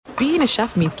being a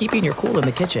chef means keeping your cool in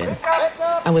the kitchen.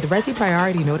 And with Resi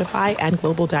Priority Notify and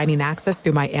Global Dining Access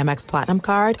through my Amex Platinum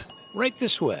card, right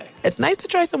this way. It's nice to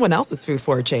try someone else's food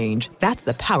for a change. That's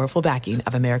the powerful backing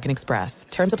of American Express.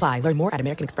 Terms apply. Learn more at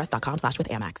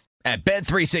americanexpress.com/withAmex. At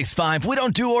Bet365, we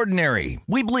don't do ordinary.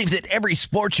 We believe that every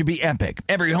sport should be epic.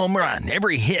 Every home run,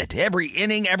 every hit, every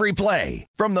inning, every play.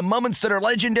 From the moments that are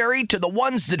legendary to the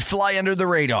ones that fly under the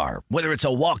radar. Whether it's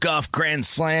a walk-off grand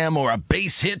slam or a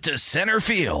base hit to center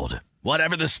field.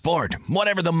 Whatever the sport,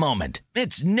 whatever the moment,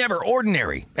 it's never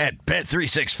ordinary at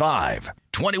Bet365.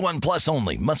 21 plus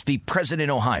only. Must be present in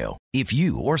Ohio. If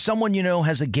you or someone you know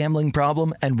has a gambling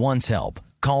problem and wants help,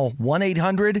 call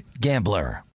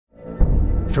 1-800-GAMBLER.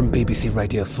 From BBC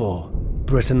Radio 4,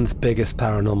 Britain's biggest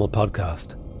paranormal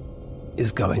podcast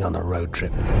is going on a road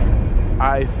trip.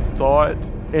 I thought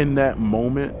in that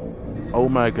moment, oh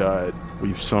my God,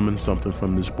 we've summoned something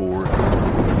from this board.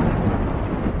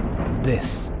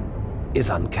 This is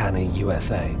Uncanny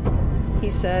USA. He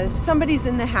says, somebody's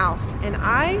in the house, and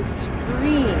I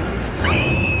screamed.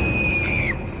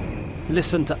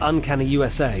 Listen to Uncanny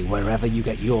USA wherever you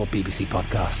get your BBC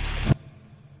podcasts,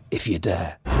 if you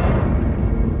dare.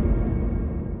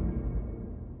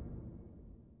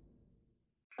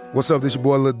 What's up, this your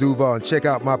boy Lil Duval, and check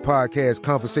out my podcast,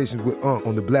 Conversations with Unc,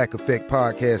 on the Black Effect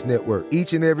Podcast Network.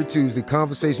 Each and every Tuesday,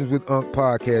 Conversations with Unc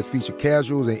podcast feature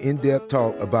casuals and in-depth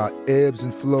talk about ebbs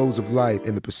and flows of life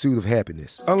and the pursuit of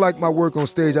happiness. Unlike my work on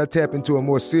stage, I tap into a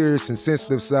more serious and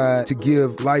sensitive side to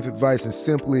give life advice and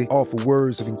simply offer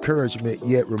words of encouragement,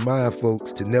 yet remind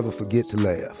folks to never forget to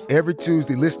laugh. Every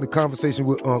Tuesday, listen to Conversation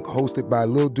with Unc, hosted by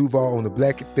Lil Duval on the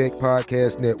Black Effect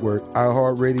Podcast Network,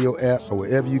 iHeartRadio app, or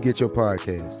wherever you get your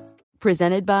podcasts.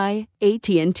 Presented by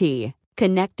AT&T.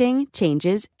 Connecting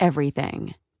changes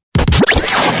everything.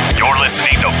 You're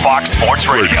listening to Fox Sports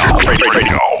Radio.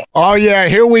 Oh, yeah,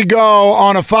 here we go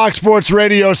on a Fox Sports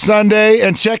Radio Sunday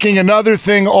and checking another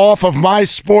thing off of my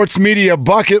sports media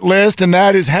bucket list, and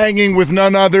that is hanging with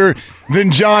none other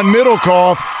than John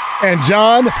Middlecoff. And,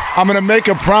 John, I'm going to make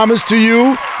a promise to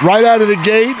you right out of the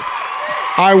gate.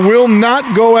 I will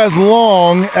not go as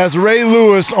long as Ray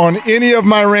Lewis on any of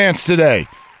my rants today.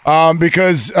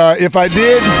 Because if I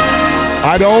did,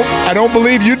 I don't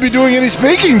believe you'd be doing any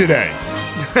speaking today.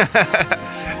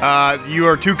 You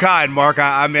are too kind, Mark.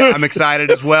 I'm excited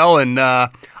as well, and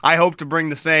I hope to bring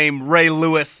the same Ray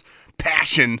Lewis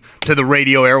passion to the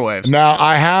radio airwaves. Now,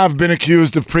 I have been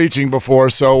accused of preaching before,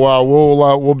 so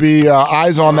we'll be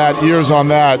eyes on that, ears on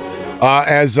that,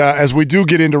 as we do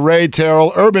get into Ray,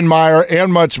 Terrell, Urban Meyer,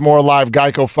 and much more live.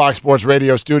 Geico Fox Sports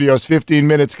Radio Studios. 15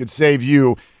 minutes could save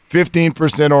you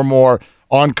 15% or more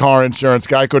on car insurance.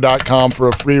 Geico.com for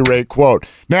a free rate quote.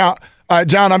 Now,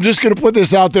 John, I'm just going to put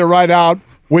this out there right out,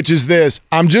 which is this.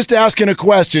 I'm just asking a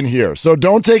question here, so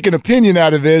don't take an opinion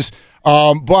out of this.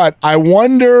 But I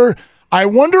wonder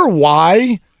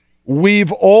why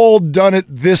we've all done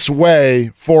it this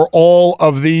way for all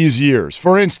of these years.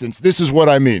 For instance, this is what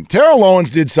I mean. Terrell Owens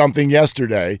did something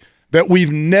yesterday that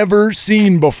we've never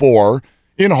seen before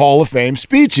in Hall of Fame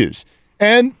speeches.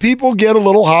 And people get a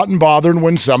little hot and bothered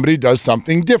when somebody does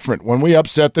something different. When we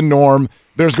upset the norm,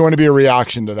 there's going to be a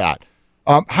reaction to that.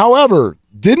 However,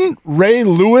 didn't Ray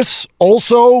Lewis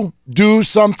also do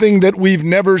something that we've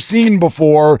never seen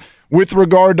before with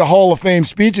regard to Hall of Fame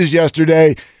speeches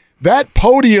yesterday? That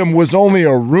podium was only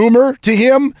a rumor to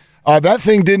him. That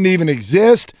thing didn't even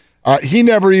exist. He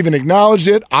never even acknowledged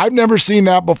it. I've never seen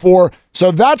that before.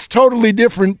 So that's totally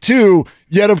different too.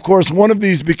 Yet, of course, one of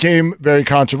these became very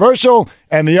controversial,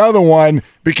 and the other one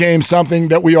became something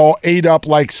that we all ate up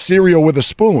like cereal with a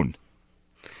spoon.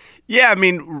 Yeah, I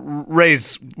mean,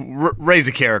 Ray's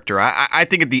a character. I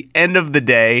think at the end of the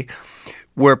day,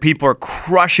 where people are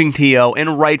crushing T.O.,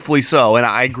 and rightfully so, and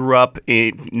I grew up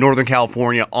in Northern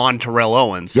California on Terrell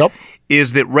Owens,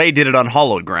 is that Ray did it on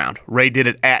hallowed ground. Ray did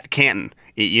it at Canton,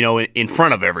 in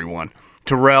front of everyone.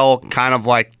 Terrell, kind of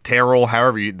like Terrell,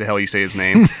 however the hell you say his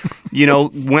name,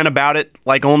 went about it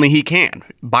like only he can,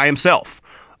 by himself.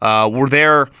 Were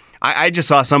there... I just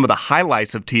saw some of the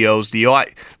highlights of T.O.'s deal.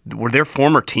 Were there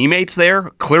former teammates there?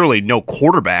 Clearly no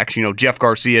quarterbacks. Jeff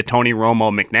Garcia, Tony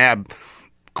Romo, McNabb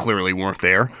clearly weren't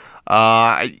there.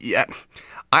 I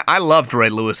loved Ray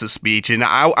Lewis's speech, and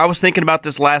I was thinking about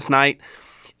this last night.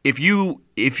 If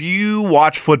you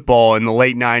watch football in the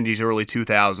late 90s, early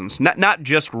 2000s, not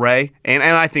just Ray, and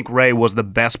I think Ray was the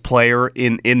best player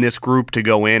in this group to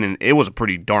go in, and it was a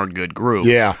pretty darn good group.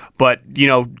 Yeah. But,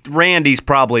 Randy's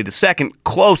probably the second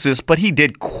closest, but he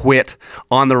did quit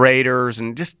on the Raiders,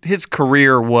 and just his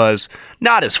career was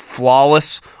not as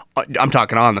flawless I'm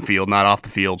talking on the field, not off the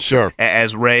field. Sure.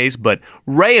 As Rays, but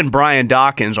Ray and Brian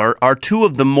Dawkins are two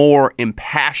of the more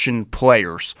impassioned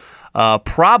players,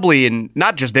 probably in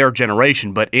not just their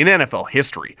generation, but in NFL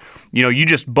history.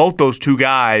 Both those two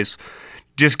guys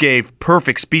just gave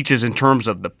perfect speeches in terms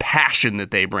of the passion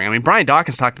that they bring. I mean, Brian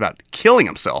Dawkins talked about killing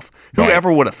himself.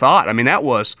 Whoever would have thought? I mean, that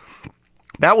was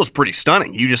pretty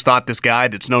stunning. You just thought this guy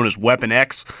that's known as Weapon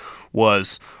X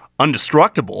was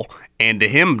indestructible, and to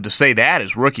him to say that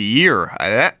his rookie year,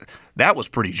 that was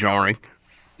pretty jarring.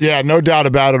 Yeah, no doubt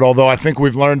about it, although I think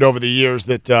we've learned over the years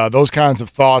that those kinds of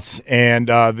thoughts and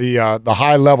the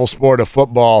high-level sport of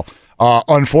football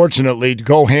unfortunately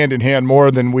go hand in hand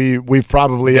more than we've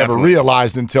probably ever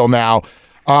realized until now.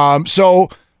 So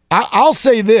I'll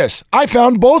say this. I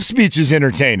found both speeches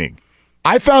entertaining.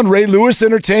 I found Ray Lewis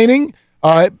entertaining,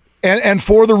 and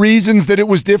for the reasons that it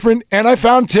was different, and I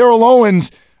found Terrell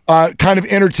Owens kind of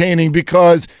entertaining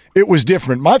because it was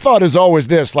different. My thought is always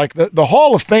this, like the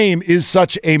Hall of Fame is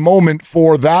such a moment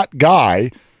for that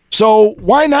guy, so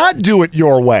why not do it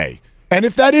your way? And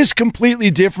if that is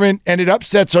completely different and it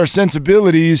upsets our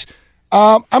sensibilities,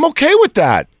 I'm okay with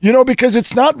that, because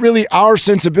it's not really our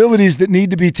sensibilities that need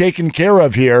to be taken care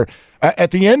of here.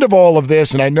 At the end of all of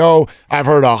this, and I know I've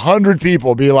heard 100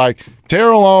 people be like,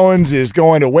 Terrell Owens is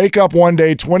going to wake up one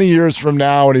day 20 years from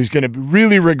now and he's going to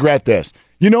really regret this.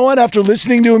 You know what? After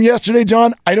listening to him yesterday,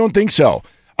 John, I don't think so.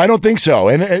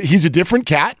 And he's a different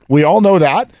cat. We all know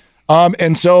that.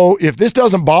 And so if this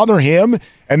doesn't bother him,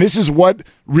 and this is what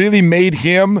really made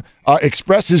him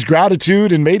express his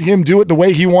gratitude and made him do it the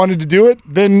way he wanted to do it,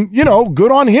 then,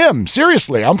 good on him.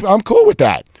 Seriously, I'm cool with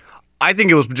that. I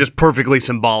think it was just perfectly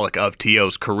symbolic of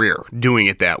T.O.'s career, doing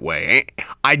it that way.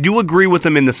 I do agree with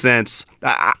him in the sense,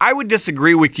 I would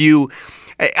disagree with you.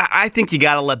 I think you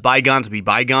got to let bygones be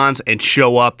bygones and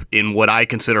show up in what I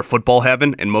consider football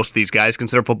heaven, and most of these guys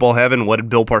consider football heaven. What did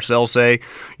Bill Parcells say?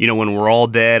 When we're all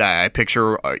dead, I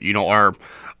picture our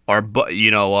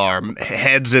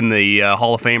heads in the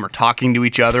Hall of Fame are talking to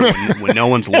each other when no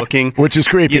one's looking, which is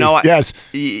creepy. Yes,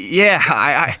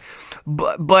 yeah.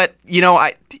 But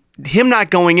him not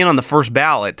going in on the first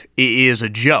ballot is a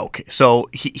joke. So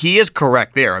he is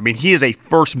correct there. I mean, he is a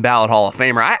first ballot Hall of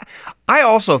Famer. I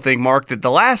also think, Mark, that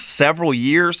the last several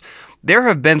years, there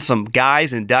have been some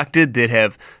guys inducted that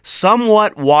have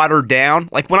somewhat watered down.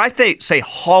 Like when I say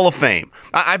Hall of Fame,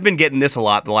 I've been getting this a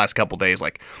lot the last couple days.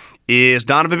 Like, is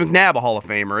Donovan McNabb a Hall of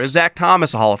Famer? Is Zach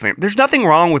Thomas a Hall of Famer? There's nothing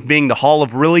wrong with being the Hall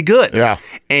of really good. Yeah.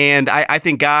 And I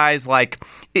think guys like,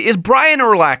 is Brian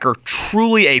Urlacher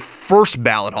truly a first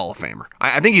ballot Hall of Famer?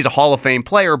 I think he's a Hall of Fame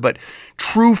player, but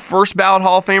true first ballot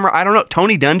Hall of Famer? I don't know.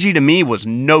 Tony Dungy, to me, was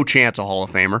no chance a Hall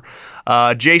of Famer.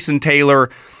 Jason Taylor,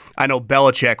 I know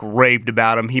Belichick raved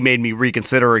about him. He made me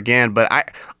reconsider again, but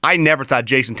I never thought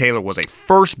Jason Taylor was a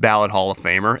first ballot Hall of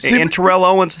Famer. And Terrell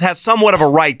Owens has somewhat of a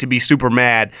right to be super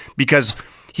mad because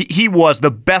he was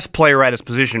the best player at his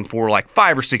position for like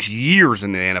 5 or 6 years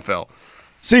in the NFL.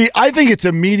 See, I think it's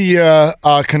a media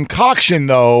concoction,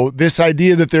 though, this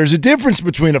idea that there's a difference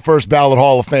between a first ballot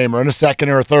Hall of Famer and a second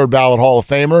or a third ballot Hall of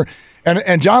Famer.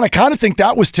 And John, I kind of think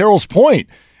that was Terrell's point.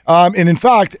 And in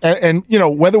fact,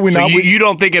 whether we you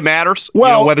don't think it matters?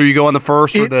 Well, whether you go on the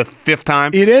first or the fifth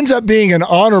time? It ends up being an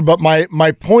honor, but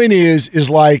my point is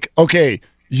like, okay,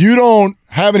 you don't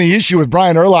have any issue with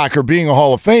Brian Urlacher being a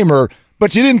Hall of Famer,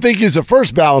 but you didn't think he was a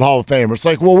first ballot Hall of Famer. It's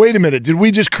like, well, wait a minute. Did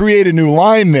we just create a new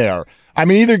line there? I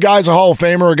mean, either guy's a Hall of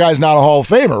Famer or a guy's not a Hall of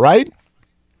Famer, right?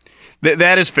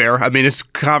 That is fair. I mean, it's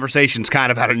conversation's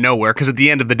kind of out of nowhere because at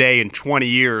the end of the day, in 20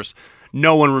 years,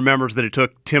 no one remembers that it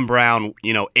took Tim Brown,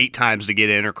 8 times to get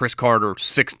in, or Chris Carter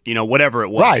 6, whatever it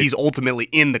was. Right. He's ultimately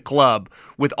in the club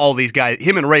with all these guys.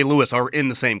 Him and Ray Lewis are in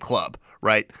the same club,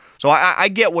 right? So I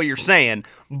get what you're saying,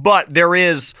 but there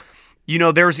is,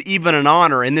 there's even an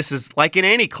honor, and this is like in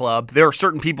any club. There are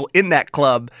certain people in that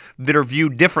club that are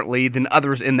viewed differently than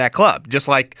others in that club. Just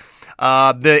like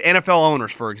the NFL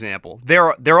owners, for example,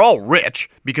 they're all rich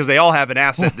because they all have an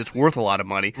asset that's worth a lot of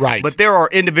money. Right. But there are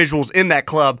individuals in that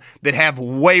club that have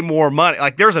way more money.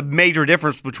 Like there's a major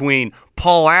difference between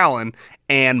Paul Allen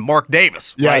and Mark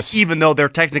Davis. Yes. Right? Even though they're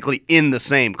technically in the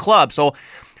same club. So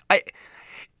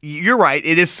you're right.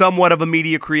 It is somewhat of a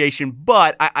media creation,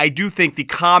 but I do think the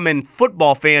common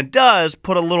football fan does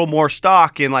put a little more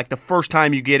stock in like the first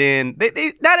time you get in.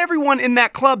 Not everyone in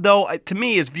that club, though, to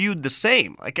me, is viewed the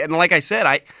same. Like I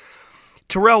said,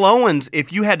 Terrell Owens,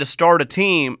 if you had to start a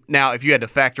team, now if you had to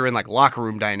factor in like locker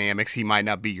room dynamics, he might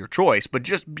not be your choice, but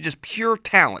just pure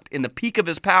talent in the peak of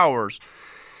his powers,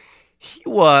 he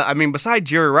was. I mean, besides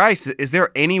Jerry Rice, is there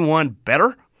anyone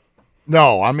better?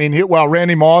 No, I mean,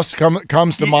 Randy Moss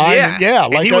comes to mind. Yeah,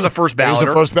 and he was a first balloter. He was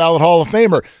a first ballot Hall of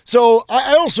Famer. So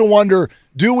I also wonder,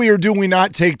 do we or do we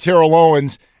not take Terrell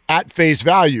Owens at face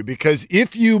value? Because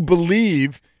if you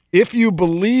believe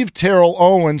Terrell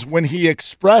Owens when he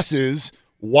expresses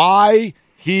why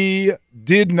he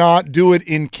did not do it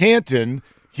in Canton,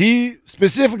 he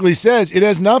specifically says it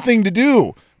has nothing to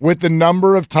do with the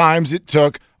number of times it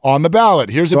took on the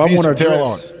ballot. Here's a piece of Terrell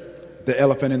Owens. The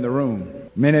elephant in the room.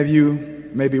 Many of you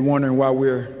may be wondering why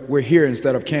we're here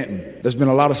instead of Canton. There's been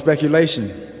a lot of speculation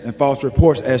and false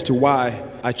reports as to why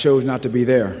I chose not to be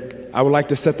there. I would like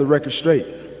to set the record straight.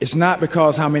 It's not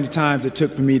because how many times it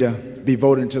took for me to be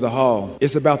voted into the Hall.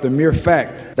 It's about the mere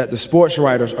fact that the sports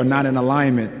writers are not in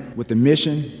alignment with the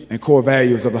mission and core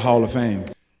values of the Hall of Fame.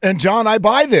 And, John, I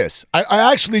buy this. I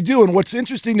actually do. And what's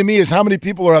interesting to me is how many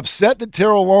people are upset that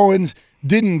Terrell Owens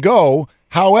didn't go.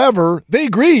 However, they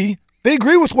agree. They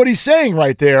agree with what he's saying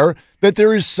right there, that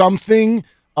there is something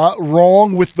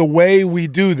wrong with the way we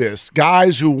do this.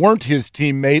 Guys who weren't his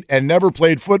teammate and never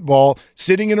played football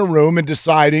sitting in a room and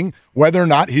deciding whether or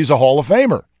not he's a Hall of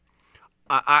Famer.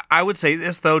 I would say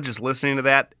this, though, just listening to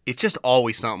that, it's just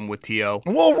always something with T.O.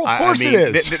 Well, of course it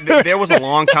is. There was a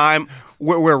long time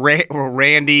where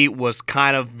Randy was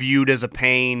kind of viewed as a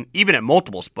pain, even at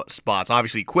multiple spots.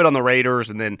 Obviously, he quit on the Raiders,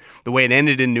 and then the way it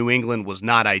ended in New England was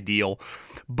not ideal.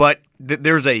 But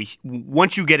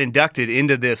once you get inducted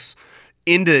into this,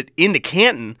 into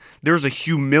Canton, there's a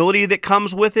humility that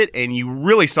comes with it, and you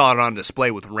really saw it on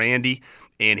display with Randy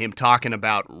and him talking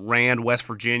about Rand, West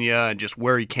Virginia, and just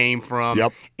where he came from.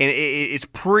 Yep. And it's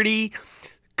pretty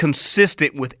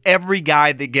consistent with every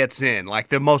guy that gets in, like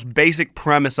the most basic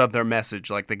premise of their message,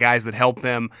 like the guys that help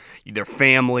them, their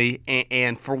family,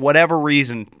 and for whatever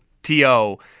reason,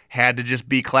 T.O. had to just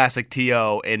be classic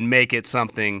T.O. and make it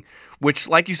something which,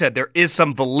 like you said, there is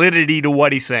some validity to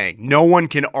what he's saying. No one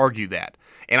can argue that.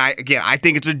 And I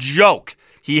think it's a joke.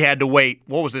 He had to wait,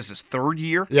 what was this, his third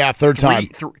year? Yeah, third time.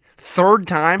 Third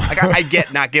time? I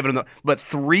get not giving him but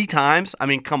 3 times? I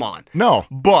mean, come on. No,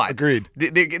 but agreed.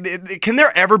 Can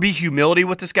there ever be humility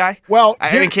with this guy? Well,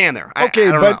 I mean, can there? Okay,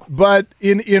 I don't know. But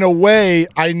in a way,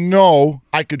 I know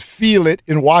I could feel it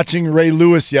in watching Ray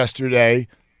Lewis yesterday.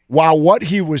 While what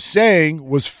he was saying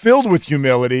was filled with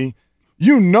humility,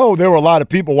 you know there were a lot of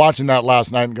people watching that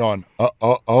last night and going,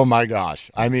 oh my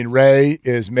gosh. I mean, Ray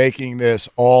is making this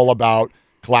all about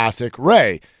classic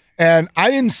Ray. And I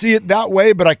didn't see it that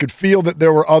way, but I could feel that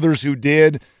there were others who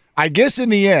did. I guess in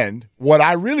the end, what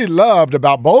I really loved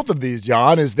about both of these,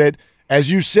 John, is that, as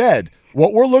you said,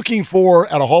 what we're looking for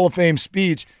at a Hall of Fame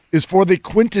speech is for the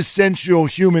quintessential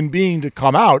human being to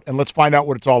come out, and let's find out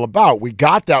what it's all about. We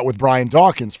got that with Brian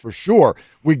Dawkins, for sure.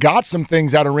 We got some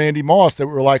things out of Randy Moss that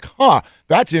were like,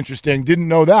 that's interesting, didn't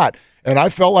know that. And I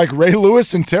felt like Ray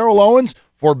Lewis and Terrell Owens,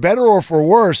 for better or for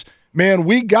worse, man,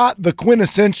 we got the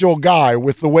quintessential guy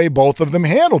with the way both of them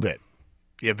handled it.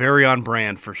 Yeah, very on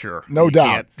brand for sure. No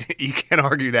doubt. You can't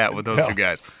argue that with those two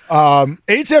guys.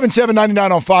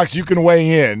 877-99 on Fox, you can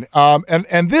weigh in.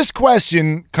 And this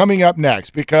question coming up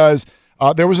next, because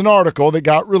there was an article that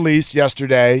got released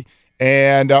yesterday,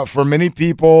 and for many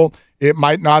people, it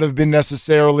might not have been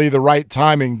necessarily the right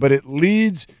timing, but it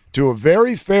leads to a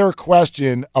very fair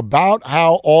question about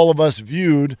how all of us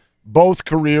viewed both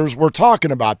careers we're talking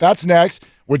about. That's next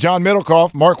with John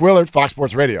Middlecoff, Mark Willard, Fox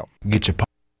Sports Radio. Get your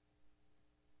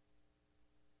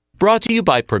Brought to you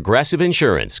by Progressive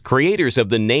Insurance, creators of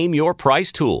the Name Your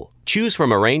Price tool. Choose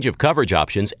from a range of coverage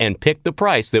options and pick the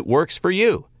price that works for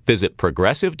you. Visit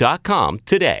Progressive.com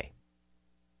today.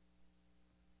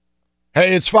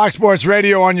 Hey, it's Fox Sports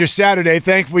Radio on your Saturday.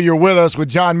 Thankfully you're with us with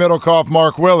John Middlecoff,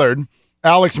 Mark Willard.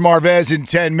 Alex Marvez in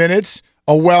 10 minutes.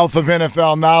 A wealth of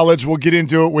NFL knowledge. We'll get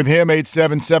into it with him,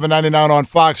 877-99 on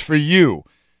Fox for you.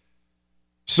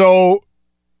 So,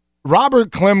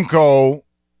 Robert Klemko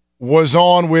was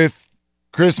on with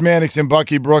Chris Mannix and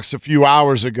Bucky Brooks a few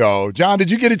hours ago. John, did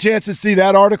you get a chance to see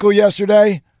that article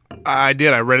yesterday? I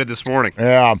did. I read it this morning.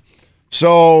 Yeah.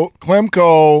 So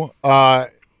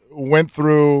Klemko went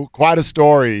through quite a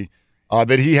story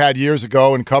that he had years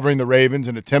ago in covering the Ravens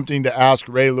and attempting to ask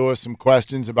Ray Lewis some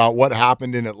questions about what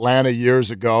happened in Atlanta years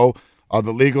ago,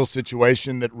 the legal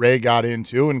situation that Ray got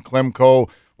into. And Klemko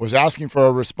was asking for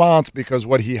a response because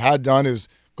what he had done is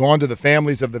gone to the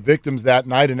families of the victims that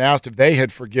night and asked if they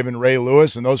had forgiven Ray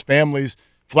Lewis, and those families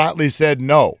flatly said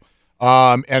no.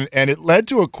 And it led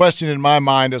to a question in my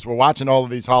mind as we're watching all of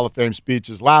these Hall of Fame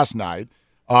speeches last night.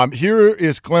 Here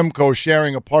is Klemko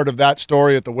sharing a part of that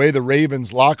story at the way the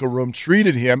Ravens locker room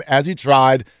treated him as he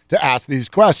tried to ask these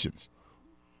questions.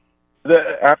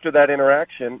 After that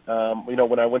interaction,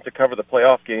 when I went to cover the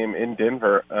playoff game in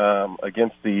Denver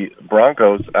against the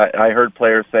Broncos, I heard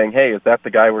players saying, "Hey, is that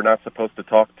the guy we're not supposed to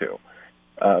talk to?"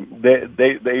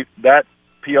 That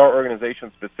PR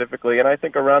organization specifically, and I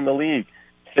think around the league,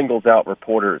 singles out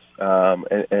reporters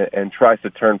and tries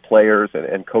to turn players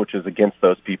and coaches against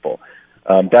those people.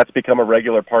 That's become a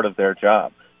regular part of their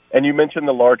job. And you mentioned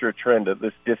the larger trend of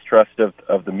this distrust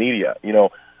of the media.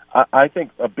 I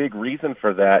think a big reason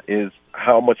for that is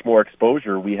how much more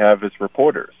exposure we have as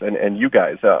reporters and you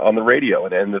guys on the radio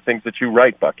and the things that you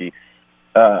write, Bucky.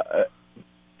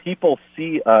 People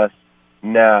see us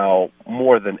now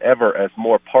more than ever as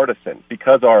more partisan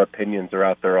because our opinions are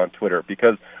out there on Twitter,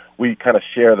 because we kind of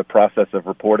share the process of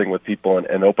reporting with people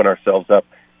and open ourselves up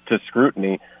to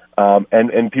scrutiny,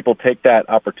 and people take that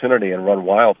opportunity and run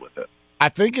wild with it. I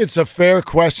think it's a fair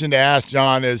question to ask,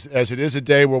 John, as it is a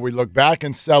day where we look back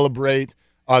and celebrate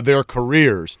their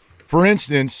careers. For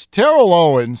instance, Terrell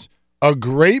Owens, a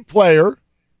great player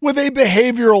with a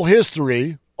behavioral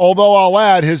history, although I'll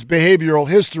add his behavioral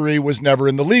history was never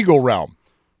in the legal realm.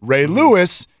 Ray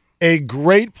Lewis, a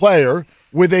great player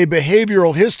with a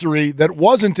behavioral history that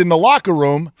wasn't in the locker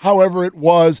room, however, it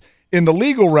was in the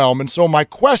legal realm. And so my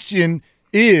question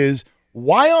is,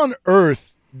 why on earth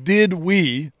did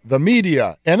we, the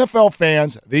media, NFL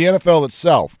fans, the NFL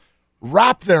itself,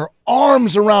 wrap their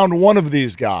arms around one of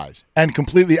these guys and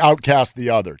completely outcast the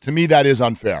other? To me, that is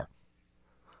unfair.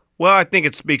 Well, I think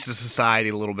it speaks to society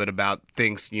a little bit about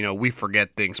things. We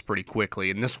forget things pretty quickly,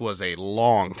 and this was a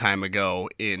long time ago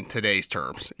in today's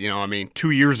terms.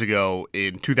 2 years ago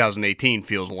in 2018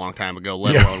 feels a long time ago,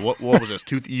 let alone, what was this,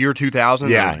 year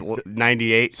 2000? Yeah.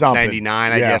 98, something.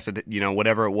 99, I guess,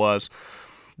 whatever it was.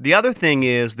 The other thing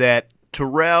is that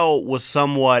Terrell was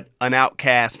somewhat an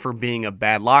outcast for being a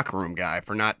bad locker room guy,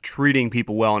 for not treating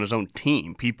people well on his own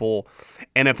team.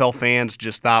 NFL fans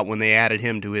just thought when they added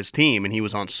him to his team, and he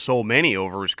was on so many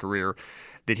over his career,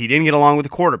 that he didn't get along with the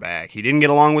quarterback. He didn't get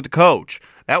along with the coach.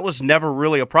 That was never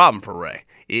really a problem for Ray.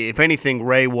 If anything,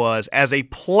 Ray was, as a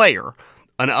player,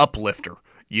 an uplifter.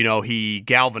 He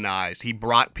galvanized. He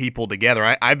brought people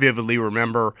together. I vividly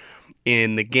remember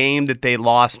in the game that they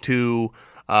lost to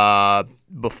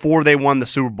before they won the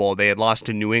Super Bowl, they had lost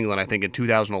to New England, I think, in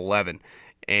 2011.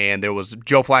 And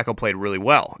Joe Flacco played really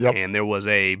well. Yep. And there was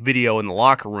a video in the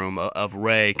locker room of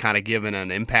Ray kind of giving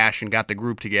an impassioned, got the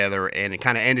group together, and it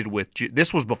kind of ended with,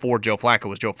 this was before Joe Flacco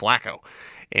was Joe Flacco,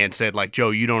 and said, Joe,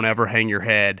 you don't ever hang your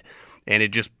head. And it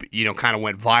just, kind of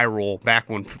went viral back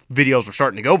when videos were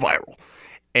starting to go viral.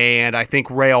 And I think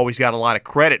Ray always got a lot of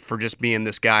credit for just being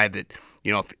this guy that,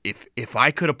 if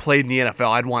I could have played in the NFL,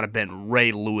 I'd want to have been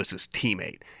Ray Lewis's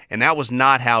teammate. And that was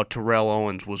not how Terrell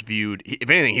Owens was viewed. If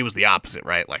anything, he was the opposite,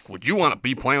 right? Would you want to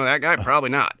be playing with that guy? Probably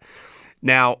not.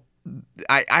 Now,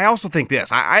 I also think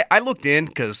this. I looked in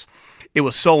because it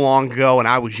was so long ago and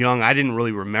I was young, I didn't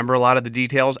really remember a lot of the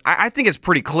details. I think it's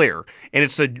pretty clear, and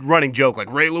it's a running joke,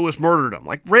 Ray Lewis murdered him.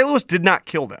 Ray Lewis did not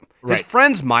kill them. Right. His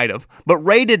friends might have, but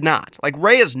Ray did not.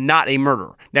 Ray is not a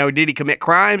murderer. Now, did he commit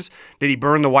crimes? Did he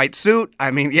burn the white suit?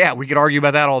 Yeah, we could argue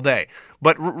about that all day.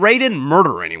 But Ray didn't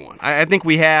murder anyone. I think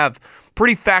we have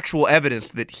pretty factual evidence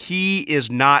that he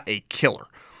is not a killer.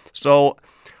 So,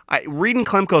 reading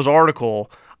Klemko's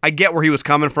article, I get where he was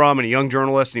coming from, and a young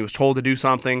journalist, and he was told to do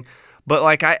something.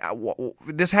 But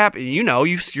this happened.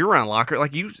 You're around locker.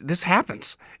 This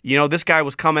happens. This guy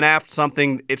was coming after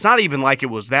something. It's not even like it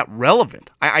was that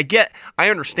relevant. I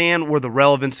understand where the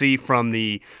relevancy from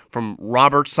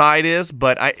Robert's side is,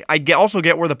 but I also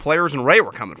get where the players and Ray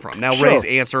were coming from. Now, sure. Ray's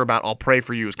answer about "I'll pray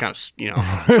for you" is kind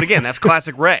of but again, that's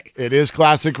classic Ray. It is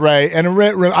classic Ray, and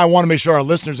I want to make sure our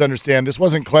listeners understand this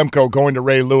wasn't Klemko going to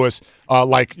Ray Lewis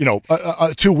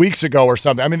 2 weeks ago or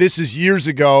something. This is years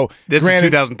ago. This is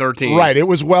 2013. Right. It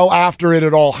was well after it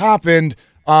had all happened,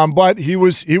 but he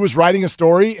was writing a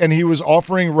story, and he was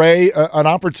offering Ray an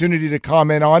opportunity to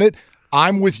comment on it.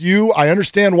 I'm with you. I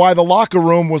understand why the locker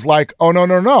room was like, oh,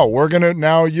 no. We're going to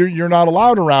now you're not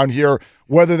allowed around here,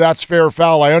 whether that's fair or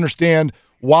foul. I understand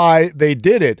why they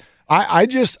did it. I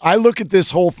look at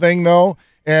this whole thing, though,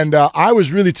 and I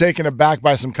was really taken aback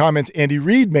by some comments Andy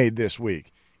Reid made this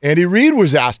week. Andy Reid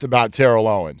was asked about Terrell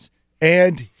Owens,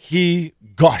 and he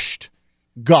gushed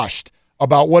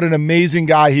about what an amazing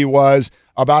guy he was,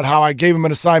 about how I gave him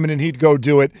an assignment and he'd go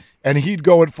do it, and he'd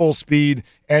go at full speed,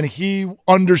 and he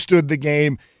understood the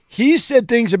game. He said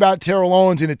things about Terrell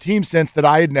Owens in a team sense that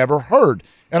I had never heard.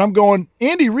 And I'm going,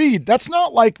 Andy Reid, that's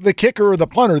not like the kicker or the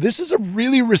punter. This is a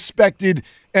really respected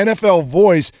NFL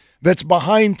voice that's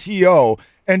behind T.O.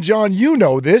 And, John, you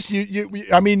know this.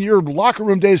 Your locker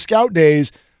room days, scout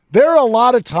days, there are a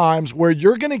lot of times where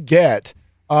you're going to get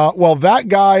well, that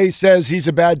guy says he's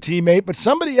a bad teammate, but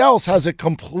somebody else has a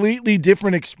completely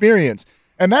different experience.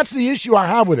 And that's the issue I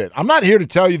have with it. I'm not here to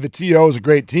tell you the T.O. is a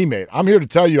great teammate. I'm here to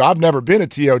tell you I've never been a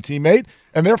T.O. teammate,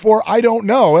 and therefore I don't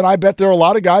know. And I bet there are a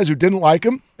lot of guys who didn't like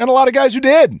him and a lot of guys who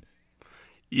did.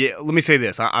 Yeah, let me say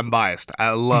this. I'm biased.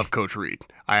 I love Coach Reed.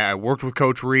 I worked with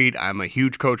Coach Reed. I'm a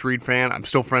huge Coach Reed fan. I'm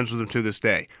still friends with him to this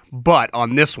day. But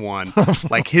on this one,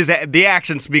 like the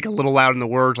actions speak a little louder than the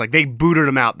words. Like they booted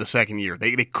him out the second year.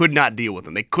 They could not deal with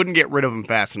him. They couldn't get rid of him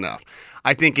fast enough.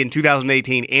 I think in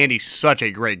 2018, Andy's such a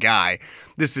great guy.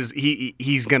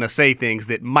 He's going to say things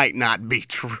that might not be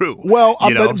true. Well,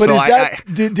 but so is that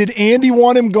did Andy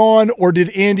want him gone, or did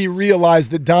Andy realize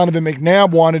that Donovan McNabb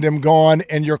wanted him gone,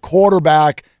 and your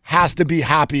quarterback has to be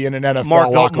happy in an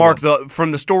NFL locker room?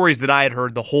 From the stories that I had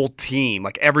heard, the whole team,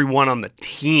 like everyone on the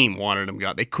team, wanted him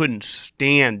gone. They couldn't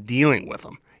stand dealing with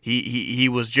him. He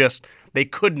was just, they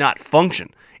could not function,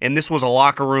 and this was a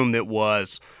locker room that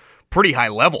was pretty high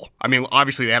level. I mean,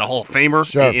 obviously they had a Hall of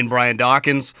Famer in Brian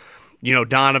Dawkins. You know,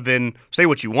 Donovan, say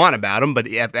what you want about him, but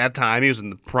at that time he was in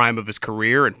the prime of his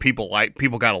career, and people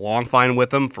got along fine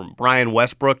with him, from Brian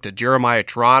Westbrook to Jeremiah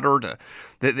Trotter to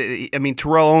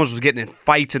Terrell Owens was getting in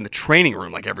fights in the training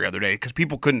room like every other day because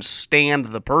people couldn't stand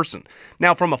the person.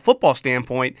 Now, from a football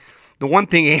standpoint, the one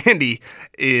thing Andy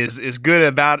is good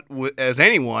about as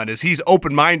anyone is he's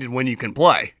open-minded when you can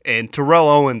play, and Terrell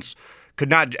Owens could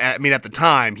not. I mean, at the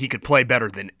time he could play better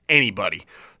than anybody.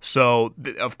 So,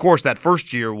 of course, that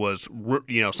first year was,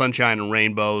 sunshine and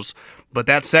rainbows. But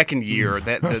that second year,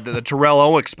 the Terrell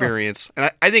Owens experience, and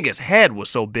I think his head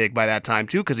was so big by that time,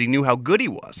 too, because he knew how good he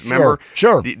was. Remember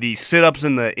the sit-ups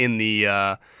in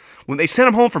the when they sent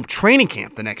him home from training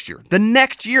camp the next year. The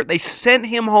next year, they sent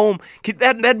him home.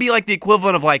 That'd be like the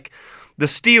equivalent of, like, the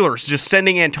Steelers just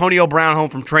sending Antonio Brown home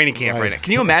from training camp right now.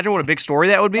 Can you imagine what a big story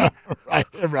that would be?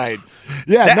 Right.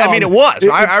 Yeah, it was.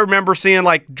 I remember seeing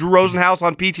like Drew Rosenhaus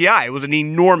on PTI. It was an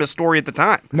enormous story at the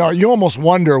time. No, you almost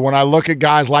wonder when I look at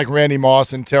guys like Randy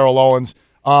Moss and Terrell Owens,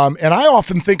 and I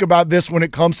often think about this when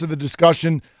it comes to the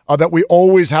discussion that we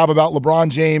always have about LeBron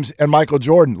James and Michael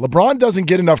Jordan. LeBron doesn't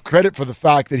get enough credit for the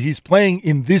fact that he's playing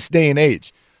in this day and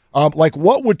age. Like,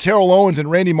 what would Terrell Owens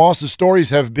and Randy Moss's stories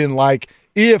have been like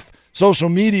if social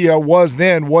media was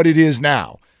then what it is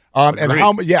now? And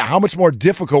how much more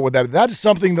difficult would that be? That is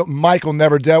something that Michael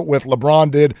never dealt with. LeBron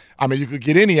did. I mean, you could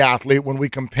get any athlete when we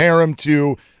compare him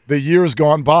to the years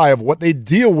gone by of what they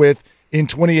deal with in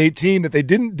 2018 that they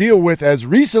didn't deal with as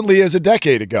recently as a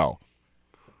decade ago.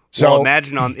 So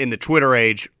imagine in the Twitter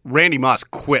age, Randy Moss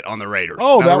quit on the Raiders.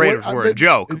 Oh, the Raiders were a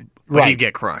joke. But he'd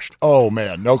get crushed. Oh,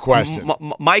 man, no question.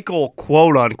 Michael,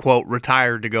 quote-unquote,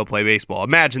 retired to go play baseball.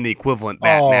 Imagine the equivalent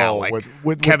now. Like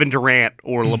with Kevin Durant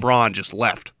or LeBron just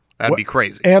left. That'd be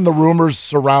crazy. And the rumors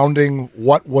surrounding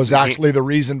what was actually the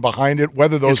reason behind it,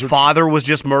 whether those his father was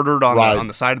just murdered on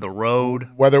the side of the road.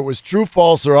 Whether it was true,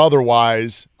 false, or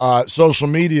otherwise, social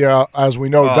media, as we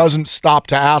know, doesn't stop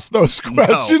to ask those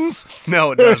questions.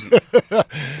 No, it doesn't.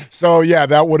 So, yeah,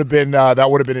 that would have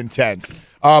been intense.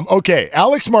 Okay,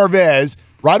 Alex Marvez,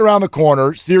 right around the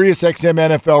corner, Sirius XM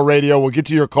NFL Radio. We'll get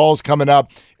to your calls coming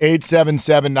up,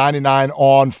 877-99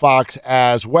 on Fox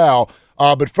as well.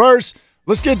 But first,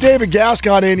 let's get David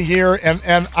Gascon in here.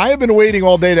 And I have been waiting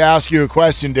all day to ask you a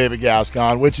question, David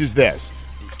Gascon, which is this.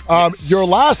 Your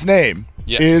last name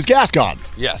is Gascon.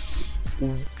 Yes.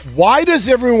 Why does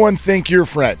everyone think you're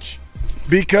French?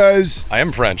 Because I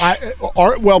am French.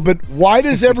 But why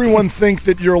does everyone think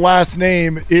that your last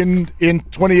name in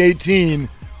 2018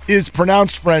 is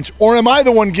pronounced French? Or am I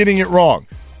the one getting it wrong?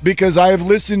 Because I have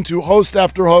listened to host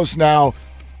after host now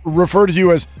refer to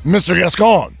you as Mr.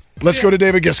 Gascon. Let's go to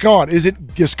David Gascon. Is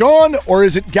it Gascon or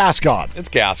is it Gascon? It's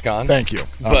Gascon. Thank you.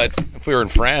 But if we were in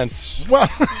France... Well...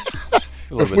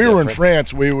 If we were in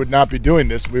France, we would not be doing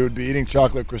this. We would be eating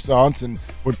chocolate croissants and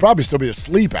would probably still be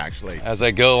asleep, actually. As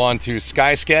I go on to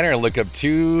Skyscanner and look up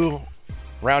 2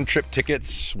 round-trip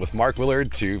tickets with Mark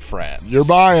Willard to France. You're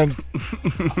buying.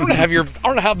 I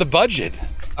don't have the budget.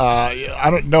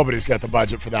 Nobody's got the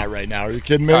budget for that right now. Are you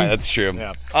kidding me? All right, that's true.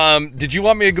 Yeah. Did you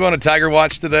want me to go on a Tiger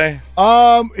Watch today?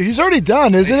 He's already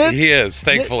done, isn't it? He is,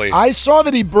 thankfully. I saw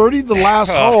that he birdied the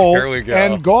last hole. Here we go.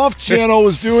 And Golf Channel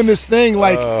was doing this thing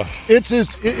like it's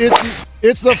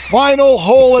the final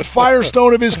hole at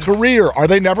Firestone of his career. Are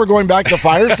they never going back to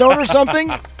Firestone or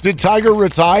something? Did Tiger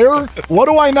retire? What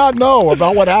do I not know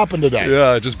about what happened today?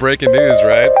 Yeah, just breaking news,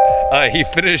 right? He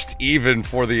finished even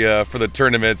for the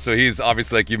tournament, so he's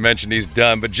obviously, like you mentioned, he's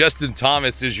done. But Justin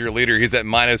Thomas is your leader. He's at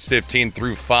minus 15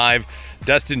 through 5.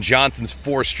 Dustin Johnson's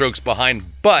 4 strokes behind,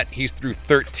 but he's through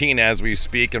 13 as we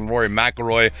speak. And Rory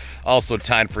McIlroy also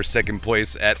tied for second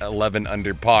place at 11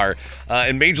 under par.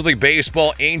 In Major League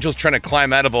Baseball, Angels trying to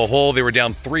climb out of a hole. They were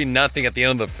down 3-0 at the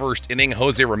end of the first inning.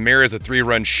 Jose Ramirez, a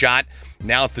 3-run shot.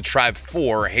 Now it's the Tribe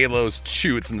 4, Halos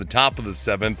 2. It's in the top of the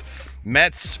 7th.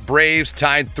 Mets, Braves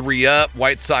tied 3-up.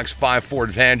 White Sox 5-4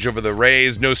 advantage over the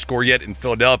Rays. No score yet in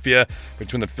Philadelphia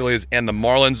between the Phillies and the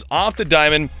Marlins. Off the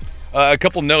diamond, a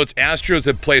couple notes. Astros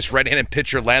have placed right-handed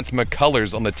pitcher Lance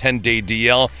McCullers on the 10-day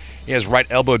DL. He has right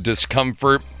elbow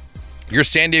discomfort. Your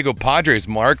San Diego Padres,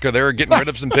 Mark, they're getting rid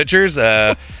of some pitchers.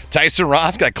 Tyson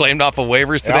Ross got claimed off of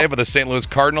waivers today by the St. Louis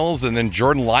Cardinals, and then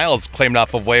Jordan Lyles claimed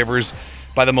off of waivers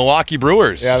by the Milwaukee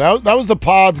Brewers. Yeah, that was the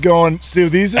Pods going, see,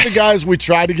 these are the guys we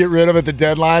tried to get rid of at the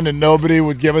deadline, and nobody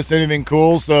would give us anything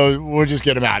cool, so we'll just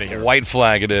get them out of here. White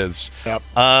flag it is. Yep.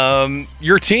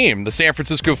 Your team, the San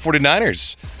Francisco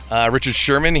 49ers. Richard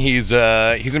Sherman, he's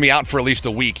going to be out for at least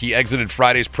a week. He exited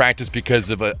Friday's practice because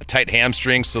of a tight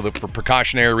hamstring, so for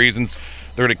precautionary reasons,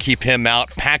 they're going to keep him out.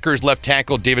 Packers left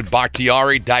tackle David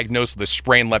Bakhtiari, diagnosed with a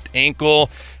sprained left ankle.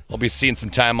 I'll be seeing some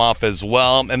time off as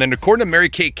well. And then according to Mary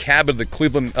Kay Cabot, the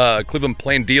Cleveland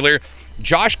Plain dealer,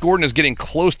 Josh Gordon is getting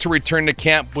close to return to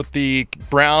camp with the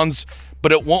Browns,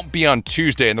 but it won't be on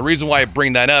Tuesday. And the reason why I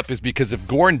bring that up is because if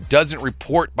Gordon doesn't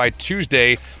report by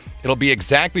Tuesday, it'll be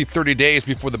exactly 30 days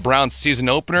before the Browns season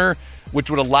opener, which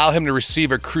would allow him to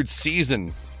receive an accrued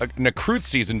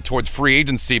season towards free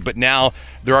agency. But now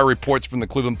there are reports from the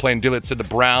Cleveland Plain dealer that said the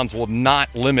Browns will not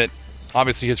limit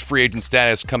obviously his free agent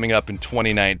status coming up in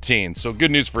 2019. So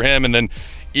good news for him. And then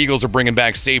Eagles are bringing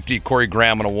back safety Corey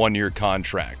Graham on a 1-year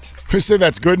contract. Who said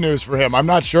that's good news for him? I'm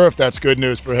not sure if that's good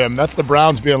news for him. That's the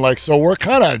Browns being like, so we're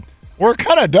kind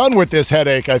of done with this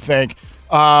headache, I think.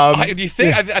 Do you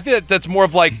think? Yeah. I think that's more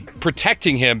of like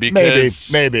protecting him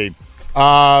because maybe.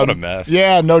 What a mess.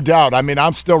 Yeah, no doubt. I mean,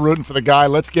 I'm still rooting for the guy.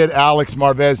 Let's get Alex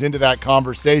Marvez into that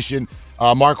conversation.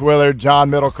 Mark Willard,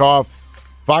 John Middlecoff.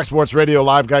 Fox Sports Radio,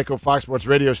 live Geico Fox Sports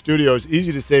Radio studios.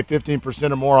 Easy to save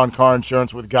 15% or more on car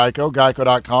insurance with Geico.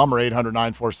 Geico.com or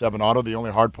 800-947-AUTO. The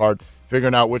only hard part,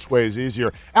 figuring out which way is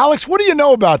easier. Alex, what do you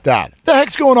know about that? What the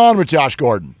heck's going on with Josh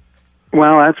Gordon?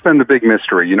 Well, that's been the big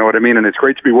mystery, you know what I mean? And it's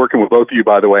great to be working with both of you,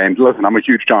 by the way. And listen, I'm a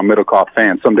huge John Middlecoff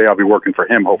fan. Someday I'll be working for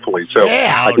him, hopefully. So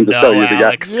I can just tell you,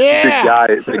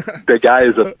 the guy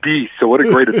is a beast. So what a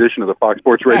great addition to the Fox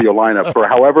Sports Radio lineup. For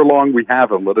however long we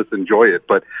have him, let us enjoy it.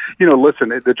 But, you know, listen,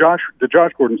 the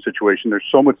Josh Gordon situation, there's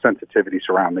so much sensitivity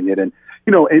surrounding it. And,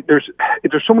 you know, there's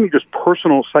so many just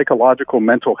personal, psychological,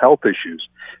 mental health issues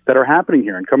that are happening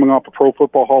here. And coming off a Pro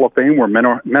Football Hall of Fame where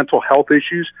mental health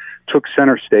issues took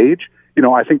center stage, you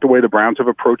know, I think the way the Browns have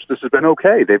approached this has been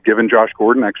okay. They've given Josh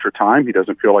Gordon extra time. He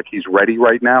doesn't feel like he's ready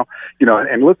right now. You know,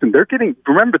 and listen,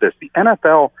 remember this, the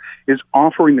NFL is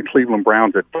offering the Cleveland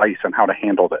Browns advice on how to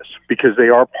handle this because they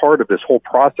are part of this whole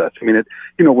process. I mean,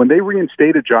 when they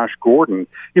reinstated Josh Gordon,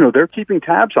 you know, they're keeping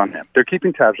tabs on him. They're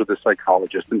keeping tabs with the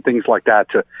psychologist and things like that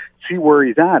to see where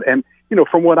he's at. And, you know,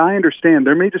 from what I understand,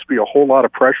 there may just be a whole lot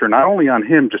of pressure, not only on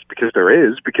him just because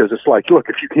because it's like, look,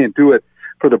 if you can't do it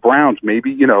for the Browns, maybe,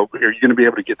 you know, are you going to be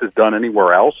able to get this done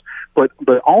anywhere else? But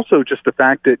also just the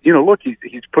fact that, you know, look,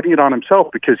 he's putting it on himself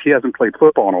because he hasn't played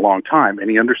football in a long time and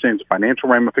he understands the financial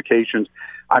ramifications.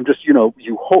 I'm just, you know,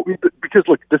 you hope, because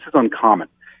look, this is uncommon.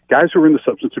 Guys who are in the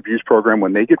substance abuse program,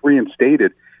 when they get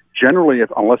reinstated, generally,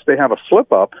 unless they have a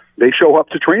slip up, they show up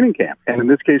to training camp. And in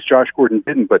this case, Josh Gordon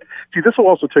didn't. But see, this will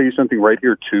also tell you something right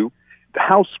here too,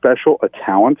 how special a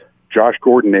talent Josh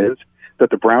Gordon is, that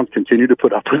the Browns continue to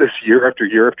put up with this year after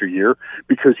year after year,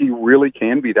 because he really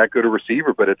can be that good a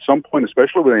receiver. But at some point,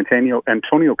 especially with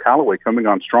Antonio Callaway coming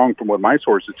on strong, from what my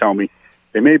sources tell me,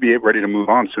 they may be ready to move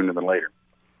on sooner than later.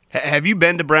 Have you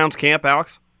been to Browns camp,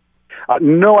 Alex?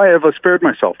 No, I have spared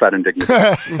myself that indignity.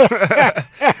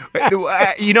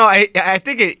 You know, I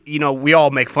think we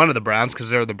all make fun of the Browns because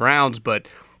they're the Browns, but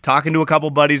talking to a couple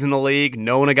buddies in the league,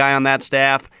 knowing a guy on that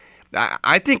staff,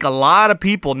 I think a lot of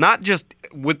people, not just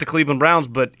with the Cleveland Browns,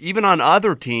 but even on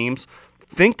other teams,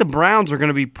 think the Browns are going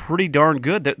to be pretty darn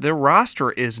good. Their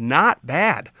roster is not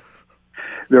bad.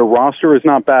 Their roster is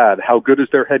not bad. How good is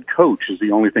their head coach is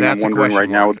the only thing I'm wondering right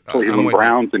now with the Cleveland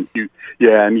Browns. And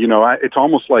you know, it's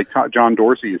almost like John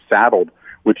Dorsey is saddled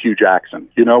with Hugh Jackson,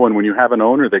 you know, and when you have an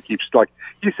owner that keeps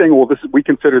he's saying, well, we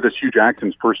consider this Hugh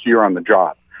Jackson's first year on the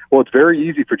job. Well, it's very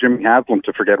easy for Jimmy Haslam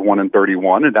to forget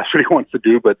 1-31, and that's what he wants to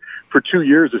do. But for 2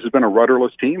 years, this has been a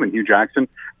rudderless team, and Hugh Jackson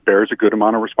bears a good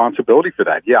amount of responsibility for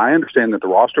that. Yeah, I understand that the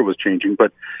roster was changing,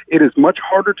 but it is much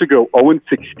harder to go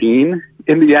 0-16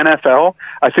 in the NFL,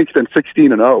 I think, than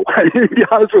 16-0. I mean, to be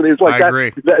honest with you, it's like I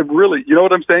agree. That really, you know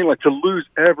what I'm saying? Like, to lose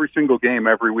every single game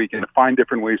every week and to find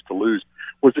different ways to lose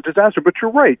was a disaster. But you're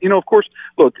right. You know, of course,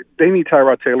 look, they need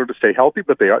Tyrod Taylor to stay healthy,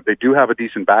 but they do have a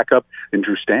decent backup in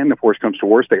Drew Stanton. If worse comes to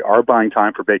worse, they are buying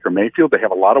time for Baker Mayfield. They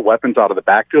have a lot of weapons out of the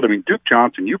backfield. I mean, Duke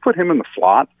Johnson, you put him in the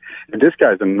slot, and this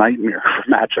guy's a nightmare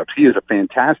for matchups. He is a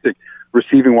fantastic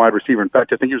receiving wide receiver. In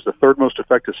fact, I think he was the third most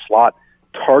effective slot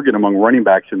target among running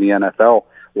backs in the NFL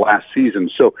last season.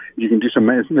 So you can do some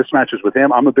mismatches with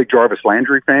him. I'm a big Jarvis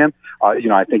Landry fan.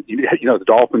 I think, the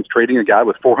Dolphins trading a guy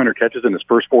with 400 catches in his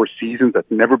first 4 seasons, that's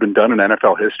never been done in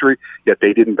NFL history, yet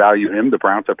they didn't value him. The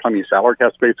Browns have plenty of salary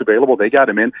cap space available. They got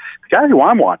him in. The guy who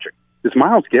I'm watching is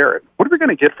Myles Garrett. What are we going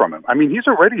to get from him? I mean, he's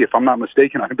already, if I'm not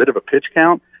mistaken, on a bit of a pitch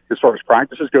count as far as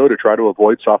practices go to try to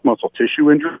avoid soft muscle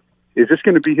tissue injury. Is this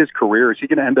going to be his career? Is he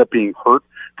going to end up being hurt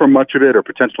for much of it or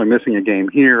potentially missing a game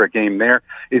here, a game there?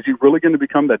 Is he really going to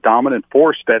become that dominant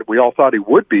force that we all thought he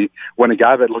would be when a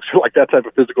guy that looks like that type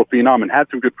of physical phenom and had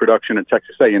some good production in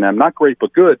Texas A&M, not great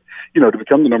but good, to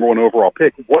become the number 1 overall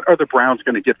pick? What are the Browns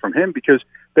going to get from him? Because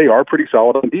they are pretty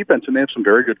solid on defense and they have some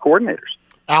very good coordinators.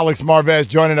 Alex Marvez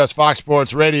joining us, Fox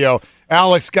Sports Radio.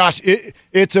 Alex, gosh,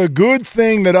 it's a good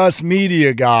thing that us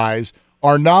media guys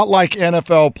are not like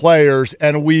NFL players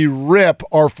and we rip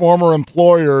our former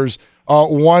employers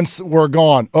once we're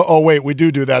gone. Wait, we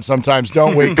do that sometimes,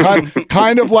 don't we?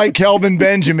 kind of like Kelvin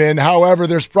Benjamin. However,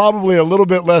 there's probably a little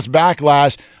bit less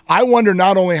backlash. I wonder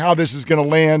not only how this is going to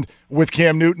land with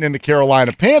Cam Newton and the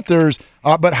Carolina Panthers,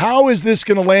 but how is this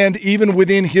going to land even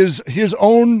within his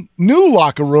own new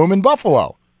locker room in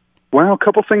Buffalo? Well, a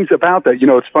couple things about that.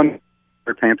 It's fun.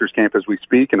 Panthers camp as we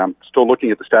speak, and I'm still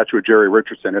looking at the statue of Jerry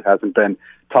Richardson. It hasn't been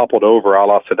toppled over a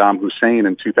la Saddam Hussein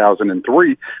in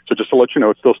 2003. So just to let you know,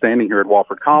 it's still standing here at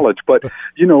Wofford College. But,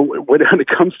 when it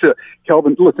comes to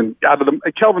Kelvin, listen,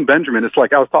 Kelvin Benjamin, it's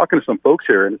like I was talking to some folks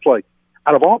here, and it's like,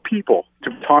 out of all people to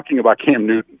be talking about Cam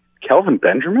Newton, Kelvin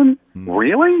Benjamin?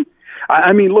 Really?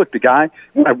 I mean, look, the guy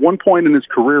at one point in his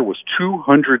career was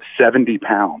 270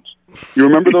 pounds. You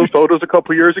remember those photos a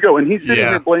couple of years ago? And he's sitting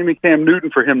here blaming Cam Newton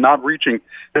for him not reaching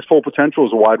his full potential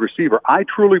as a wide receiver. I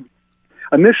truly,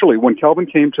 initially, when Kelvin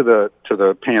came to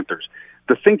the Panthers,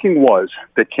 the thinking was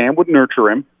that Cam would nurture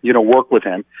him, work with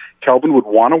him. Kelvin would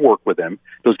want to work with him.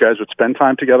 Those guys would spend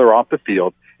time together off the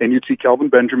field, and you'd see Kelvin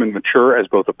Benjamin mature as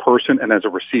both a person and as a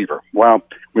receiver. Well,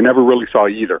 we never really saw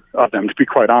either of them, to be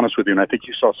quite honest with you, and I think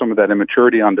you saw some of that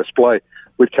immaturity on display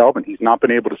with Kelvin. He's not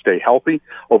been able to stay healthy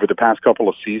over the past couple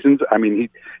of seasons. I mean,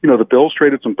 the Bills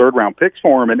traded some third-round picks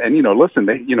for him, and listen,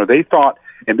 they thought,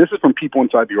 and this is from people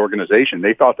inside the organization,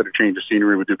 they thought that a change of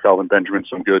scenery would do Kelvin Benjamin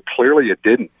some good. Clearly it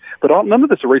didn't. But none of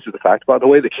this erases the fact, by the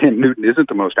way, that Cam Newton isn't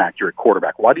the most accurate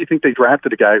quarterback. Why do you think they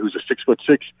drafted a guy who's a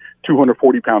 6'6",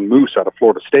 240-pound moose out of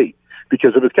Florida State?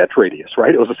 Because of his catch radius,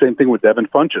 right? It was the same thing with Devin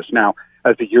Funchess. Now,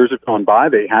 as the years have gone by,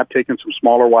 they have taken some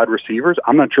smaller wide receivers.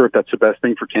 I'm not sure if that's the best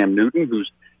thing for Cam Newton, who's,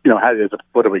 had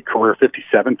a career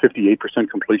 57, 58%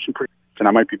 completion percentage, and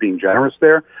I might be being generous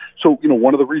there. So,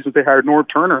 one of the reasons they hired Norv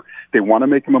Turner, they want to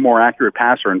make him a more accurate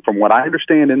passer. And from what I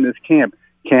understand in this camp,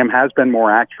 Cam has been more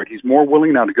accurate. He's more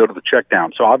willing now to go to the check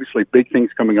down. So obviously big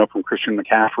things coming up from Christian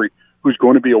McCaffrey, who's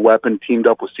going to be a weapon teamed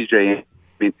up with CJ. I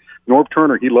mean, Norv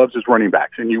Turner, he loves his running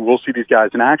backs, and you will see these guys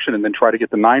in action and then try to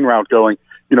get the 9 route going,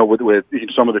 with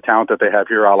some of the talent that they have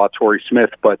here, a la Torrey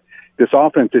Smith. But this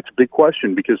offense, it's a big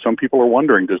question because some people are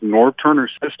wondering, does Norv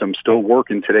Turner's system still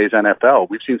work in today's NFL?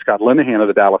 We've seen Scott Linehan of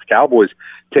the Dallas Cowboys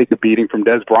take a beating from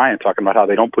Dez Bryant, talking about how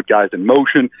they don't put guys in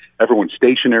motion, everyone's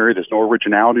stationary, there's no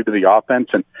originality to the offense.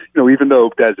 And, even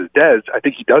though Dez is Dez, I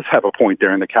think he does have a point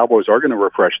there, and the Cowboys are going to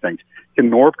refresh things. Can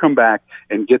Norv come back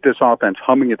and get this offense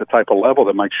humming at the type of level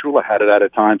that Mike Shula had it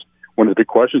at times? One of the big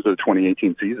questions of the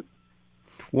 2018 season.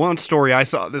 One story I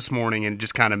saw this morning and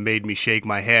just kind of made me shake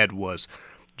my head was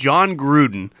John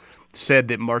Gruden said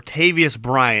that Martavius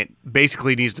Bryant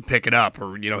basically needs to pick it up,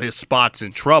 or his spot's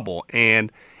in trouble.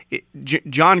 And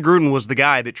John Gruden was the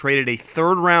guy that traded a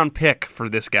third-round pick for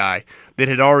this guy that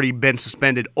had already been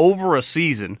suspended over a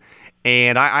season.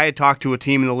 And I had talked to a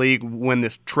team in the league when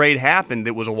this trade happened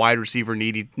that was a wide receiver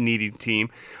needy team,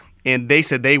 and they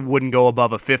said they wouldn't go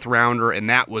above a 5th rounder, and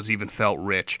that was even felt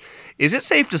rich. Is it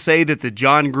safe to say that the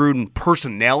John Gruden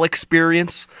personnel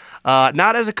experience,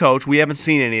 not as a coach, we haven't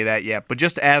seen any of that yet, but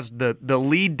just as the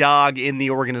lead dog in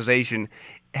the organization,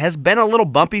 has been a little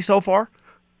bumpy so far?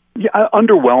 Yeah,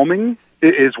 underwhelming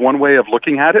is one way of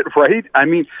looking at it, right? I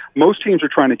mean, most teams are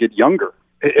trying to get younger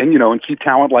and keep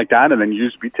talent like that, and then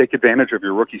take advantage of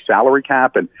your rookie salary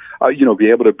cap, and be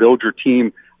able to build your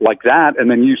team like that,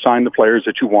 and then you sign the players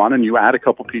that you want, and you add a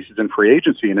couple pieces in free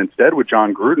agency. And instead, with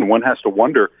John Gruden, one has to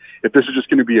wonder if this is just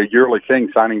going to be a yearly thing,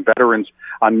 signing veterans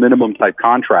on minimum type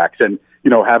contracts, and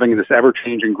having this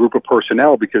ever-changing group of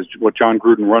personnel, because what John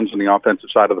Gruden runs on the offensive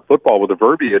side of the football with the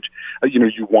verbiage,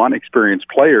 you want experienced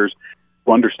players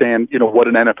who understand, what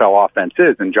an NFL offense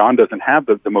is. And John doesn't have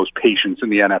the most patience in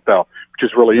the NFL, which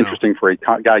is really interesting for a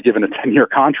guy given a 10-year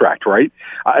contract, right?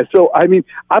 So, I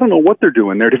don't know what they're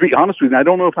doing there. To be honest with you, I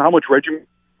don't know how much regimen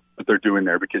they're doing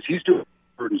there, because he's doing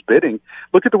Gruden's bidding.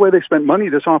 Look at the way they spent money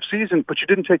this offseason, but you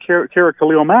didn't take care of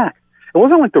Khalil Mack. It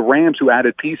wasn't like the Rams who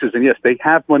added pieces, and yes, they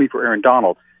have money for Aaron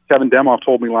Donald. Kevin Demoff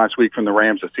told me last week from the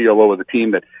Rams, the COO of the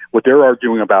team, that what they're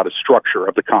arguing about is structure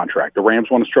of the contract. The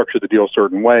Rams want to structure the deal a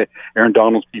certain way. Aaron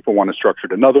Donald's people want to structure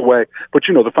it another way. But,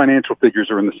 the financial figures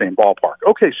are in the same ballpark.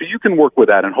 Okay, so you can work with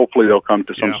that, and hopefully they'll come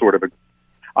to some sort of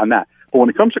on that. But when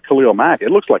it comes to Khalil Mack,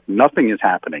 it looks like nothing is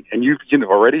happening. And you've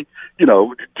already,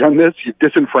 done this. You've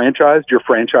disenfranchised your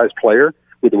franchise player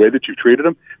with the way that you've treated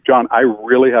him. John, I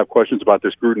really have questions about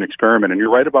this Gruden experiment. And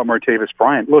you're right about Martavis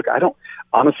Bryant. Look, I don't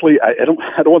want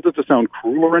this to sound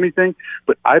cruel or anything,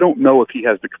 but I don't know if he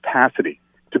has the capacity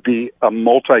to be a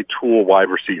multi-tool wide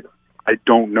receiver. I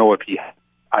don't know if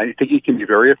I think he can be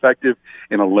very effective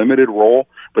in a limited role,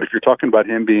 but if you're talking about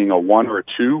him being a 1 or a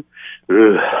 2,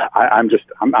 I'm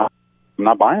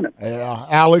not buying it. Yeah,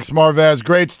 Alex Marvez,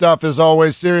 great stuff as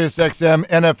always. SiriusXM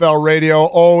NFL Radio.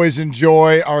 Always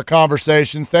enjoy our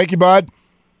conversations. Thank you, bud.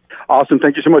 Awesome.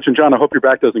 Thank you so much. And, John, I hope your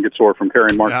back doesn't get sore from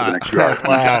carrying Mark for the next 2 hours.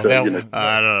 Wow. I don't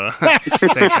know.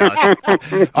 Thanks,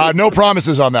 Alex. No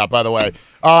promises on that, by the way.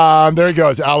 There he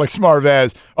goes, Alex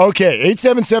Marvez. Okay,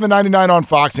 877-99 on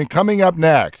Fox. And coming up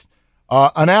next,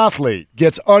 an athlete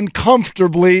gets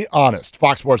uncomfortably honest.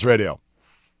 Fox Sports Radio.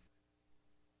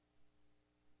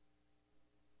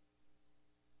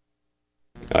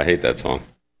 I hate that song.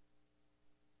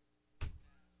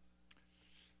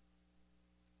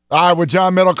 All right, with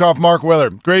John Middlecoff, Mark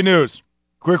Willard. Great news.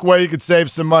 Quick way you could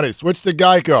save some money. Switch to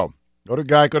Geico. Go to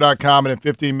geico.com, and in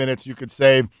 15 minutes you could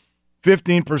save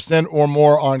 15% or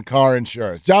more on car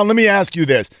insurance. John, let me ask you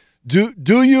this. Do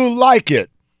you like it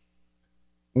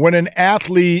when an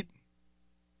athlete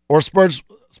or sports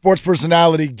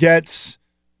personality gets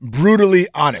brutally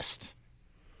honest?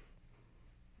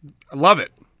 I love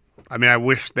it. I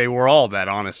wish they were all that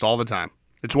honest all the time.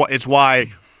 It's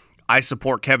why I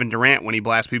support Kevin Durant when he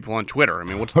blasts people on Twitter.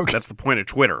 That's the point of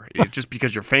Twitter. It's just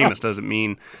because you're famous doesn't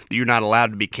mean that you're not allowed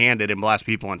to be candid and blast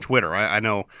people on Twitter. I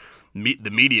know the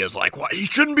media is like, well, he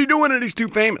shouldn't be doing it. He's too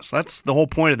famous. That's the whole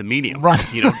point of the medium, right?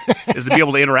 Is to be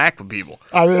able to interact with people.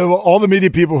 All the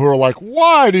media people who are like,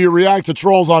 why do you react to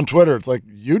trolls on Twitter? It's like,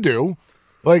 you do.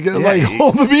 All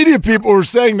the media people are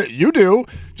saying that you do,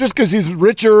 just because he's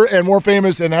richer and more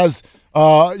famous and has,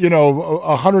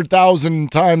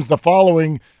 100,000 times the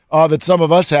following that some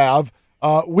of us have.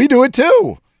 We do it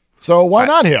too. So why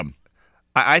not him?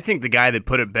 I think the guy that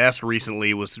put it best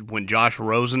recently was when Josh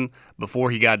Rosen,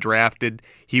 before he got drafted,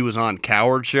 he was on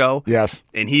Coward Show. Yes.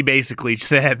 And he basically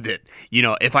said that,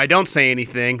 if I don't say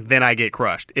anything, then I get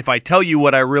crushed. If I tell you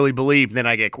what I really believe, then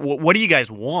I get what do you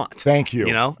guys want? Thank you.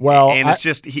 Well, and it's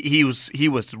just he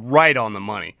was right on the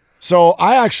money. So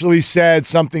I actually said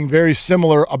something very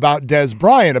similar about Dez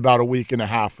Bryant about a week and a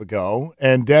half ago,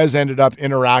 and Dez ended up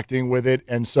interacting with it,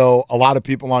 and so a lot of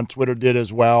people on Twitter did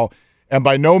as well. And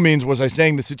by no means was I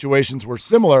saying the situations were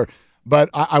similar, but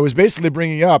I was basically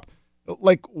bringing up,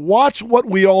 watch what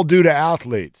we all do to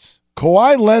athletes.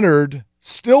 Kawhi Leonard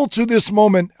still to this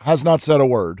moment has not said a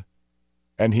word,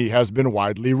 and he has been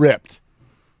widely ripped.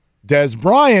 Dez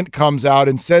Bryant comes out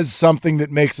and says something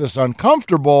that makes us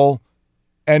uncomfortable,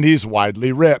 and he's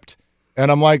widely ripped.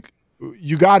 And I'm like,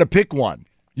 you got to pick one.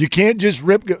 You can't just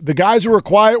rip. The guys who are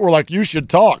quiet were like, you should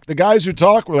talk. The guys who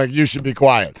talk were like, you should be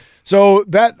quiet. So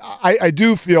that I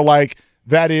do feel like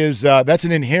that's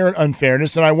an inherent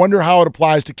unfairness, and I wonder how it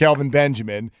applies to Kelvin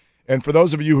Benjamin. And for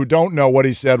those of you who don't know what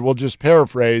he said, we'll just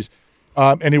paraphrase.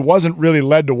 And he wasn't really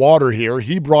led to water here.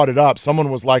 He brought it up.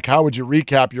 Someone was like, how would you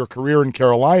recap your career in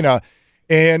Carolina?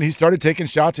 And he started taking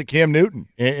shots at Cam Newton.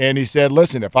 And he said,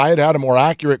 listen, if I had had a more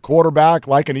accurate quarterback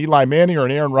like an Eli Manning or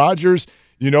an Aaron Rodgers,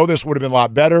 this would have been a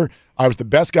lot better. I was the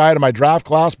best guy out of my draft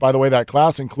class. By the way, that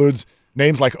class includes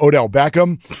names like Odell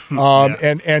Beckham.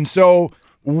 And so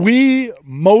we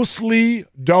mostly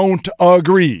don't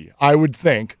agree, I would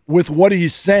think, with what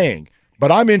he's saying.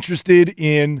 But I'm interested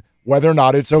in whether or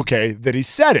not it's okay that he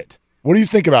said it. What do you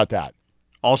think about that?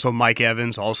 Also Mike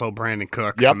Evans, also Brandon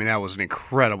Cooks. Yep. I mean, that was an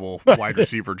incredible wide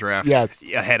receiver draft. Yes.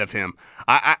 Ahead of him.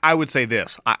 I would say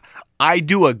this. I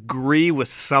do agree with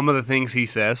some of the things he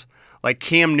says. Like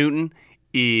Cam Newton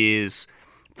is,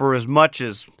 for as much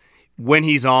as when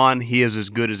he's on, he is as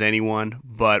good as anyone,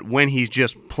 but when he's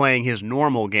just playing his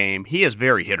normal game, he is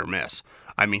very hit or miss.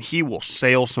 I mean, he will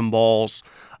sail some balls.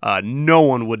 No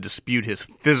one would dispute his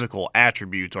physical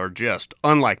attributes are just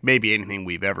unlike maybe anything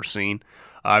we've ever seen.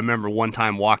 I remember one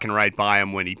time walking right by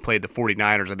him when he played the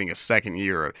 49ers, I think his second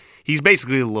year. He's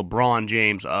basically the LeBron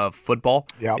James of football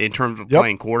in terms of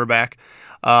playing quarterback.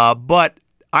 But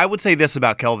I would say this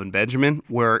about Kelvin Benjamin,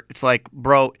 where it's like,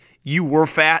 bro, you were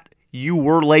fat, you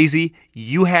were lazy,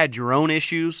 you had your own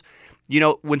issues. You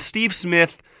know, when Steve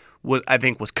Smith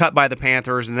was cut by the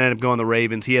Panthers and ended up going to the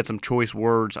Ravens, he had some choice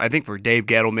words, I think, for Dave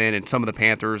Gettleman and some of the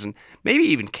Panthers and maybe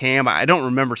even Cam. I don't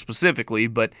remember specifically,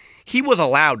 but he was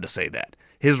allowed to say that.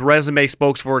 His resume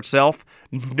spoke for itself.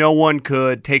 No one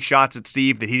could take shots at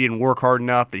Steve that he didn't work hard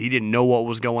enough, that he didn't know what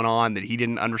was going on, that he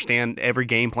didn't understand every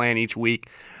game plan each week.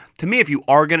 To me, if you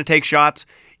are going to take shots,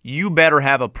 you better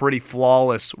have a pretty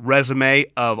flawless resume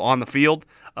of on the field,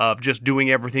 of just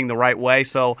doing everything the right way.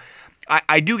 So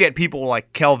I do get people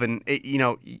like Kelvin. You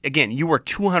know, again, you were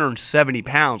 270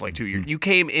 pounds like 2 years. You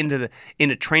came into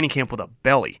training camp with a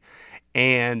belly.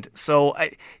 And so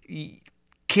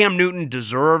Cam Newton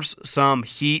deserves some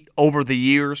heat over the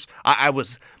years. I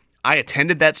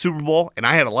attended that Super Bowl, and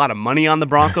I had a lot of money on the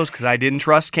Broncos because I didn't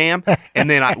trust Cam. And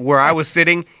then where I was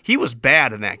sitting, he was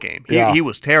bad in that game. He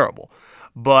was terrible.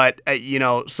 But,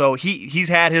 so he's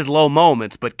had his low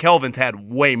moments, but Kelvin's had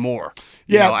way more.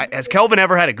 Has Kelvin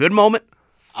ever had a good moment?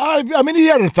 I mean, he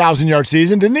had a 1,000-yard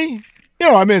season, didn't he?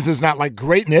 It's not like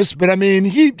greatness, but I mean,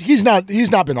 he's not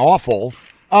been awful.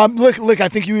 Look, I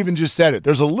think you even just said it.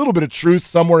 There's a little bit of truth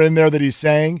somewhere in there that he's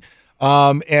saying.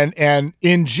 And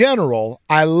in general,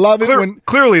 I love it when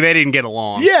clearly they didn't get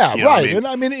along. Yeah, right. And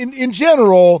I mean, in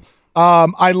general,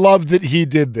 I love that he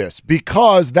did this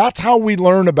because that's how we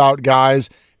learn about guys.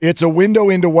 It's a window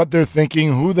into what they're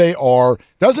thinking, who they are.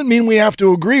 Doesn't mean we have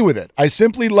to agree with it. I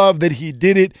simply love that he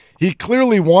did it. He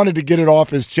clearly wanted to get it off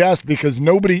his chest because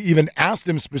nobody even asked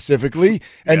him specifically,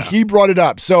 and he brought it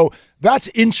up. So that's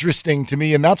interesting to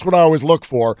me, and that's what I always look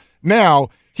for. Now,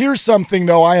 here's something,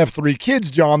 though. I have 3 kids,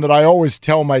 John, that I always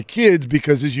tell my kids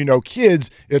because, as you know,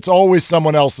 kids, it's always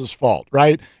someone else's fault,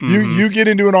 right? Mm-hmm. You get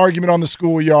into an argument on the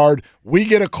schoolyard. We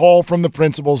get a call from the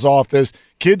principal's office.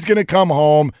 Kid's going to come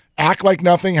home, act like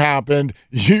nothing happened.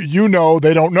 You know,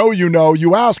 they don't know you know.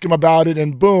 You ask him about it,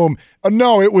 and boom.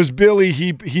 No, it was Billy.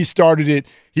 He started it.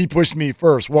 He pushed me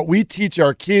first. What we teach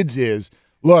our kids is,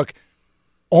 look,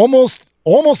 almost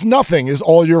nothing is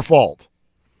all your fault.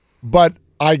 But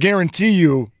I guarantee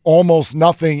you almost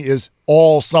nothing is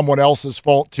all someone else's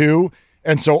fault too.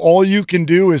 And so all you can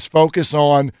do is focus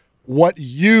on what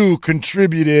you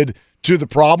contributed to the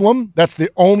problem. That's the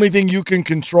only thing you can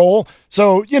control.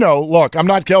 So, look, I'm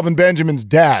not Kelvin Benjamin's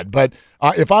dad, but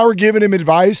if I were giving him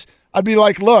advice, I'd be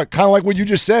like, look, kind of like what you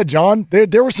just said, John,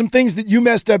 there were some things that you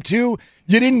messed up too.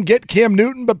 You didn't get Cam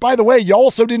Newton, but by the way, you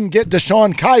also didn't get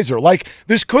DeShone Kizer. Like,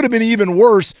 this could have been even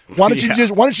worse. Why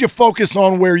don't you focus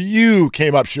on where you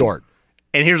came up short?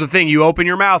 And here's the thing, you open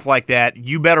your mouth like that,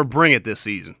 you better bring it this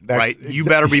season, right? You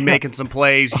better be making some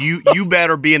plays. You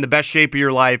better be in the best shape of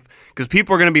your life because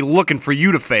people are going to be looking for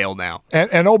you to fail now.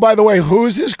 And oh, by the way,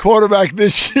 who's his quarterback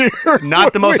this year?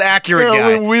 Not the most accurate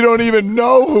guy. We don't even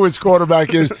know who his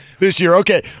quarterback is this year.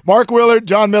 Okay, Mark Willard,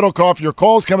 John Middlecoff, your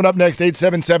calls coming up next,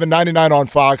 877-99 on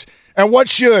Fox. And what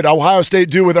should Ohio State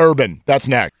do with Urban? That's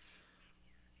next.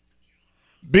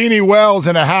 Beanie Wells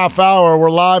in a half hour. We're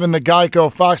live in the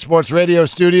Geico Fox Sports Radio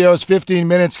studios. 15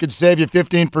 minutes could save you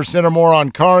 15% or more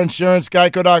on car insurance.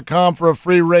 Geico.com for a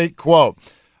free rate quote.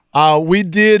 We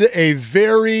did a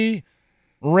very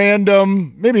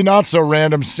random, maybe not so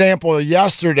random, sample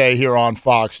yesterday here on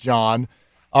Fox, John,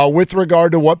 with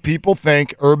regard to what people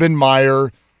think Urban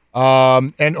Meyer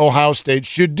and Ohio State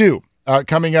should do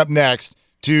coming up next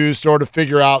to sort of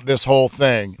figure out this whole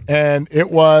thing. And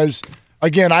it was...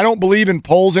 Again, I don't believe in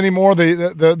polls anymore.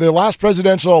 The last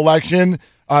presidential election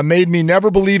made me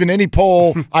never believe in any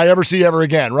poll I ever see ever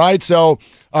again, right? So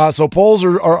polls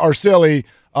are silly.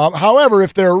 However,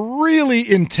 if they're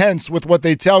really intense with what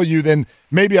they tell you, then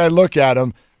maybe I look at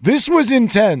them. This was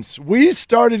intense. We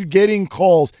started getting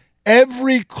calls.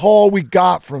 Every call we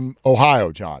got from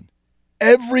Ohio, John,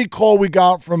 every call we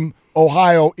got from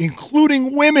Ohio,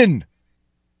 including women,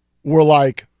 were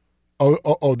like,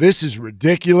 oh, this is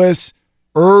ridiculous.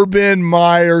 Urban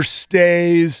Meyer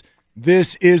stays.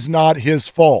 This is not his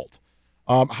fault.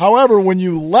 However, when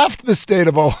you left the state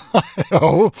of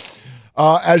Ohio,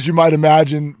 as you might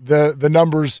imagine, the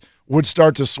numbers would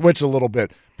start to switch a little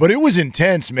bit. But it was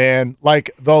intense, man. Like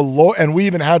and we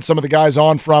even had some of the guys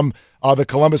on from the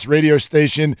Columbus radio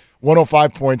station,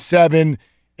 105.7,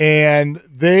 and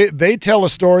they tell a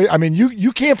story. I mean,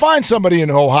 you can't find somebody in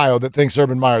Ohio that thinks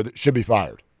Urban Meyer should be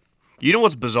fired. You know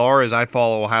what's bizarre is I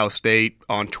follow Ohio State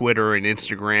on Twitter and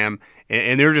Instagram,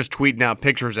 and they're just tweeting out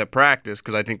pictures at practice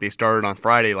because I think they started on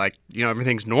Friday like,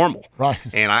 everything's normal. Right.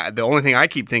 And the only thing I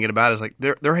keep thinking about is like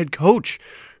their head coach,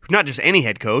 not just any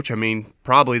head coach, I mean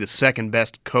probably the second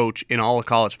best coach in all of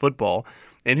college football,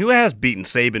 and who has beaten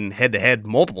Saban head-to-head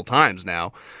multiple times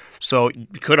now. So you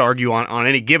could argue on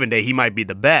any given day he might be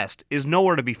the best, is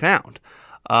nowhere to be found.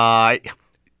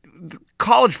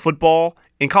 College football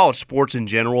and college sports in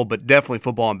general, but definitely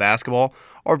football and basketball,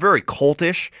 are very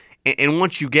cultish. And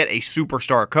once you get a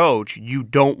superstar coach, you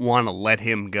don't want to let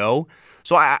him go.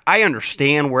 So I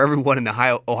understand where everyone in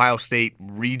the Ohio State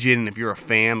region, if you're a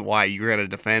fan, why you're going to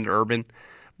defend Urban.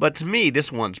 But to me,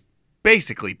 this one's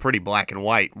basically pretty black and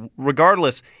white.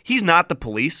 Regardless, he's not the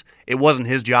police. It wasn't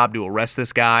his job to arrest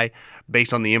this guy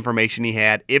based on the information he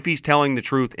had. If he's telling the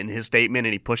truth in his statement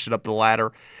and he pushed it up the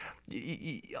ladder,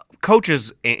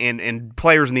 coaches and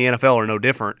players in the NFL are no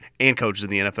different, and coaches in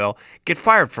the NFL get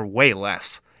fired for way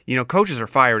less. Coaches are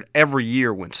fired every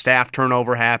year when staff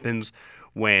turnover happens,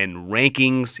 when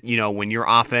rankings, when your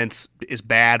offense is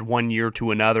bad one year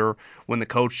to another, when the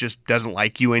coach just doesn't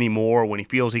like you anymore, when he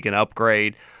feels he can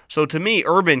upgrade. So to me,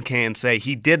 Urban can say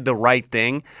he did the right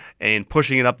thing in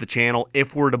pushing it up the channel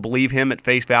if we're to believe him at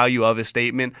face value of his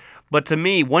statement. But to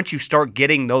me, once you start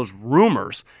getting those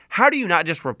rumors, how do you not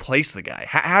just replace the guy?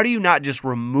 How do you not just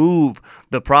remove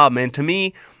the problem? And to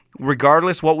me,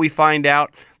 regardless what we find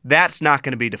out, that's not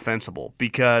going to be defensible,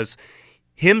 because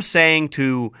him saying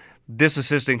to this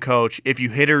assistant coach, if you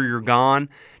hit her, you're gone,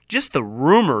 just the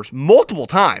rumors multiple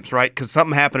times, right? Because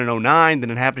something happened in 2009,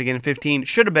 then it happened again in 2015,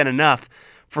 should have been enough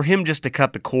for him just to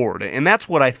cut the cord. And that's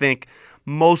what I think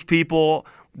most people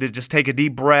that just take a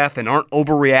deep breath and aren't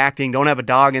overreacting, don't have a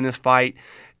dog in this fight,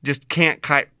 just can't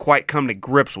quite come to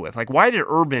grips with. Like, why did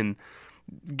Urban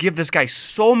give this guy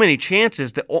so many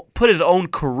chances to put his own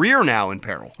career now in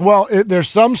peril? Well, there's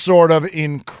some sort of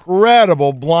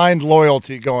incredible blind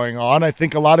loyalty going on. I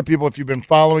think a lot of people, if you've been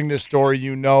following this story,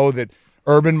 you know that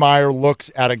Urban Meyer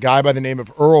looks at a guy by the name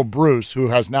of Earl Bruce, who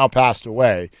has now passed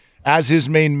away, as his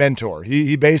main mentor.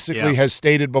 He basically has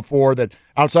stated before that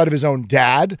outside of his own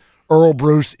dad, Earl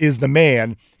Bruce is the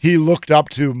man he looked up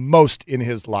to most in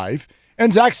his life.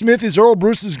 And Zach Smith is Earl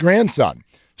Bruce's grandson.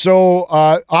 So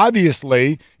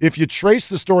obviously, if you trace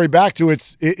the story back to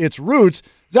its roots,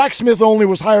 Zach Smith only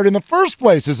was hired in the first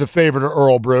place as a favor to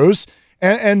Earl Bruce.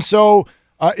 And so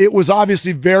it was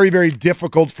obviously very, very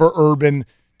difficult for Urban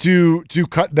to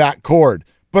cut that cord.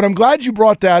 But I'm glad you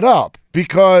brought that up,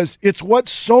 because it's what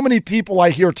so many people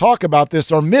I hear talk about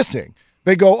this are missing.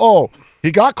 They go, oh,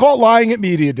 he got caught lying at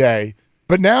media day,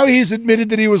 but now he's admitted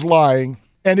that he was lying.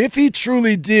 And if he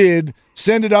truly did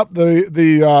send it up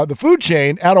the food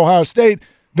chain at Ohio State,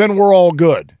 then we're all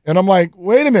good. And I'm like,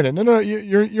 wait a minute, no,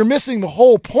 you're missing the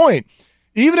whole point.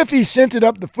 Even if he sent it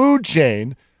up the food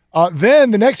chain,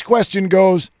 then the next question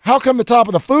goes, how come the top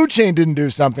of the food chain didn't do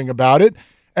something about it?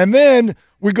 And then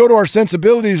we go to our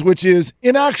sensibilities, which is,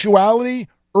 in actuality,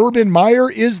 Urban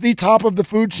Meyer is the top of the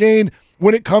food chain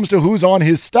when it comes to who's on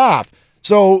his staff.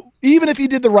 So even if he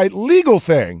did the right legal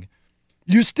thing,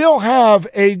 you still have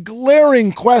a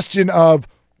glaring question of,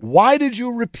 why did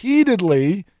you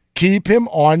repeatedly keep him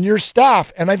on your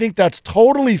staff? And I think that's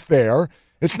totally fair.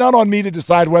 It's not on me to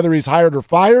decide whether he's hired or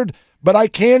fired, but I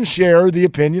can share the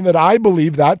opinion that I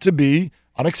believe that to be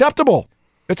unacceptable.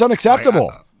 It's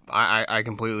unacceptable. I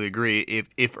completely agree.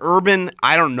 If Urban,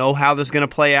 I don't know how this is going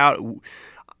to play out.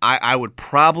 I would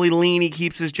probably lean he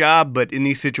keeps his job, but in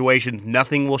these situations,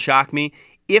 nothing will shock me.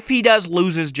 If he does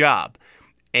lose his job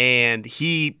and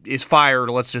he is fired,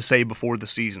 let's just say before the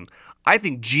season, I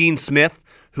think Gene Smith,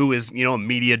 who is, a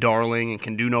media darling and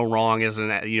can do no wrong, he's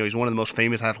one of the most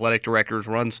famous athletic directors,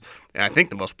 runs, I think,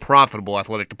 the most profitable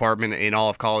athletic department in all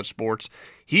of college sports.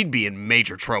 He'd be in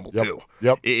major trouble too.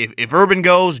 Yep. If Urban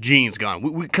goes, Gene's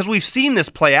gone. Because we've seen this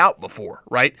play out before,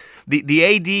 right?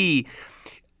 The AD,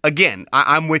 again,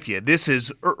 I'm with you. This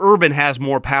is, Urban has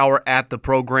more power at the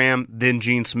program than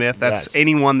Gene Smith. That's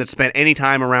anyone that spent any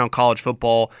time around college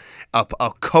football.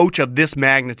 A coach of this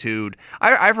magnitude,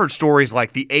 I've heard stories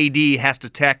like the AD has to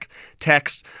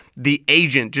text the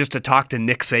agent just to talk to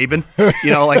Nick Saban.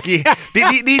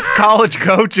 These college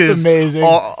coaches, amazing.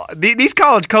 These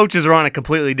college coaches are on a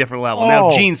completely different level.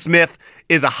 Now, Gene Smith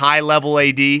is a high-level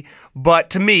AD, but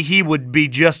to me, he would be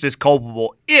just as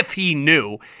culpable if he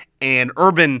knew. And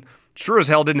Urban sure as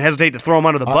hell didn't hesitate to throw him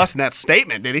under the bus in that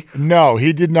statement, did he? No,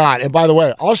 he did not. And by the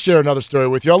way, I'll share another story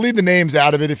with you. I'll leave the names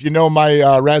out of it. If you know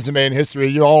my resume and history,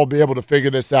 you'll all be able to figure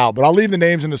this out. But I'll leave the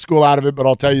names in the school out of it, but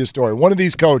I'll tell you a story. One of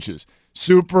these coaches,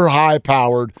 super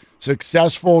high-powered,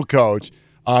 successful coach,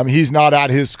 he's not at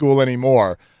his school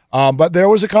anymore. But there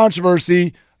was a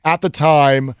controversy at the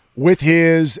time with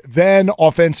his then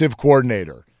offensive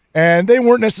coordinator. And they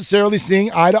weren't necessarily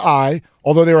seeing eye to eye,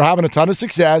 although they were having a ton of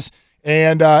success.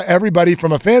 And everybody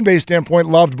from a fan base standpoint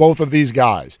loved both of these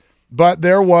guys. But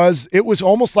it was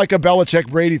almost like a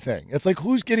Belichick-Brady thing. It's like,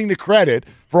 who's getting the credit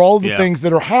for all of the things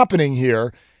that are happening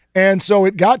here? And so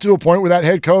it got to a point where that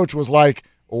head coach was like,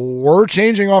 we're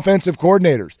changing offensive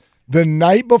coordinators. The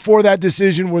night before that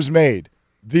decision was made,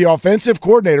 the offensive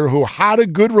coordinator, who had a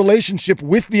good relationship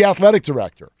with the athletic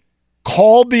director,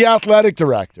 called the athletic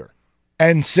director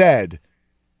and said,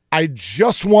 I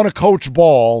just want to coach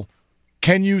ball.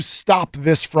 Can you stop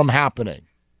this from happening?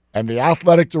 And the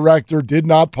athletic director did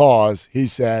not pause. He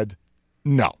said,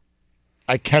 no,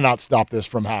 I cannot stop this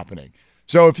from happening.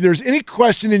 So if there's any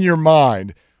question in your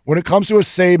mind when it comes to a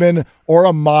Saban or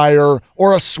a Meyer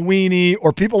or a Sweeney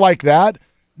or people like that,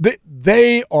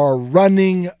 they are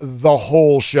running the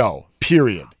whole show,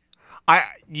 period.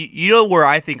 You know where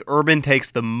I think Urban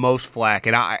takes the most flack,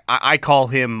 and I call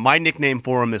him, my nickname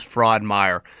for him is Fraud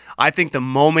Meyer. I think the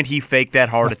moment he faked that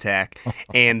heart attack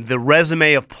and the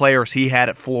resume of players he had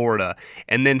at Florida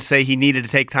and then say he needed to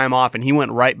take time off and he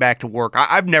went right back to work,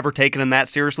 I've never taken him that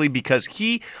seriously because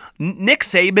Nick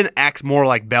Saban acts more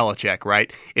like Belichick,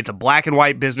 right? It's a black and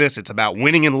white business. It's about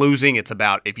winning and losing. It's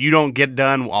about if you don't get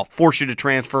done, I'll force you to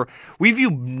transfer. We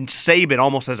view Saban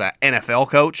almost as an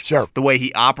NFL coach, sure, the way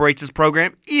he operates his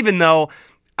program, even though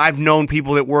I've known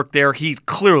people that work there. He's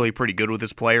clearly pretty good with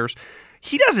his players.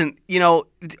 He doesn't,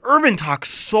 Urban talks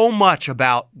so much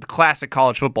about the classic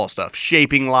college football stuff,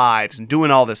 shaping lives and doing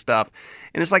all this stuff.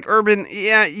 And it's like, Urban,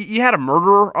 yeah, you had a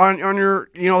murderer on your,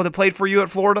 that played for you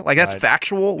at Florida. Like, that's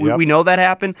factual. Yep. We know that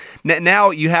happened. Now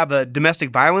you have a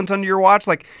domestic violence under your watch.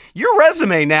 Like, your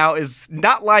resume now is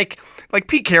not like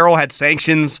Pete Carroll had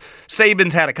sanctions.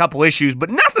 Saban's had a couple issues, but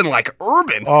nothing like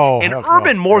Urban. And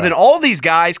Urban, more than all these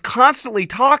guys, constantly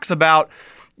talks about,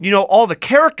 all the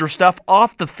character stuff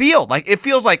off the field. Like, it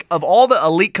feels like of all the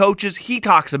elite coaches, he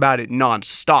talks about it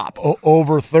nonstop.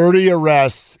 Over 30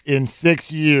 arrests in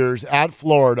 6 years at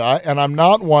Florida, and I'm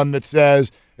not one that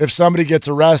says if somebody gets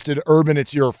arrested, Urban,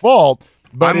 it's your fault.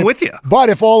 But I'm with you. But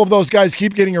if all of those guys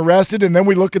keep getting arrested and then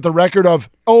we look at the record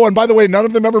of, and by the way, none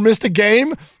of them ever missed a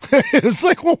game, it's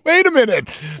like, well, wait a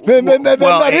minute. Then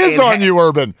that is on you,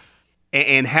 Urban.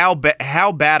 And how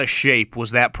bad a shape was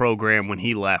that program when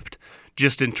he left?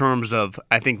 Just in terms of,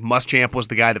 I think Muschamp was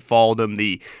the guy that followed him,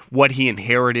 what he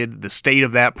inherited, the state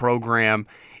of that program,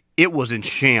 it was in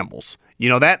shambles.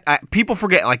 People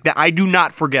forget, like that. I do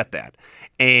not forget that.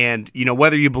 And,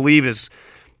 whether you believe his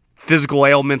physical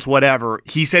ailments, whatever,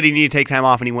 he said he needed to take time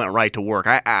off and he went right to work.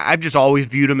 I've just always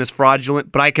viewed him as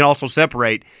fraudulent, but I can also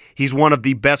separate. He's one of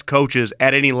the best coaches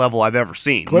at any level I've ever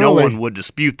seen. Clearly. No one would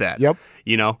dispute that. Yep.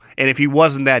 And if he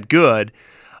wasn't that good,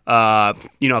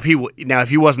 if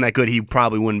he wasn't that good, he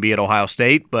probably wouldn't be at Ohio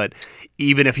State. But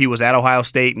even if he was at Ohio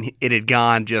State and it had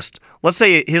gone let's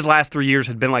say his last 3 years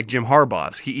had been like Jim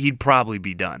Harbaugh's, he'd probably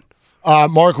be done.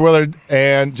 Mark Willard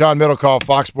and John Middlecoff,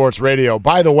 Fox Sports Radio.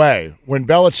 By the way, when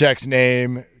Belichick's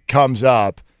name comes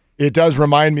up, it does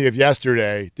remind me of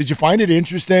yesterday. Did you find it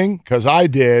interesting? Because I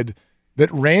did,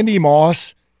 that Randy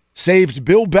Moss saved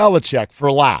Bill Belichick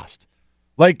for last.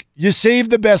 Like, you save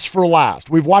the best for last.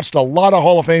 We've watched a lot of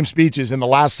Hall of Fame speeches in the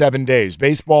last 7 days,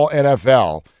 baseball,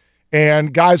 NFL,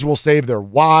 and guys will save their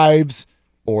wives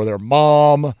or their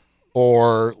mom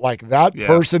or like that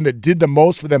person that did the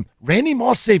most for them. Randy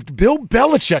Moss saved Bill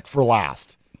Belichick for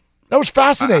last. That was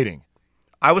fascinating.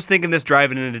 I was thinking this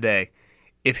driving in today.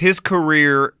 If his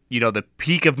career, the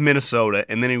peak of Minnesota,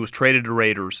 and then he was traded to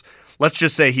Raiders, let's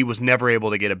just say he was never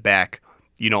able to get it back,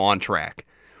 on track,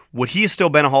 would he have still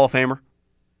been a Hall of Famer?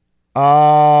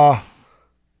 Probably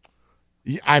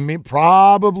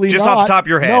just not. Off the top of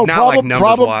your head, no, not like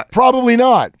numbers. Probably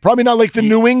not. Probably not like the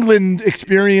New England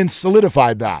experience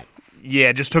solidified that. Yeah,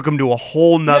 it just took him to a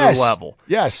whole nother level.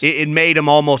 Yes. It made him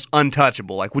almost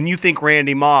untouchable. Like when you think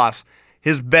Randy Moss,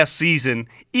 his best season,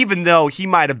 even though he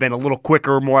might have been a little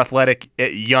quicker, more athletic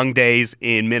at young days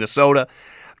in Minnesota,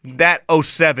 that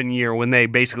 2007 year when they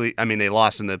they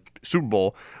lost in the Super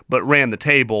Bowl, but ran the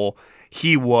table,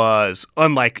 he was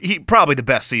probably the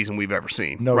best season we've ever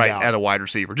seen, no doubt. At a wide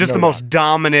receiver. Just the most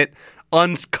dominant,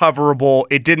 uncoverable.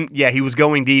 He was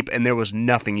going deep, and there was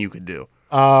nothing you could do.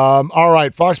 All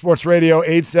right, Fox Sports Radio,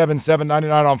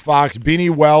 877-99 on Fox.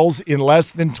 Beanie Wells in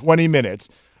less than 20 minutes.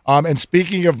 And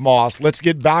speaking of Moss, let's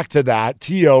get back to that.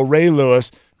 T.O., Ray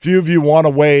Lewis, few of you want to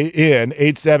weigh in,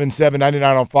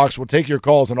 877-99 on Fox. We'll take your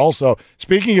calls. And also,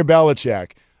 speaking of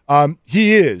Belichick,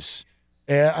 he is,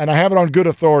 and I have it on good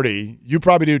authority, you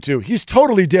probably do too, he's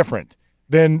totally different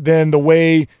than the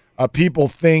way people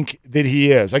think that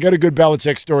he is. I got a good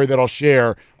Belichick story that I'll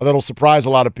share that'll surprise a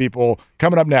lot of people.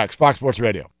 Coming up next, Fox Sports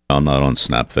Radio. I'm not on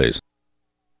Snapface.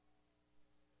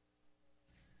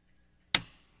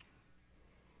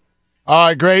 All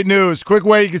right, great news. Quick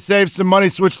way you can save some money,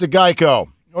 switch to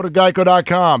Geico. Go to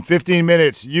geico.com. 15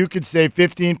 minutes. You could save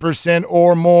 15%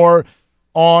 or more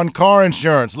on car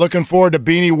insurance. Looking forward to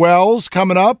Beanie Wells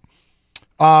coming up.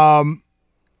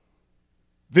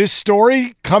 This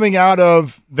story coming out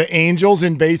of the Angels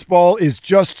in baseball is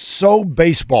just so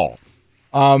baseball.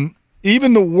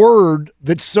 Even the word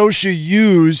that Scioscia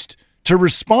used to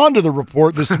respond to the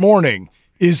report this morning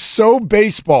is so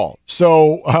baseball.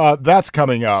 So that's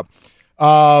coming up.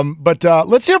 But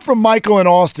let's hear from Michael in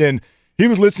Austin. He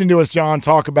was listening to us, John,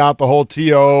 talk about the whole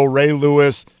T.O., Ray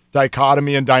Lewis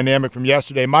dichotomy and dynamic from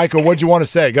yesterday. Michael, what'd you want to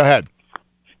say? Go ahead.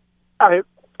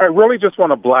 I really just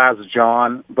want to blast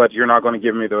John, but you're not going to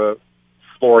give me the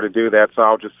floor to do that, so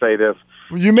I'll just say this.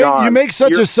 You make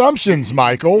such assumptions,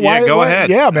 Michael. Yeah, go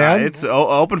ahead. Yeah, man. It's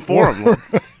open forum.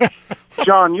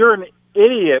 John, you're an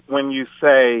idiot when you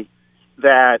say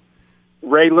that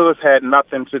Ray Lewis had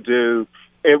nothing to do,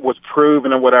 it was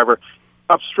proven or whatever.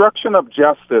 Obstruction of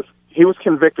justice, he was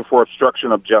convicted for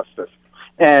obstruction of justice.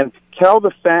 And tell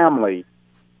the family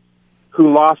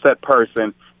who lost that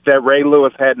person that Ray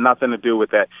Lewis had nothing to do with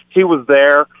that. He was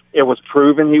there. It was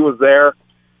proven he was there.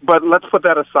 But let's put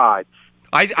that aside.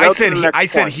 I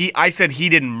said he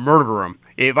didn't murder him.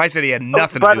 If I said he had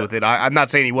nothing to do with it, I'm not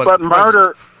saying he wasn't.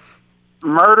 But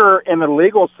murder in the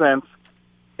legal sense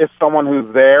is someone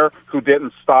who's there, who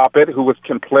didn't stop it, who was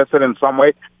complicit in some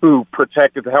way, who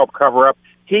protected to help cover up.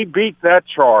 He beat that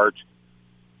charge.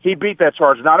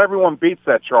 Not everyone beats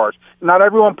that charge. Not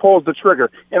everyone pulls the trigger.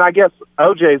 And I guess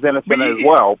OJ's innocent as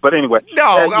well. But anyway.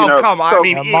 Come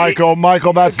on. So,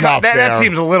 Michael, that's not fair. That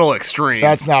seems a little extreme.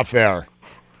 That's not fair.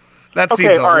 That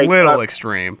seems a little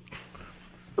extreme.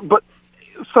 But,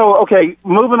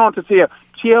 moving on to T.O.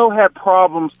 T.O. had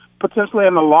problems potentially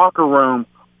in the locker room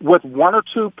with one or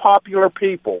two popular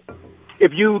people.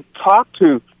 If you talk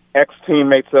to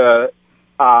ex-teammates T.O.,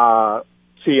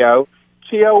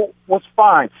 T.O. was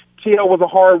fine. T.O. was a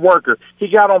hard worker. He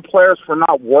got on players for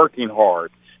not working hard.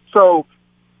 So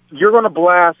you're going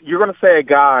to say a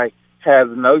guy has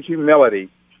no humility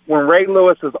when Ray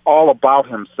Lewis is all about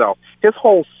himself. His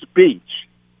whole speech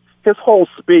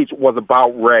was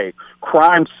about Ray.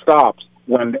 Crime stops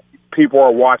when people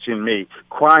are watching me.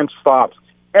 Crime stops.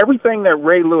 Everything that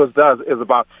Ray Lewis does is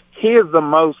about, he is the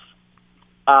most,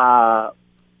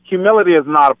 humility is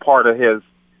not a part of his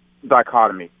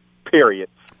dichotomy. Period.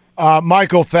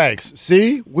 Michael, thanks.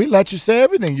 See, we let you say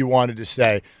everything you wanted to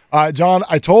say. John,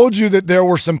 I told you that there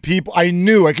were some people, I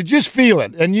could just feel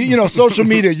it. And, you know, social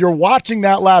media, you're watching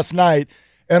that last night,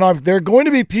 and there are going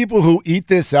to be people who eat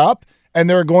this up, and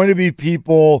there are going to be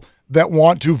people that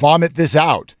want to vomit this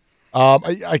out.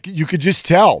 You could just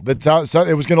tell that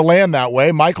it was going to land that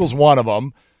way. Michael's one of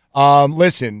them.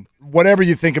 Listen, whatever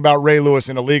you think about Ray Lewis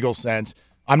in a legal sense,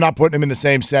 I'm not putting him in the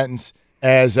same sentence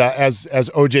as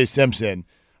O.J. Simpson.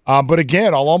 But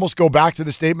again, I'll almost go back to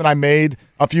the statement I made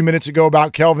a few minutes ago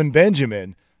about Kelvin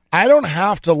Benjamin. I don't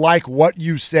have to like what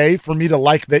you say for me to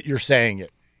like that you're saying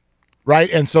it, right?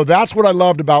 And so that's what I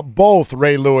loved about both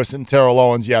Ray Lewis and Terrell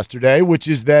Owens yesterday, which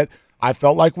is that I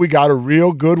felt like we got a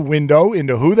real good window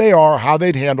into who they are, how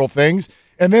they'd handle things.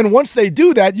 And then once they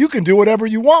do that, you can do whatever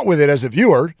you want with it as a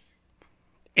viewer.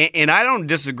 And I don't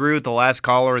disagree with the last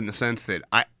caller in the sense that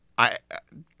I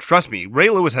trust me,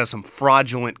 Ray Lewis has some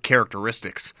fraudulent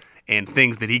characteristics and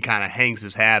things that he kind of hangs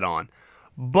his hat on.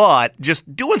 But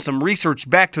just doing some research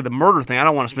back to the murder thing, I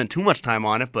don't want to spend too much time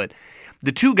on it, but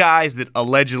the two guys that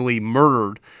allegedly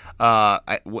murdered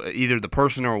either the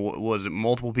person or was it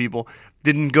multiple people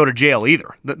didn't go to jail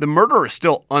either. The murder is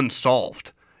still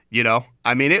unsolved. You know,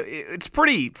 I mean, it's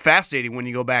pretty fascinating when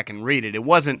you go back and read it. It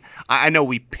wasn't, I know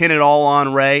we pin it all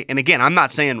on Ray. And again, I'm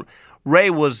not saying Ray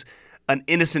was an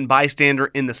innocent bystander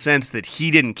in the sense that he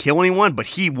didn't kill anyone, but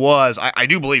he was, I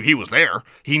do believe he was there.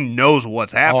 He knows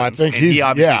what's happened. Oh, I think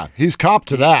he's copped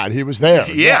to that. He was there.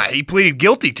 Yeah, yes. He pleaded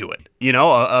guilty to it, you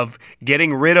know, of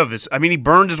getting rid of his, I mean, he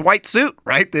burned his white suit,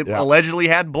 right? That allegedly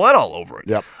had blood all over it.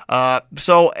 Yep.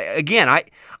 So again,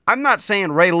 I I'm not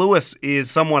saying Ray Lewis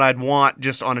is someone I'd want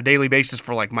just on a daily basis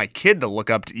for like my kid to look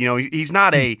up to. You know, he's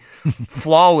not a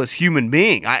flawless human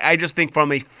being. I just think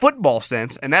from a football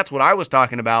sense, and that's what I was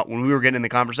talking about when we were getting in the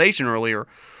conversation earlier,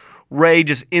 Ray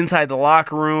just inside the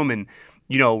locker room and,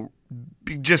 you know,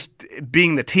 just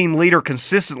being the team leader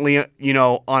consistently, you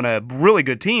know, on a really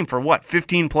good team for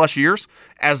 15 plus years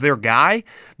as their guy,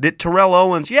 that Terrell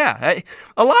Owens, a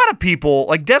lot of people,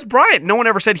 like Des Bryant, no one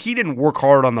ever said he didn't work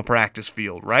hard on the practice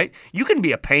field, right? You can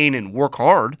be a pain and work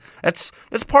hard. That's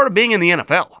part of being in the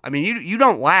NFL. I mean, you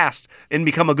don't last and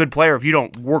become a good player if you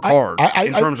don't work hard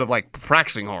in terms of like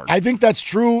practicing hard. I think that's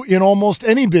true in almost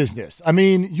any business. I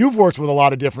mean, you've worked with a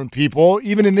lot of different people,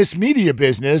 even in this media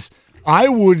business. I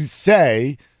would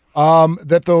say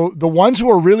that the ones who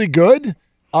are really good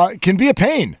can be a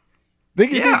pain.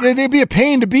 They'd be a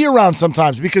pain to be around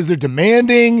sometimes because they're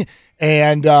demanding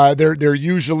and they're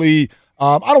usually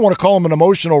I don't want to call them an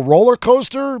emotional roller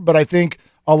coaster, but I think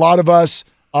a lot of us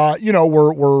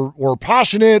we're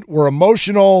passionate, we're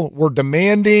emotional, we're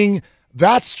demanding.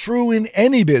 That's true in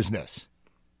any business.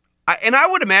 And I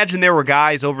would imagine there were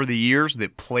guys over the years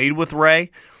that played with Ray.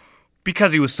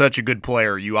 Because he was such a good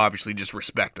player, you obviously just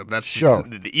respect him. That's sure.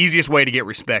 The easiest way to get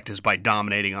respect is by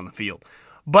dominating on the field.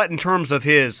 But in terms of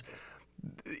his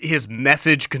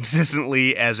message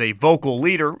consistently as a vocal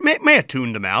leader, may have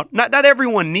tuned him out. Not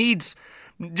everyone needs,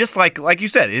 just like you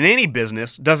said, in any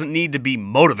business, doesn't need to be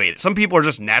motivated. Some people are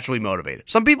just naturally motivated.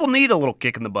 Some people need a little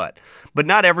kick in the butt. But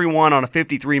not everyone on a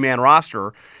 53-man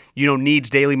roster, needs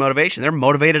daily motivation. They're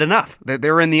motivated enough.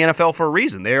 They're in the NFL for a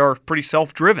reason. They are pretty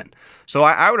self-driven. So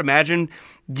I would imagine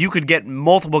you could get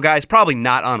multiple guys, probably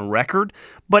not on record,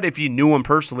 but if you knew him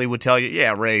personally, would tell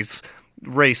you,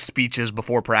 Ray's speeches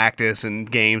before practice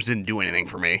and games didn't do anything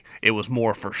for me. It was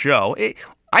more for show.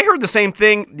 I heard the same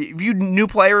thing. You knew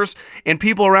players and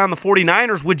people around the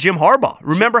 49ers with Jim Harbaugh.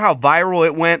 Remember how viral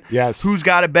it went? Yes. Who's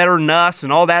got it better than us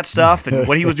and all that stuff and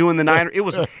what he was doing in the Niners. It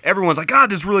was, everyone's like, God,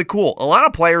 this is really cool. A lot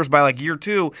of players by like year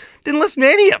 2 didn't listen to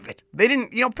any of it. They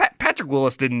didn't, Patrick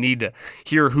Willis didn't need to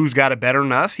hear who's got it better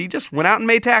than us. He just went out and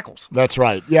made tackles. That's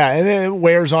right. Yeah, and it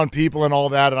wears on people and all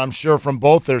that, and I'm sure from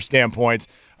both their standpoints.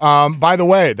 By the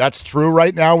way, that's true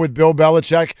right now with Bill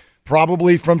Belichick.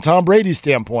 Probably from Tom Brady's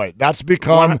standpoint. That's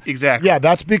become exactly. Yeah,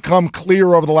 that's become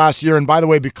clear over the last year. And by the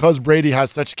way, because Brady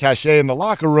has such cachet in the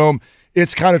locker room,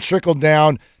 it's kind of trickled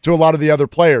down to a lot of the other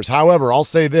players. However, I'll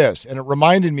say this, and it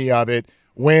reminded me of it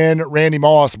when Randy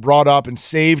Moss brought up and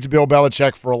saved Bill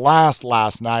Belichick for last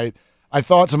night. I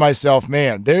thought to myself,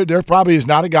 man, there probably is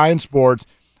not a guy in sports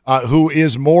who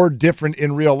is more different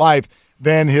in real life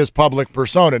than his public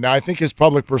persona. Now, I think his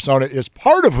public persona is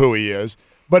part of who he is,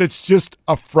 but it's just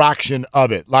a fraction of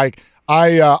it. Like,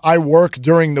 I work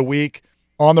during the week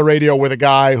on the radio with a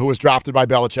guy who was drafted by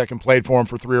Belichick and played for him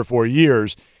for 3 or 4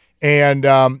 years. And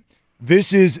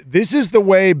this is the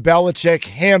way Belichick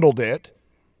handled it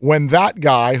when that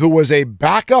guy, who was a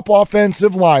backup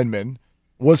offensive lineman,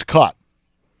 was cut.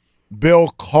 Bill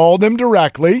called him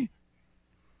directly,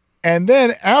 and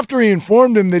then after he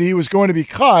informed him that he was going to be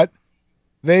cut,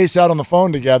 they sat on the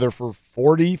phone together for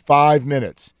 45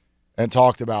 minutes. And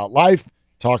talked about life,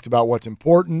 talked about what's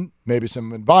important, maybe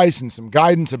some advice and some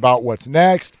guidance about what's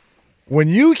next. When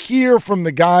you hear from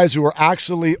the guys who are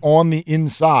actually on the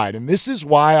inside, and this is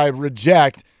why I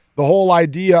reject the whole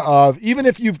idea of, even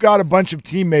if you've got a bunch of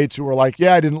teammates who are like,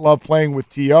 yeah, I didn't love playing with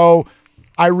T.O.,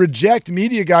 I reject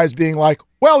media guys being like,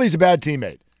 well, he's a bad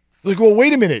teammate. Like, well,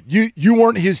 wait a minute. You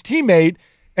weren't his teammate,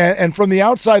 and from the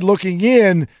outside looking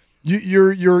in,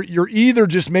 you're either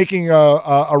just making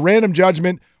a random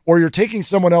judgment or you're taking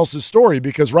someone else's story,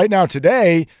 because right now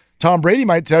today, Tom Brady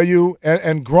might tell you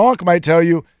and Gronk might tell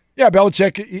you, yeah,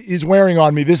 Belichick is wearing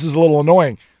on me. This is a little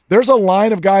annoying. There's a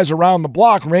line of guys around the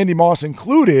block, Randy Moss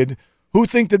included, who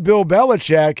think that Bill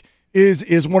Belichick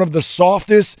is one of the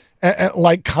softest,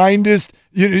 kindest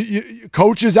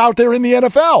coaches out there in the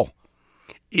NFL.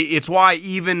 It's why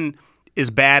even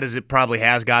as bad as it probably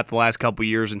has got the last couple of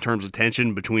years in terms of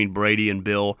tension between Brady and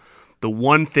Bill, the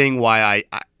one thing why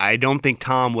I don't think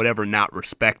Tom would ever not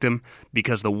respect him,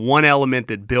 because the one element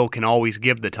that Bill can always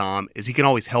give to Tom is he can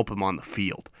always help him on the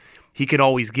field. He could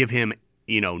always give him,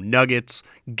 nuggets,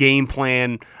 game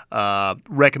plan,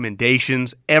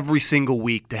 recommendations every single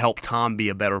week to help Tom be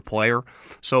a better player.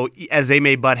 So as they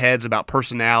may butt heads about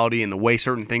personality and the way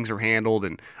certain things are handled,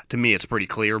 and to me it's pretty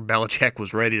clear Belichick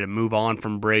was ready to move on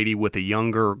from Brady with a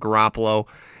younger Garoppolo,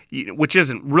 which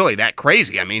isn't really that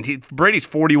crazy. I mean, Brady's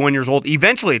 41 years old.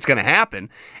 Eventually it's going to happen,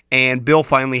 and Bill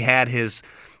finally had his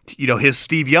his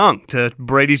Steve Young to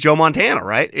Brady's Joe Montana,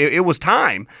 right? It was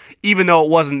time, even though it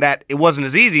wasn't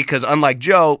as easy because unlike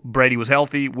Joe, Brady was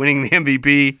healthy, winning the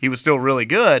MVP. He was still really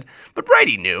good, but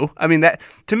Brady knew. I mean, that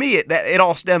to me, it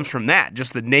all stems from that,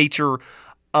 just the nature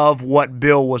of what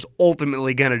Bill was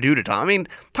ultimately going to do to Tom. I mean,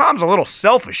 Tom's a little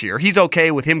selfish here. He's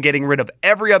okay with him getting rid of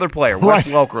every other player, Wes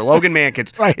Welker, Logan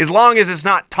Mankins, as long as it's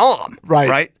not Tom,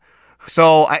 right?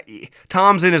 So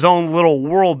Tom's in his own little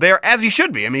world there, as he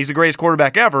should be. I mean, he's the greatest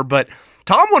quarterback ever, but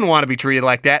Tom wouldn't want to be treated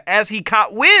like that as he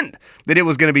caught wind that it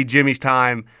was going to be Jimmy's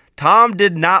time. Tom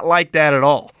did not like that at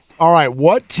all. All right,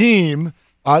 what team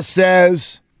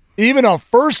says even a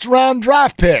first-round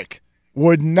draft pick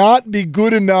would not be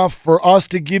good enough for us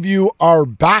to give you our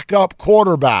backup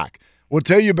quarterback? We'll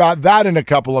tell you about that in a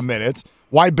couple of minutes.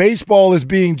 Why baseball is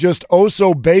being just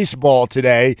so baseball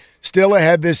today, still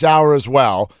ahead this hour as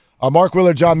well. Mark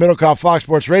Willard, John Middlecoff, Fox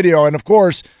Sports Radio, and of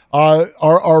course,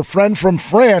 our friend from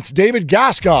France, David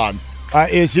Gascon,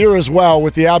 is here as well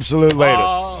with the absolute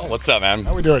latest. What's up, man?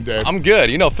 How we doing, Dave? I'm good.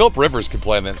 Philip Rivers could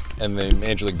play in the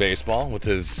Major League Baseball with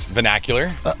his vernacular.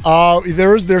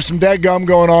 There's some dadgum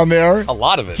going on there. A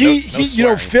lot of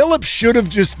it. Philip should have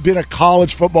just been a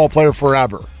college football player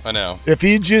forever. I know. If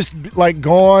he'd just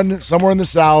gone somewhere in the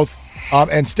South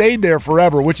and stayed there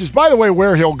forever, which is, by the way,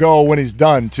 where he'll go when he's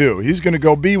done too. He's going to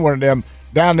go be one of them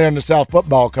down there in the South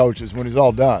football coaches when he's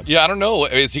all done. Yeah, I don't know.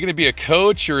 Is he going to be a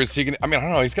coach or is he going to – I mean, I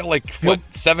don't know. He's got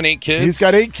 7, 8 kids? He's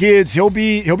got 8 kids. He'll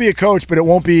be a coach, but it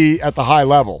won't be at the high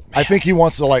level. I think he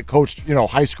wants to coach,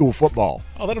 high school football.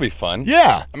 Oh, that'll be fun.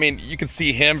 Yeah. I mean, you can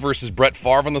see him versus Brett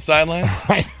Favre on the sidelines.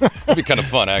 That'd be kind of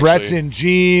fun, actually. Brett's in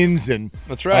jeans, and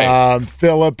that's right.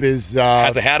 Philip is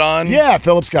has a hat on. Yeah,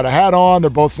 Philip's got a hat on. They're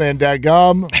both saying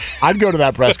 "dadgum." I'd go to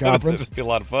that press conference. It'd be a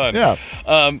lot of fun.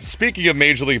 Yeah. Speaking of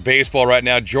Major League Baseball right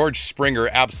now, George Springer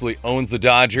absolutely owns the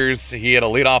Dodgers. He had a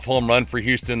leadoff home run for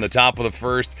Houston in the top of the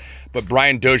first. But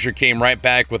Brian Dozier came right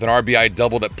back with an RBI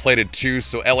double that plated 2,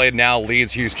 so LA now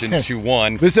leads Houston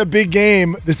 2-1. This is a big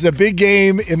game. This is a big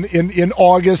game in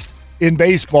August in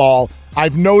baseball.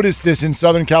 I've noticed this in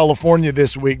Southern California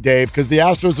this week, Dave, because the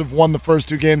Astros have won the first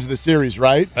 2 games of the series,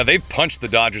 right? They've punched the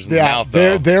Dodgers in the mouth,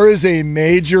 though. There is a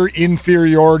major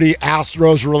inferiority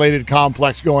Astros-related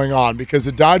complex going on because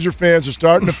the Dodger fans are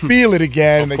starting to feel it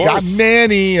again. And they got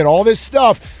Manny and all this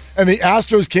stuff. And the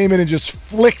Astros came in and just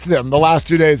flicked them the last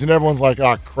 2 days, and everyone's like,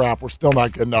 oh, crap, we're still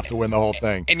not good enough to win the whole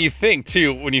thing. And you think,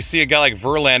 too, when you see a guy like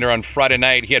Verlander on Friday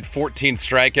night, he had 14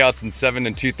 strikeouts in 7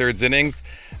 2/3 innings.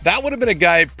 That would have been a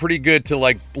guy pretty good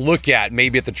to, look at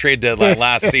maybe at the trade deadline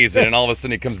last season, and all of a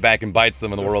sudden he comes back and bites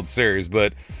them in the World Series.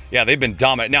 But, yeah, they've been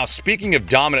dominant. Now, speaking of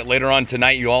dominant, later on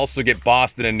tonight, you also get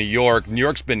Boston and New York. New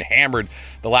York's been hammered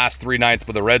the last 3 nights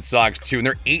by the Red Sox, too, and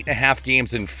they're 8.5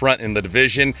 games in front in the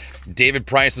division. David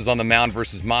Price is on the mound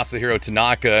versus Masahiro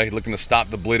Tanaka. He's looking to stop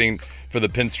the bleeding for the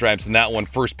Pinstripes in that one.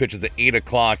 First pitch is at 8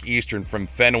 o'clock Eastern from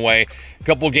Fenway. A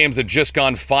couple of games that just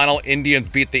gone final. Indians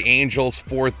beat the Angels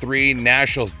 4-3.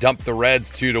 Nationals dumped the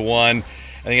Reds 2-1.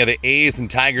 And the A's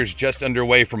and Tigers just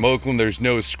underway from Oakland. There's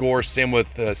no score. Same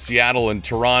with Seattle and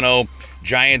Toronto.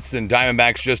 Giants and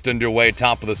Diamondbacks just underway.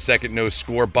 Top of the second, no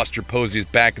score. Buster Posey's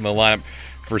back in the lineup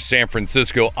for San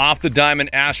Francisco. Off the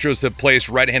diamond, Astros have placed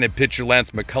right-handed pitcher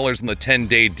Lance McCullers on the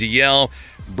 10-day DL.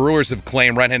 Brewers have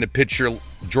claimed right-handed pitcher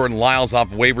Jordan Lyles off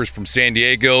waivers from San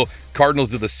Diego.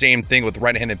 Cardinals did the same thing with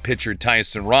right-handed pitcher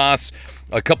Tyson Ross.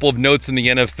 A couple of notes in the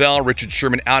NFL. Richard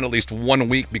Sherman out at least 1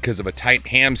 week because of a tight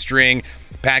hamstring.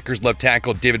 Packers left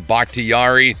tackle David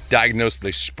Bakhtiari diagnosed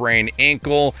with a sprained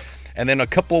ankle. And then a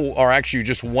couple, or actually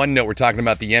just one note, we're talking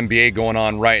about the NBA going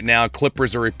on right now.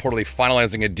 Clippers are reportedly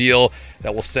finalizing a deal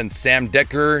that will send Sam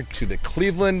Decker to the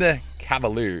Cleveland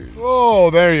Cavaliers. Oh,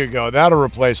 there you go. That'll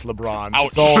replace LeBron. Ouch.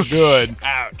 It's all good.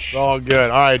 Ouch. It's all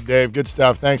good. All right, Dave. Good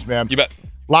stuff. Thanks, man. You bet.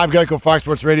 Live Geico Fox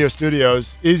Sports Radio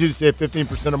studios. Easy to save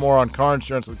 15% or more on car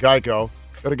insurance with Geico.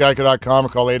 Go to geico.com or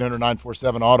call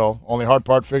 800-947-AUTO. Only hard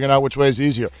part figuring out which way is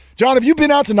easier. John, have you been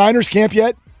out to Niners camp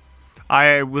yet?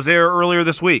 I was there earlier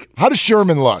this week. How does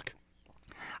Sherman look?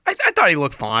 I thought he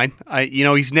looked fine.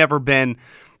 He's never been.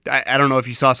 I don't know if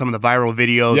you saw some of the viral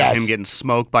videos of him getting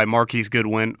smoked by Marquise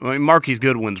Goodwin. I mean, Marquise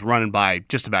Goodwin's running by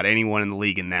just about anyone in the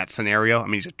league in that scenario. I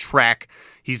mean,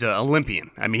 he's an Olympian.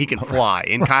 I mean, he can fly,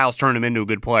 and Kyle's turned him into a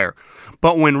good player.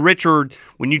 But when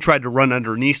you tried to run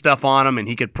underneath stuff on him and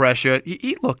he could press you,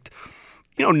 he looked,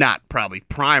 not probably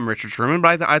prime Richard Sherman,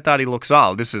 but I thought he looked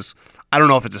solid. I don't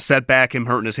know if it's a setback, him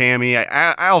hurting his hammy.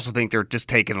 I also think they're just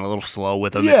taking it a little slow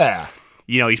with him. Yeah.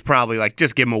 He's probably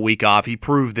just give him a week off. He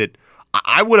proved that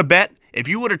I would have bet, if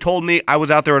you would have told me I was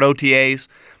out there at OTAs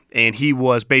and he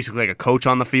was basically like a coach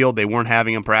on the field. They weren't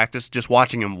having him practice. Just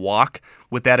watching him walk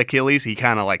with that Achilles, he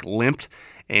kind of like limped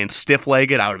and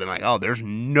stiff-legged. I would have been like, oh, there's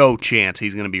no chance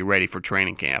he's going to be ready for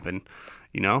training camp. And,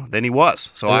 then he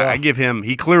was. So I give him,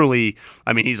 he clearly,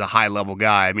 he's a high-level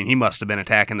guy. He must have been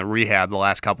attacking the rehab the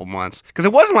last couple months. Because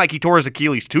it wasn't like he tore his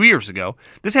Achilles 2 years ago.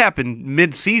 This happened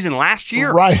mid-season last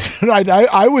year. Right.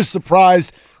 I was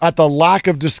surprised at the lack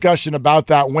of discussion about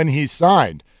that when he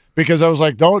signed. Because I was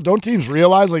like, don't teams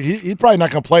realize like he's probably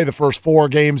not going to play the first 4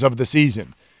 games of the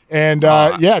season, and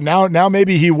now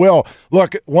maybe he will.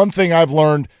 Look, one thing I've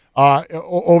learned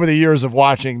over the years of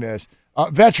watching this,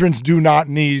 veterans do not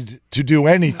need to do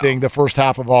anything the first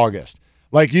half of August.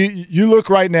 Like you look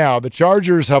right now, the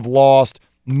Chargers have lost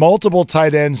multiple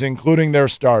tight ends, including their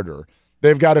starter.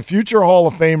 They've got a future Hall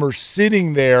of Famer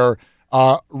sitting there,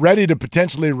 ready to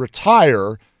potentially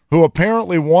retire, who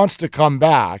apparently wants to come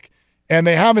back. And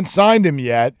they haven't signed him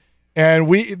yet, and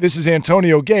this is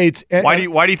Antonio Gates. And, why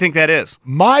do you think that is?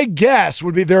 My guess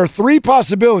would be there are 3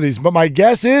 possibilities, but my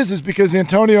guess is because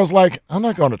Antonio's like, I'm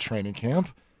not going to training camp.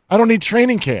 I don't need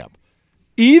training camp.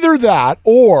 Either that,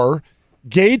 or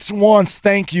Gates wants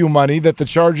thank you money that the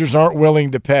Chargers aren't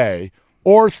willing to pay,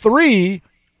 or 3,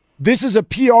 this is a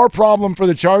PR problem for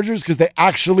the Chargers because they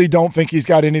actually don't think he's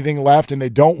got anything left and they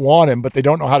don't want him, but they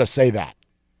don't know how to say that.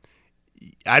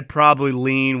 I'd probably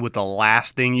lean with the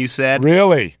last thing you said.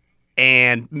 Really?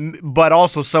 But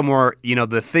also somewhere,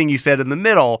 the thing you said in the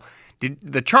middle, did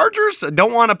the Chargers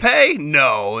don't want to pay?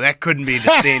 No, that couldn't be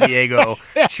the San Diego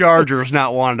Chargers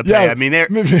not wanting to pay.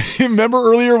 Yeah, remember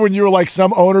earlier when you were like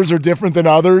some owners are different than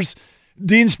others?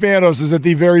 Dean Spanos is at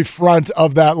the very front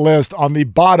of that list on the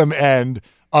bottom end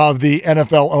of the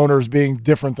NFL owners being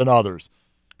different than others.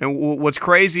 And what's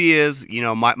crazy is,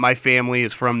 my family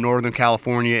is from Northern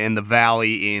California and the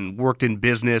Valley and worked in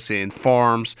business and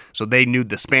farms, so they knew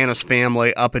the Spanos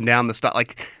family up and down the stuff.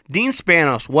 Like, Dean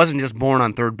Spanos wasn't just born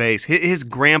on third base. His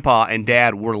grandpa and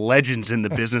dad were legends in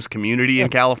the business community in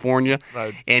California.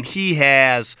 Right. And he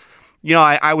has,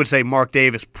 I would say Mark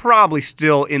Davis probably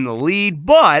still in the lead,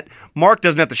 but Mark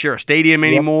doesn't have to share a stadium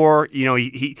anymore.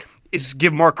 He just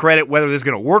give Mark credit, whether this is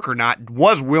going to work or not,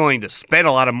 was willing to spend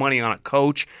a lot of money on a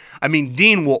coach.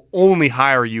 Dean will only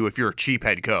hire you if you're a cheap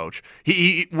head coach.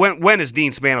 When is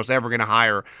Dean Spanos ever going to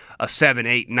hire a $7,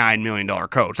 $8, $9 million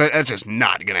coach? That's just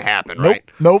not going to happen, right?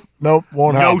 Nope, won't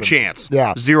happen. No chance.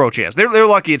 Yeah. 0 chance. They're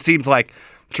lucky, it seems like.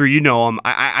 Sure, you know him.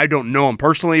 I don't know him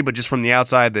personally, but just from the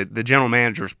outside, the general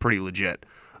manager is pretty legit.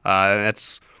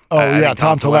 That's...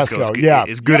 Tom Telesco.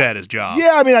 Is good at his job.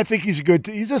 Yeah, I think he's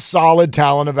he's a solid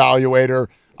talent evaluator.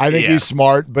 I think he's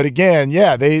smart, but again,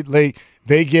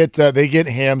 they get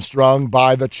hamstrung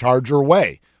by the Charger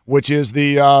way, which is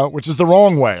the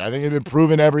wrong way. I think it's been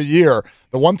proven every year.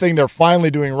 The one thing they're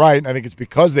finally doing right, and I think it's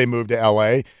because they moved to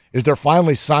LA, is they're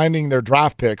finally signing their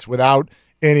draft picks without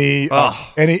any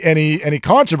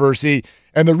controversy.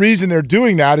 And the reason they're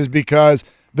doing that is because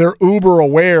they're uber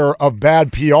aware of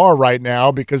bad PR right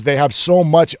now because they have so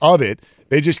much of it.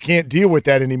 They just can't deal with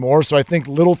that anymore. So I think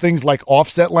little things like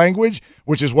offset language,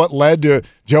 which is what led to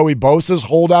Joey Bosa's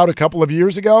holdout a couple of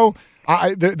years ago,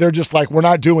 they're just like, we're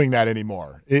not doing that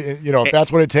anymore. If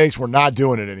that's what it takes, we're not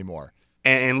doing it anymore.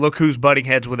 And look who's butting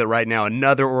heads with it right now.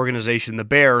 Another organization, the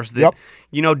Bears, that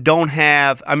don't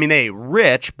have. They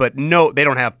rich, but no, they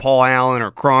don't have Paul Allen or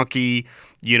Kroenke,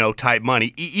 type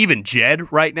money. Even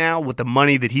Jed right now, with the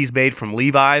money that he's made from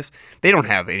Levi's, they don't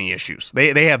have any issues.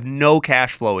 They have no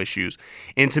cash flow issues.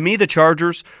 And to me, the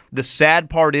Chargers, the sad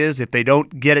part is if they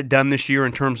don't get it done this year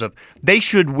in terms of they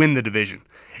should win the division.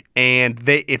 And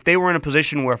if they were in a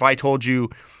position where if I told you,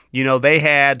 they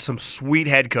had some sweet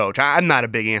head coach. I'm not a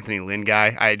big Anthony Lynn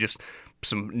guy. I just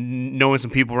knowing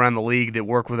some people around the league that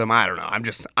work with him. I don't know.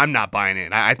 I'm not buying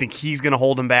in. I think he's going to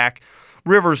hold him back.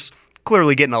 Rivers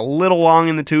clearly getting a little long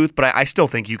in the tooth, but I still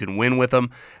think you can win with them.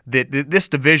 This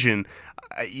division,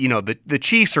 the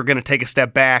Chiefs are going to take a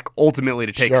step back ultimately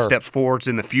to take steps forwards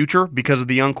in the future because of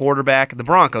the young quarterback. The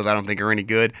Broncos, I don't think, are any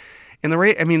good. And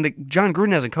the John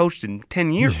Gruden hasn't coached in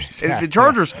 10 years. The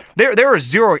Chargers, they're a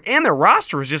 0, and their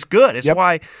roster is just good. It's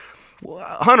why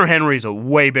Hunter Henry is a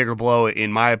way bigger blow,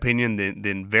 in my opinion,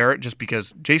 than Verrett, just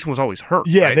because Jason was always hurt.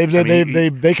 Yeah,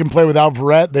 right? they can play without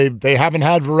Verrett. They haven't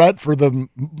had Verrett for the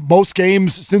most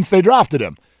games since they drafted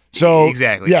him. So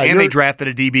exactly, and they drafted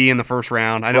a DB in the first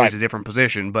round. I know he's a different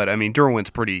position, but Derwin's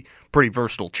pretty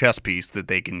versatile chess piece that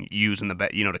they can use in the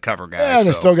to cover guys. Yeah, and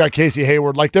they still got Casey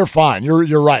Hayward. Like, they're fine.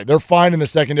 You're right. They're fine in the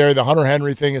secondary. The Hunter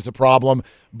Henry thing is a problem,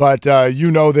 but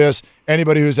this.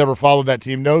 Anybody who's ever followed that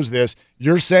team knows this.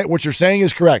 What you're saying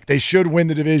is correct. They should win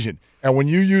the division, and when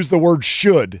you use the word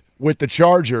 "should" with the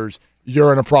Chargers,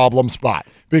 you're in a problem spot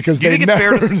because Do you think it's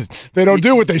fair to they don't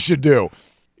do what they should do.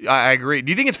 I agree.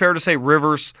 Do you think it's fair to say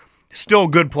Rivers, still a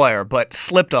good player, but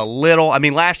slipped a little? I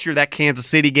mean, last year, that Kansas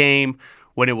City game,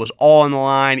 when it was all on the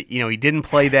line, he didn't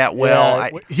play that well.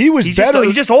 Yeah, he's better.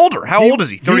 He's just older. How old is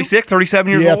he? 36,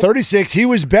 37 years old? Yeah, 36. He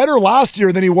was better last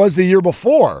year than he was the year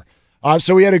before.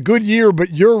 So he had a good year,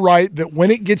 but you're right that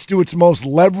when it gets to its most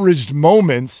leveraged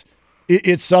moments,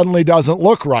 it suddenly doesn't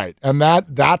look right. And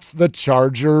that's the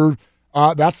Charger.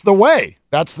 That's the way.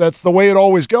 That's the way it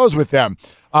always goes with them.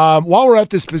 While we're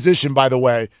at this position, by the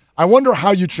way, I wonder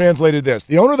how you translated this.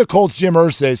 The owner of the Colts, Jim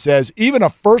Irsay, says even a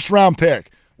first-round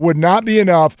pick would not be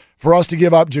enough for us to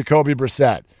give up Jacoby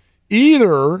Brissett.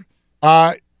 Either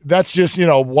that's just,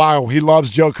 wow, he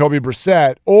loves Jacoby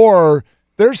Brissett, or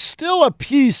there's still a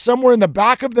piece somewhere in the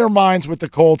back of their minds with the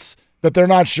Colts that they're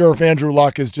not sure if Andrew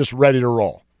Luck is just ready to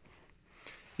roll.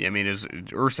 Yeah, I mean,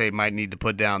 Irsay might need to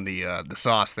put down the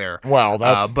sauce there. Well,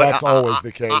 that's always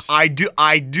the case. I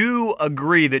do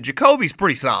agree that Jacoby's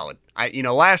pretty solid.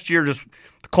 Last year, just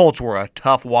the Colts were a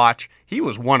tough watch. He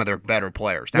was one of their better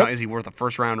players. Now, Is he worth a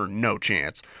first rounder? No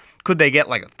chance. Could they get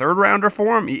like a third rounder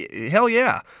for him? Hell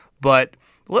yeah. But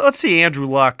let's see Andrew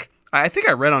Luck. I think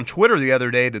I read on Twitter the other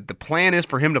day that the plan is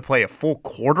for him to play a full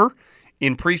quarter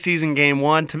in preseason game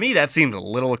 1. To me, that seems a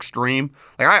little extreme.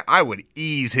 Like I would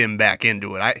ease him back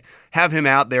into it. I have him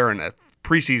out there in a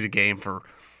preseason game for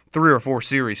 3 or 4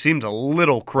 series. Seems a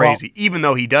little crazy, even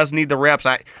though he does need the reps.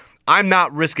 I'm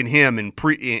not risking him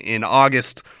in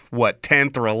August,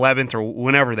 10th or 11th or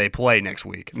whenever they play next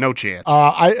week. No chance.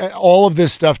 All of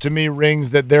this stuff to me rings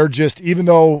that they're just, even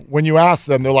though when you ask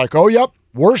them, they're like, oh, yep,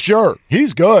 we're sure.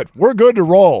 He's good. We're good to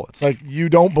roll. It's like you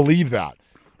don't believe that.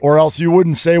 Or else you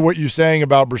wouldn't say what you're saying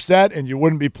about Brissett, and you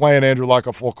wouldn't be playing Andrew Luck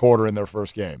a full quarter in their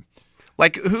first game.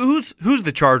 Like, who's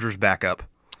the Chargers' backup?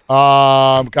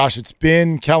 It's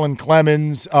been Kellen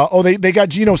Clemens. They got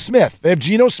Geno Smith. They have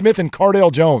Geno Smith and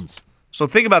Cardale Jones. So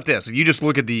think about this. If you just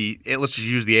look at let's just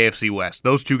use the AFC West.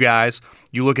 Those two guys,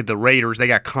 you look at the Raiders, they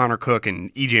got Connor Cook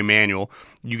and E.J. Manuel.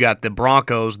 You got the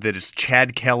Broncos, that is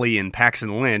Chad Kelly and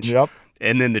Paxton Lynch. Yep.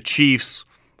 And then the Chiefs,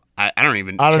 I don't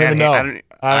even know.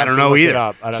 I don't know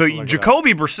either. So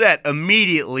Jacoby Brissett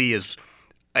immediately is,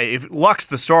 if Luck's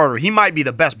the starter, he might be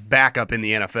the best backup in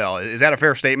the NFL. Is that a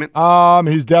fair statement?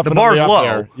 He's definitely the bar's up low.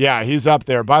 there. Yeah, he's up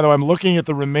there. By the way, I'm looking at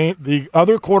the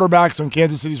other quarterbacks on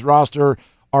Kansas City's roster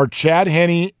are Chad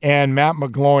Henne and Matt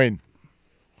McGloin.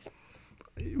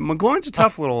 McGloin's a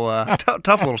tough little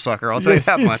sucker. I'll tell you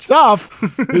that much. He's tough.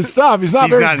 He's tough. He's not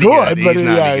very good, but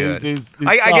he's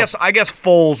I guess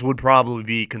Foles would probably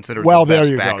be considered the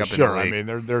best backup in the league. I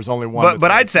mean, there's only one.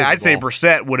 But I'd say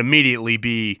Brissett would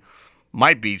immediately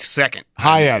might be second.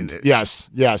 High end. Yes.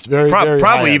 Very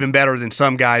probably even better than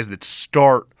some guys that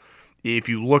start. If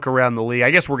you look around the league, I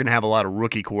guess we're going to have a lot of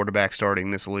rookie quarterbacks starting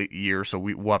this year, so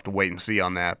we'll have to wait and see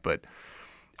on that. But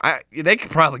they could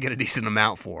probably get a decent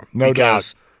amount for him. No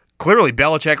doubt. Clearly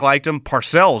Belichick liked him.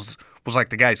 Parcells was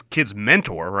like the guy's kid's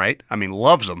mentor, right? I mean,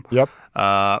 loves him. Yep.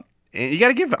 And you got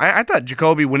to give – I thought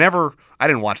Jacoby, whenever – I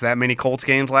didn't watch that many Colts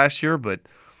games last year, but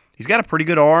he's got a pretty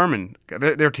good arm, and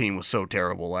their team was so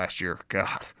terrible last year.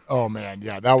 God. Oh, man,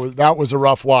 yeah, that was a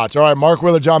rough watch. All right, Mark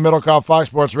Willard, John Middlecoff, Fox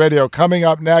Sports Radio. Coming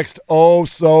up next,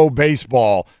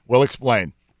 baseball. We'll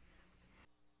explain.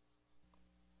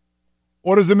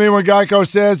 What does it mean when Geico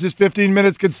says his 15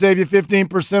 minutes could save you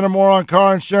 15% or more on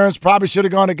car insurance? Probably should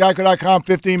have gone to Geico.com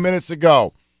 15 minutes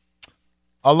ago.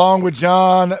 Along with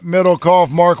John Middlecoff,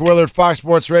 Mark Willard, Fox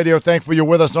Sports Radio. Thankful you're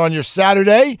with us on your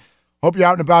Saturday. Hope you're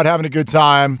out and about having a good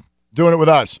time doing it with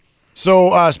us.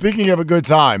 So speaking of a good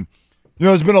time,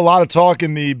 there's been a lot of talk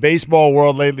in the baseball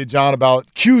world lately, John,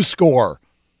 about Q-score,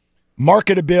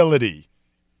 marketability.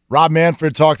 Rob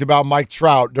Manfred talked about Mike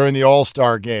Trout during the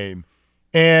All-Star game.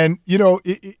 And,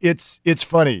 it's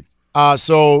funny.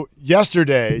 So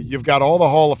yesterday, you've got all the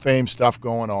Hall of Fame stuff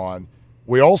going on.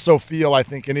 We also feel, I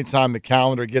think, anytime the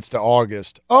calendar gets to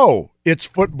August, it's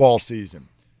football season.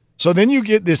 So then you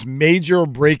get this major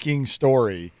breaking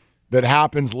story that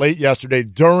happens late yesterday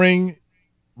during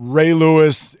Ray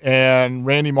Lewis and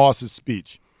Randy Moss's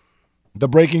speech. The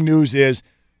breaking news is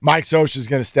Mike Scioscia is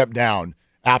going to step down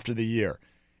after the year.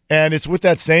 And it's with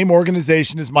that same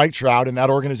organization as Mike Trout, and that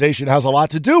organization has a lot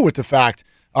to do with the fact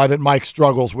that Mike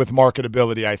struggles with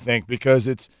marketability, I think, because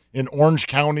it's in Orange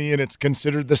County and it's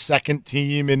considered the second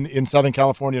team in Southern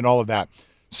California and all of that.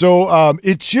 So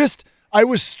I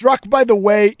was struck by the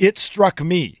way it struck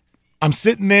me. I'm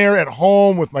sitting there at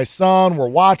home with my son. We're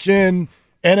watching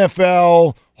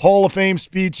NFL, Hall of Fame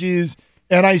speeches,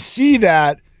 and I see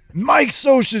that Mike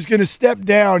Scioscia is going to step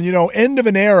down, end of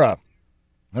an era.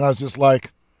 And I was just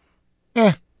like,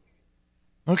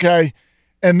 Okay.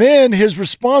 And then his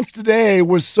response today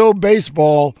was so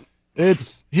baseball,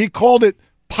 he called it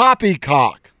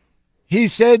poppycock. He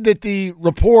said that the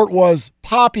report was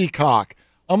poppycock.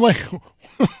 I'm like,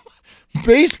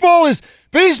 baseball is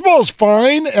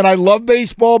fine, and I love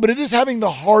baseball, but it is having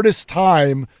the hardest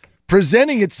time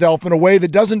presenting itself in a way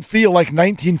that doesn't feel like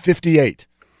 1958.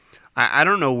 I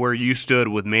don't know where you stood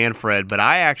with Manfred, but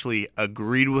I actually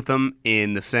agreed with him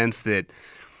in the sense that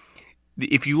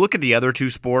if you look at the other two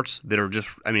sports that are just,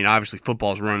 I mean, obviously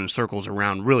football's running circles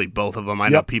around really both of them. I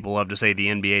know people love to say the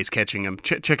NBA's catching them.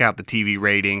 Check out the TV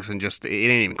ratings and just, it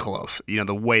ain't even close,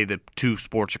 the way that two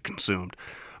sports are consumed.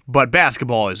 But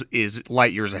basketball is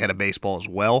light years ahead of baseball as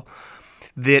well.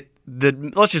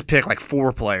 Let's just pick like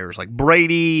four players, like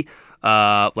Brady,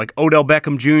 like Odell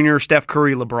Beckham Jr., Steph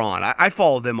Curry, LeBron. I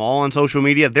follow them all on social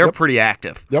media. They're pretty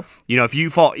active. Yep. If you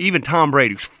follow even Tom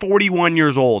Brady, who's 41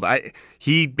 years old,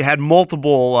 he had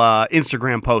multiple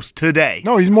Instagram posts today.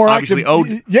 No, he's more active.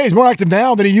 He's more active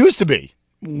now than he used to be.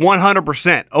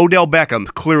 100%. Odell Beckham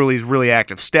clearly is really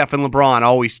active. Steph and LeBron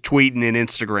always tweeting and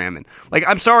Instagramming. Like,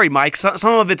 I'm sorry, Mike, some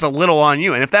of it's a little on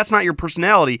you. And if that's not your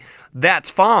personality,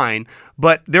 that's fine.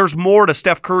 But there's more to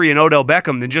Steph Curry and Odell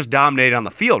Beckham than just dominate on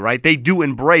the field, right? They do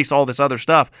embrace all this other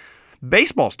stuff.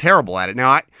 Baseball's terrible at it.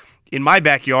 Now, in my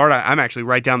backyard, I'm actually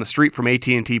right down the street from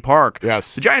AT&T Park.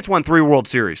 Yes. The Giants won 3 World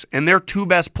Series, and their two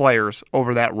best players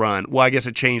over that run, well, I guess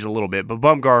it changed a little bit, but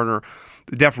Bumgarner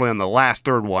definitely on the last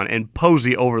third one, and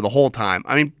Posey over the whole time.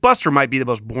 I mean, Buster might be the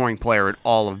most boring player in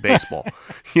all of baseball,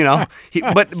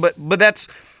 but that's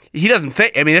he doesn't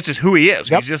fit. I mean, that's just who he is.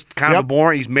 He's just kind of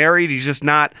boring. He's married. He's just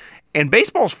not. And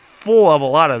baseball's full of a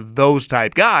lot of those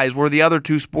type guys. Where the other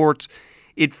two sports,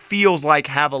 it feels like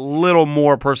have a little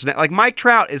more personality. Like Mike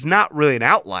Trout is not really an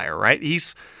outlier, right?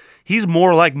 He's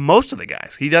more like most of the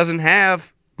guys. He just doesn't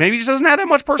have that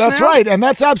much personality. That's right, and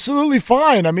that's absolutely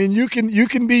fine. I mean, you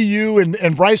can be you,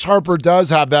 and Bryce Harper does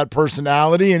have that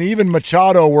personality, and even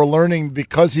Machado, we're learning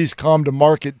because he's come to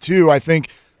market too. I think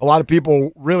a lot of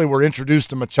people really were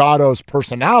introduced to Machado's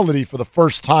personality for the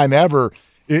first time ever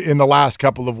in the last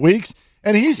couple of weeks,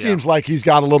 and he seems like he's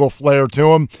got a little flair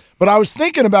to him. But I was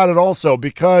thinking about it also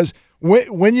because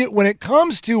when it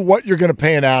comes to what you're going to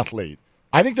pay an athlete,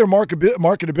 I think their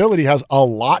marketability has a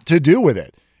lot to do with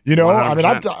it. 100%. I mean,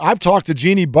 I've talked to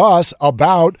Jeannie Buss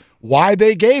about why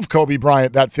they gave Kobe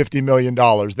Bryant that $50 million,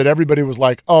 that everybody was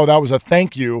like, oh, that was a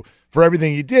thank you for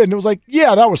everything he did. And it was like,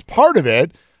 yeah, that was part of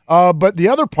it. But the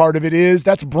other part of it is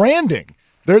that's branding.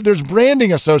 There's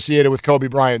branding associated with Kobe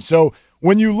Bryant. So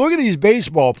when you look at these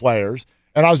baseball players,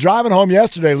 and I was driving home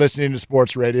yesterday listening to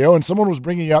sports radio, and someone was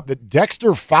bringing up that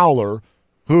Dexter Fowler,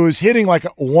 who's hitting like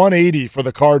 180 for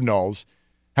the Cardinals,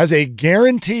 has a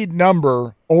guaranteed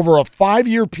number over a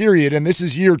 5-year period, and this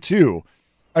is year 2,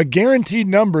 a guaranteed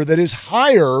number that is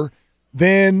higher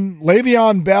than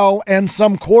Le'Veon Bell and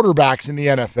some quarterbacks in the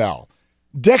NFL.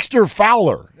 Dexter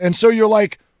Fowler. And so you're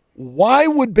like, why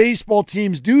would baseball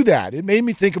teams do that? It made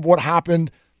me think of what happened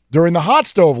during the hot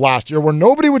stove last year where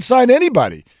nobody would sign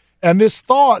anybody. And this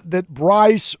thought that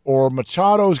Bryce or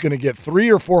Machado is going to get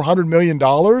 $300 or $400 million,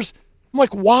 I'm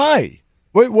like, why?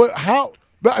 What? How?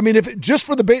 But I mean, if just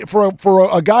for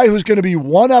a guy who's going to be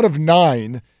 1 out of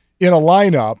 9 in a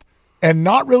lineup and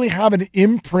not really have an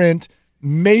imprint in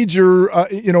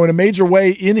a major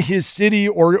way in his city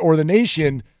or the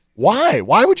nation, why?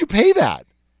 Why would you pay that?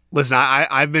 Listen,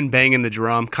 I've been banging the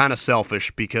drum, kind of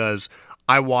selfish because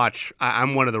I'm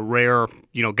one of the rare,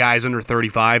 guys under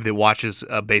 35 that watches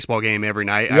a baseball game every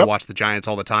night. Yep. I watch the Giants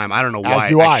all the time. I don't know why.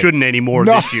 I shouldn't anymore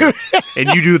this year. And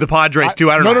you do the Padres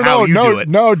too. I don't know how you do it.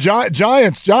 No,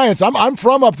 Giants. I'm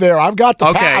from up there. I've got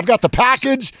the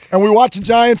package, and we watch the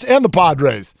Giants and the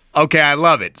Padres. Okay, I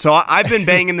love it. So I've been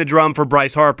banging the drum for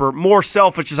Bryce Harper. More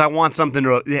selfish as I want something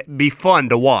to be fun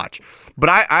to watch. But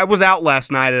I was out last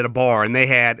night at a bar, and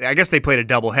I guess they played a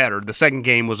doubleheader. The second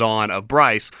game was on of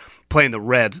Bryce playing the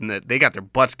Reds, and they got their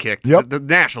butts kicked. Yep. The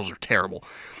Nationals are terrible.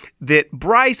 That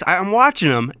Bryce, I'm watching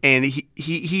him, and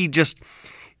he just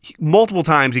multiple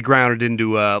times he grounded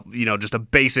into just a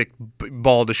basic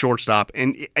ball to shortstop,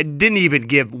 and it didn't even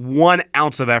give 1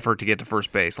 ounce of effort to get to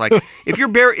first base. Like if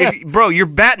you're you're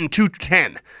batting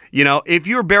 210. If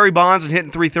you're Barry Bonds and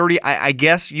hitting 330, I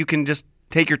guess you can just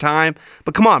take your time.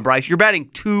 But come on, Bryce, you're batting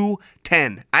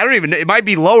 210. I don't even know. It might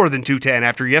be lower than 210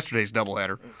 after yesterday's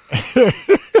doubleheader.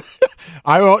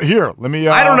 Let me.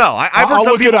 I don't know. I've heard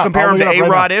some people compare him to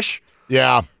A-Rod-ish.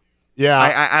 Yeah.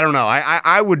 I don't know.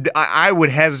 I would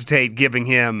hesitate giving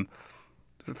him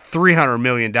 $300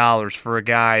 million for a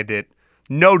guy that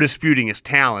no disputing his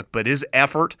talent, but his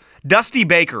effort. Dusty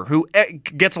Baker, who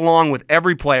gets along with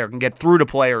every player, can get through to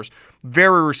players,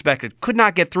 very respected, could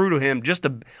not get through to him, just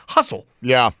a hustle.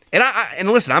 Yeah.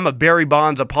 And listen, I'm a Barry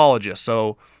Bonds apologist,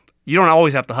 so you don't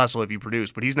always have to hustle if you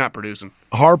produce, but he's not producing.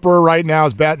 Harper right now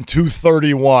is batting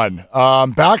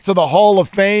 .231. Back to the Hall of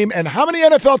Fame, and how many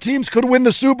NFL teams could win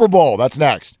the Super Bowl? That's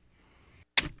next.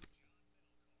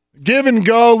 Give and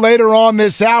go later on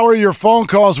this hour. Your phone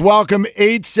calls welcome,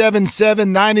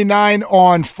 877-99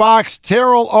 on Fox.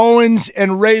 Terrell Owens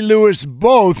and Ray Lewis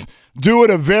both do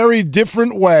it a very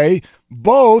different way.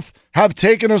 Both have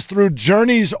taken us through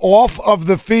journeys off of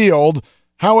the field.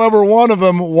 However, one of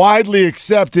them widely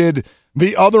accepted,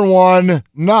 the other one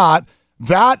not.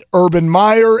 That, Urban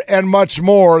Meyer, and much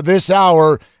more this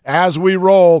hour as we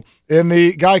roll in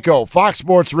the Geico Fox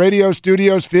Sports Radio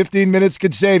studios. 15 minutes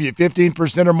could save you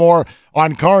 15% or more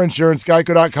on car insurance.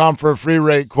 Geico.com for a free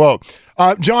rate quote.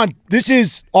 John, this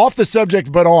is off the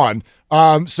subject but on.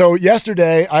 So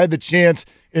yesterday I had the chance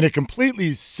in a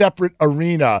completely separate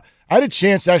arena. I had a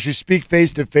chance to actually speak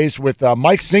face-to-face with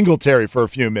Mike Singletary for a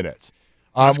few minutes.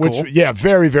 Which, cool. Yeah,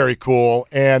 very, very cool.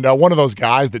 And one of those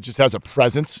guys that just has a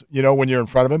presence, when you're in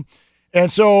front of him.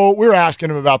 And so we were asking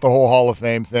him about the whole Hall of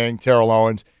Fame thing, Terrell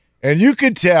Owens. And you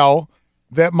could tell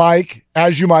that Mike,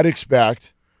 as you might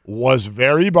expect, was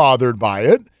very bothered by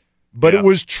it. But it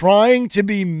was trying to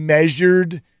be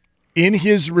measured in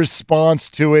his response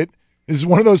to it. This is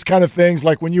one of those kind of things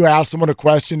like when you ask someone a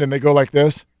question and they go like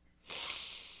this.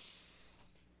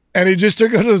 And he just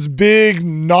took those big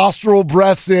nostril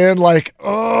breaths in like,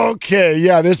 okay,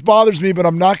 yeah, this bothers me, but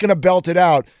I'm not going to belt it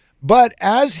out. But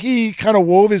as he kind of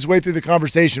wove his way through the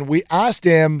conversation, we asked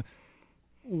him,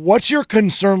 what's your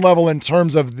concern level in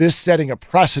terms of this setting a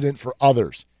precedent for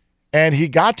others? And he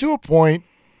got to a point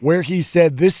where he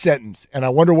said this sentence, and I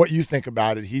wonder what you think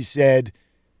about it. He said,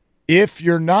 if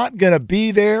you're not going to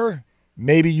be there,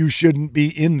 maybe you shouldn't be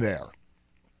in there.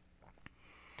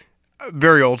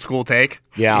 Very old school take.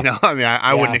 Yeah.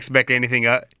 I wouldn't expect anything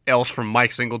else from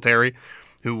Mike Singletary,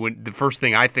 the first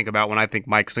thing I think about when I think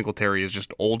Mike Singletary is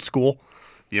just old school.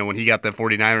 When he got the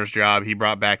 49ers job, he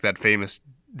brought back that famous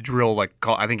drill,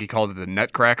 I think he called it the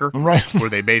Nutcracker, right? Where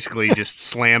they basically just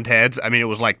slammed heads. It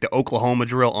was like the Oklahoma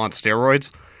drill on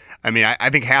steroids. I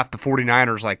think half the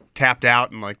 49ers tapped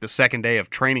out in the second day of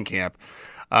training camp.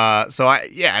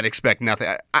 I'd expect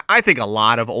nothing. I think a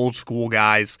lot of old school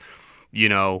guys,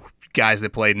 guys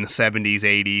that played in the 70s,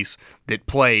 80s, that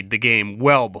played the game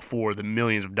well before the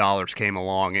millions of dollars came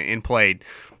along and played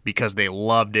because they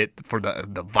loved it for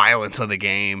the violence of the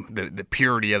game, the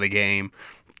purity of the game.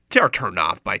 Are turned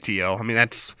off by T.O.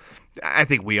 I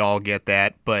think we all get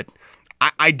that, but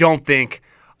I don't think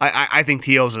I think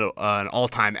T.O.'s an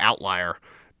all-time outlier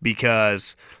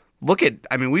because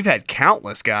we've had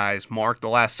countless guys, Mark, the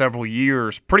last several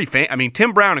years, pretty famous.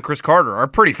 Tim Brown and Chris Carter are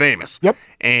pretty famous. Yep.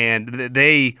 And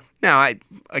we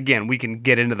can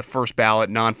get into the first ballot,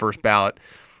 non-first ballot.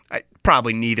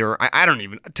 Probably neither.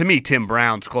 To me, Tim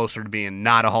Brown's closer to being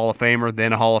not a Hall of Famer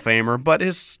than a Hall of Famer, but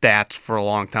his stats for a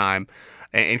long time.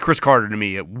 And Chris Carter, to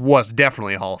me, it was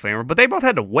definitely a Hall of Famer, but they both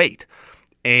had to wait.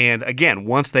 And again,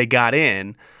 once they got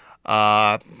in,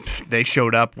 they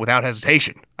showed up without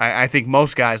hesitation. I think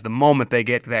most guys, the moment they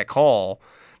get that call,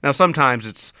 now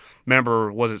sometimes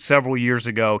was it several years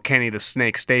ago, Kenny the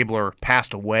Snake Stabler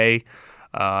passed away,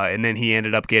 and then he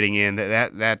ended up getting in.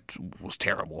 That was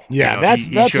terrible. Yeah,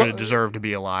 he should have deserved to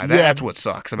be alive. That's what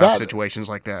sucks about situations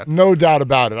like that. No doubt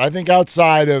about it. I think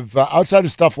outside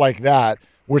of stuff like that,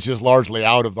 which is largely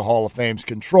out of the Hall of Fame's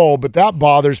control, but that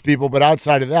bothers people. But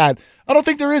outside of that, I don't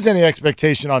think there is any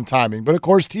expectation on timing. But, of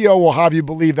course, T.O. will have you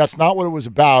believe that's not what it was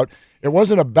about. It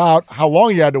wasn't about how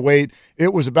long you had to wait.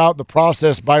 It was about the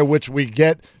process by which we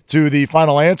get to the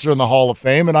final answer in the Hall of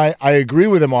Fame, and I agree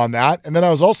with him on that. And then I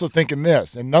was also thinking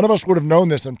this, and none of us would have known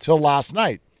this until last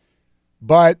night,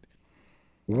 but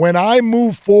when I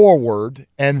move forward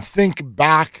and think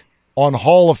back on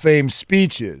Hall of Fame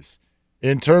speeches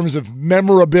in terms of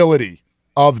memorability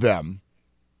of them,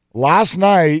 last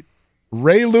night,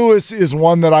 Ray Lewis is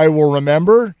one that I will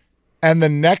remember, and the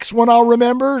next one I'll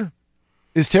remember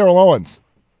is Terrell Owens.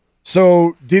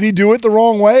 So did he do it the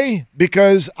wrong way?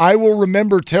 Because I will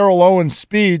remember Terrell Owens'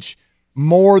 speech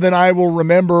more than I will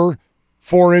remember,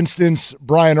 for instance,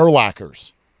 Brian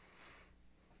Urlacher's.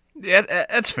 Yeah,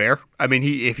 that's fair.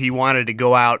 If he wanted to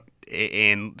go out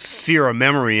and sear a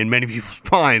memory in many people's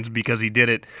minds because he did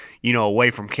it, away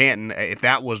from Canton, if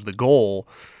that was the goal,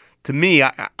 to me,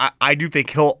 I do think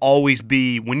he'll always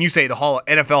be, when you say the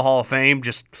NFL Hall of Fame,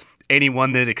 just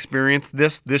anyone that experienced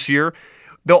this year,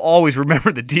 they'll always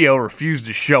remember that T.O. refused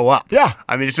to show up. Yeah.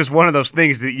 I mean, it's just one of those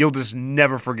things that you'll just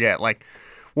never forget. Like,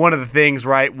 one of the things,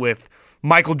 right, with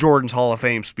Michael Jordan's Hall of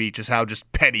Fame speech is how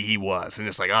just petty he was. And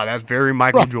it's like, oh, that's very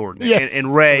Michael Jordan. Yes.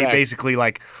 And Ray basically,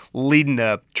 like, leading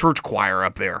a church choir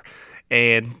up there.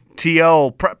 And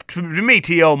T.O., to me,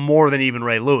 T.O. more than even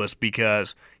Ray Lewis,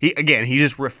 because, he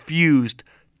just refused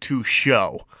to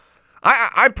show.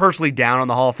 I'm personally down on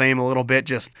the Hall of Fame a little bit.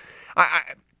 Just,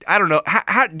 I don't know.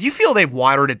 How do you feel they've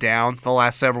watered it down the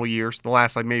last several years? The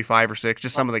last like maybe 5 or 6,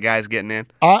 just some of the guys getting in.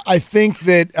 I think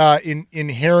that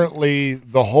inherently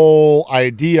the whole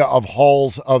idea of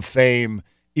halls of fame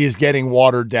is getting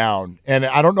watered down, and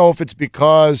I don't know if it's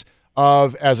because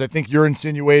of, as I think you're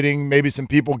insinuating, maybe some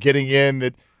people getting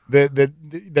in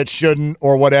that shouldn't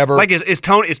or whatever. Like is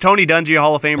Tony Dungy a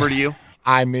Hall of Famer to you?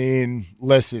 I mean,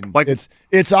 listen, like it's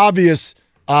obvious.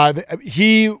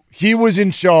 He was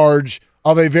in charge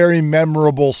of a very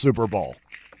memorable Super Bowl.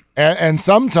 And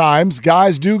sometimes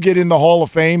guys do get in the Hall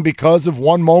of Fame because of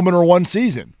one moment or one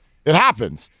season. It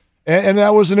happens. And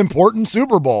that was an important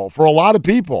Super Bowl for a lot of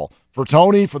people, for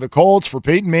Tony, for the Colts, for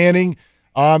Peyton Manning.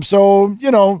 So,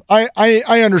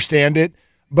 I understand it.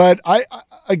 But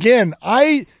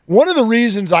one of the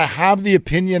reasons I have the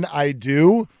opinion I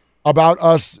do about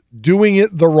us doing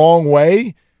it the wrong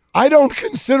way, I don't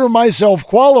consider myself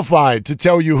qualified to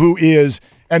tell you who is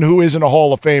and who isn't a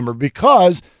Hall of Famer,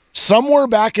 because somewhere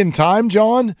back in time,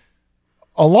 John,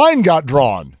 a line got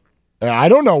drawn. And I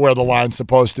don't know where the line's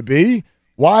supposed to be.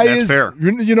 That's fair.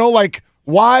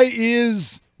 Why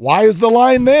is the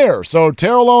line there? So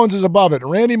Terrell Owens is above it.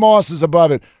 Randy Moss is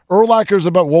above it. Urlacher's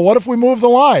above it. Well, what if we move the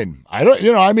line?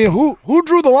 Who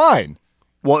drew the line?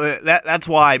 Well, that's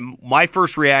why my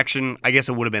first reaction, I guess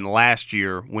it would have been last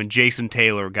year when Jason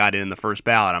Taylor got in the first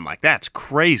ballot. I'm like, that's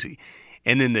crazy.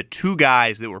 And then the two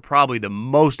guys that were probably the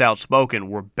most outspoken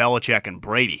were Belichick and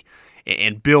Brady.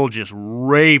 And Bill just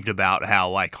raved about how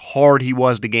like hard he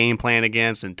was to game plan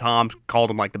against, and Tom called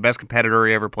him like the best competitor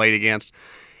he ever played against.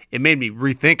 It made me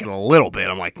rethink it a little bit.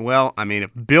 I'm like, well, I mean,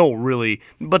 if Bill really...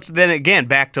 But then again,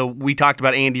 back to we talked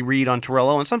about Andy Reid on Terrell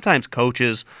Owens. Sometimes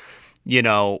coaches,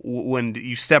 when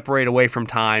you separate away from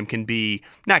time, can be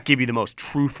not give you the most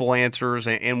truthful answers.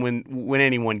 And when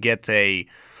anyone gets you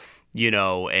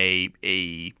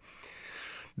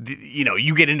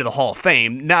get into the Hall of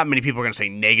Fame, not many people are going to say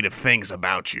negative things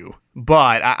about you.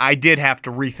 But I did have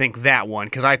to rethink that one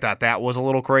because I thought that was a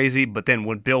little crazy. But then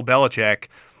when Bill Belichick,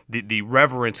 the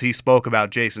reverence he spoke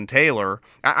about Jason Taylor,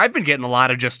 I've been getting a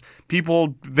lot of just people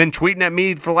been tweeting at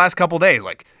me for the last couple of days.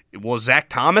 Like, was Zach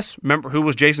Thomas, remember who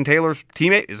was Jason Taylor's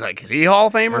teammate? Is he a Hall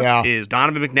of Famer? Yeah. Is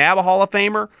Donovan McNabb a Hall of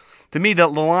Famer? To me,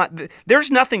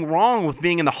 there's nothing wrong with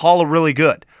being in the Hall of Really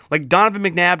Good. Like, Donovan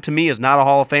McNabb, to me, is not a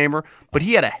Hall of Famer, but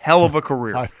he had a hell of a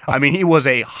career. I mean, he was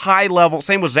a high level,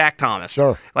 same with Zach Thomas.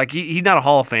 Sure. Like, he's not a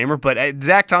Hall of Famer, but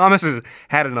Zach Thomas has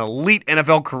had an elite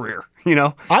NFL career. He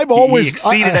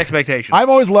exceeded expectations. I've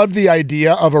always loved the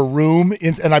idea of a room,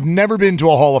 and I've never been to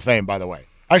a Hall of Fame, by the way.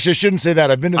 Actually, I shouldn't say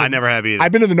that. I never have either.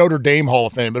 I've been to the Notre Dame Hall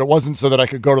of Fame, but it wasn't so that I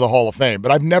could go to the Hall of Fame.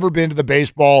 But I've never been to the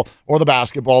baseball or the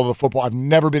basketball or the football. I've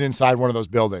never been inside one of those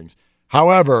buildings.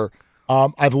 However,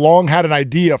 I've long had an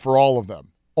idea for all of them.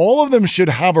 All of them should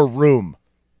have a room,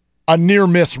 a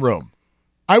near-miss room.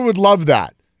 I would love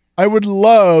that. I would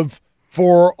love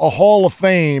for a Hall of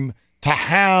Fame to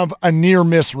have a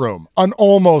near-miss room, an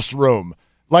almost room.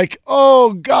 Like,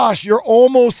 oh, gosh, you're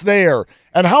almost there.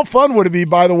 And how fun would it be,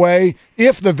 by the way,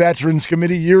 if the Veterans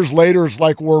Committee years later is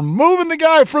like, we're moving the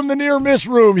guy from the near-miss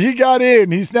room. He got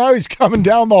in. He's coming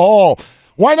down the hall.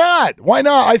 Why not? Why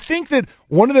not? I think that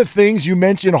one of the things you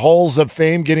mentioned, Halls of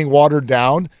Fame getting watered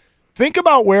down, think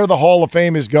about where the Hall of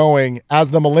Fame is going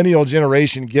as the millennial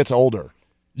generation gets older.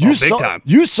 Big time.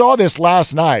 You saw this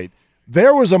last night.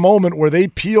 There was a moment where they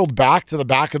peeled back to the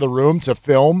back of the room to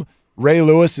film Ray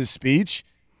Lewis's speech,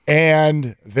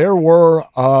 and there were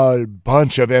a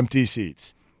bunch of empty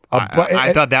seats.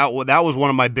 I thought that was one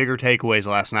of my bigger takeaways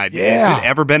last night. Yeah. Has it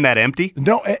ever been that empty?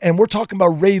 No, and we're talking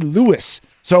about Ray Lewis.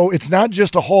 So it's not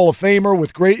just a Hall of Famer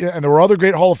with great, and there were other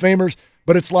great Hall of Famers,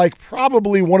 but it's like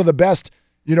probably one of the best,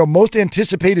 most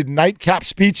anticipated nightcap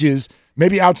speeches,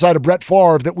 maybe outside of Brett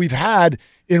Favre, that we've had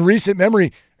in recent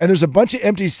memory. And there's a bunch of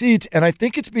empty seats, and I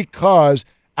think it's because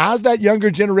as that younger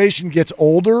generation gets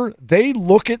older, they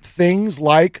look at things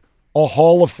like a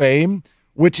Hall of Fame,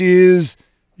 which is,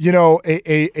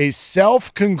 a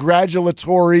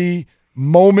self-congratulatory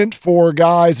moment for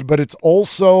guys, but it's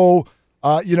also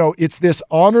It's this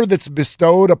honor that's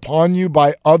bestowed upon you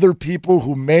by other people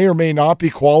who may or may not be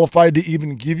qualified to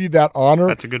even give you that honor.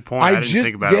 That's a good point. I didn't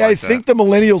think about it like I think the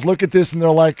millennials look at this and they're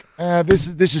like, this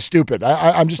is stupid.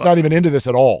 I'm just not even into this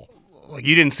at all. Like,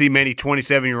 you didn't see many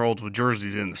 27-year-olds with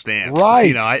jerseys in the stands.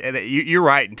 Right. You're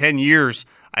right. In 10 years,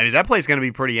 is that place going to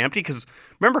be pretty empty? Because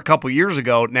remember a couple years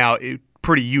ago,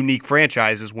 pretty unique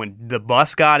franchises, when the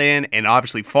bus got in and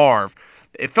obviously Favre,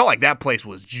 it felt like that place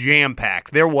was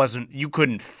jam-packed. You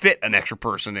couldn't fit an extra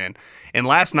person in. And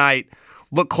last night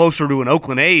looked closer to an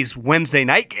Oakland A's Wednesday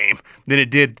night game than it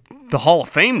did the Hall of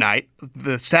Fame night,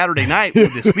 the Saturday night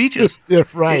with the speeches. Yeah,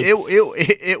 right.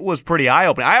 It was pretty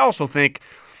eye-opening. I also think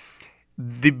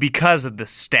because of the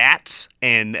stats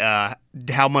and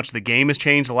how much the game has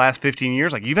changed the last 15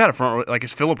 years, like, you've had a front, like,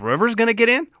 is Phillip Rivers going to get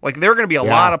in? Like, there are going to be a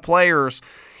lot of players,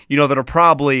 that are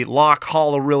probably lock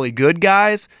hall of really good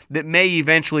guys that may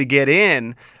eventually get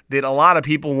in that a lot of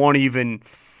people won't even.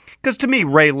 Because to me,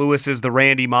 Ray Lewis's, the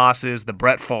Randy Mosses, the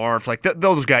Brett Favre, like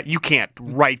those guys, you can't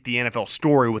write the NFL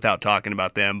story without talking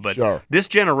about them. But This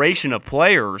generation of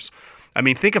players,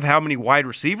 think of how many wide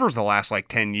receivers the last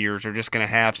 10 years are just going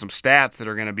to have some stats that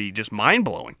are going to be just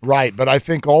mind-blowing. Right, but I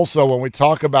think also when we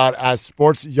talk about as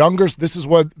sports youngers, this is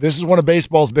one of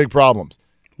baseball's big problems.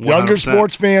 100%. Younger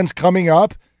sports fans coming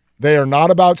up, they are not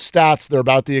about stats, they're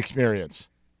about the experience.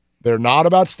 They're not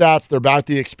about stats, they're about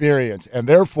the experience. And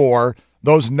therefore,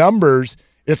 those numbers,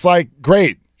 it's like,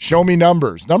 great, show me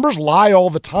numbers. Numbers lie all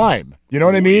the time. You know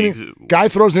what I mean? Guy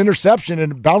throws an interception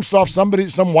and bounced off some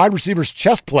wide receiver's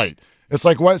chest plate. It's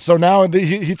like, what? So now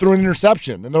he threw an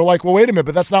interception. And they're like, well, wait a minute,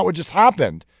 but that's not what just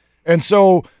happened. And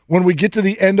so when we get to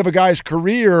the end of a guy's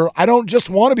career, I don't just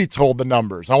want to be told the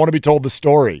numbers. I want to be told the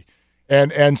story.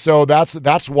 And so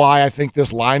that's why I think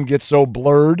this line gets so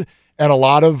blurred. And a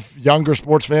lot of younger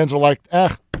sports fans are like,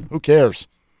 who cares?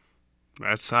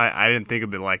 I didn't think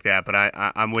of it like that, but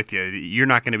I'm with you. You're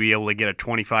not going to be able to get a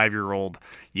 25-year-old,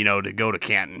 to go to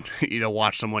Canton,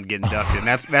 watch someone get inducted. And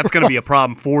that's going to be a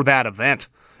problem for that event.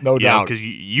 No doubt. Because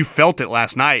you felt it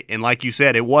last night, and like you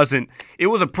said, it was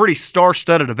a pretty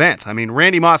star-studded event.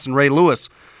 Randy Moss and Ray Lewis,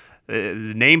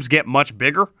 the names get much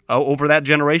bigger over that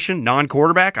generation,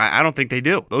 non-quarterback. I don't think they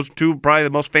do. Those two are probably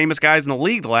the most famous guys in the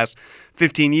league the last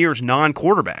 15 years,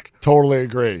 non-quarterback. Totally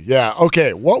agree. Yeah.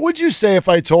 Okay, what would you say if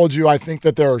I told you I think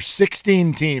that there are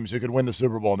 16 teams who could win the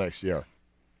Super Bowl next year?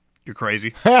 You're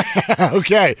crazy.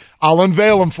 Okay, I'll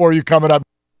unveil them for you coming up.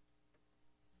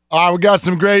 All right, we got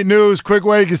some great news. Quick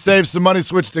way you can save some money.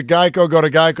 Switch to Geico. Go to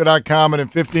geico.com, and in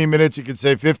 15 minutes you can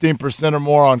save 15% or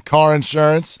more on car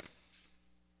insurance.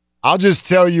 I'll just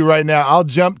tell you right now, I'll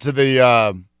jump to the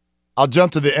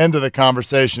end of the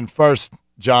conversation first,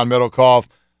 John Middlecoff.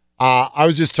 I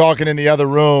was just talking in the other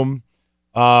room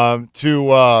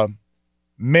to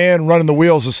man running the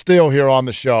wheels of steel here on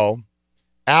the show.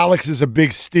 Alex is a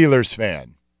big Steelers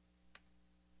fan.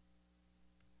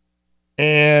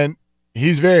 And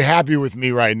he's very happy with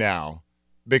me right now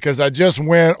because I just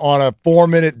went on a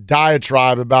 4-minute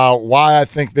diatribe about why I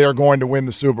think they're going to win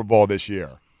the Super Bowl this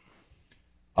year.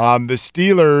 The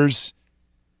Steelers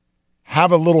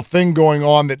have a little thing going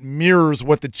on that mirrors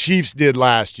what the Chiefs did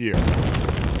last year.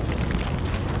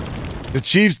 The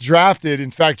Chiefs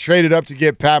traded up to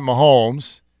get Pat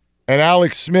Mahomes, and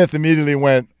Alex Smith immediately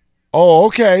went, oh,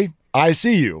 okay, I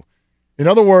see you. In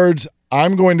other words,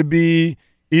 I'm going to be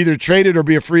either traded or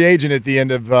be a free agent at the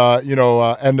end of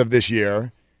end of this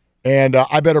year, and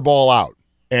I better ball out.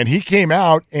 And he came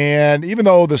out, and even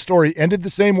though the story ended the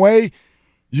same way,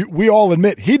 we all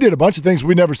admit he did a bunch of things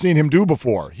we'd never seen him do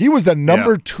before. He was the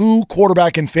number 2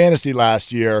 quarterback in fantasy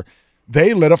last year.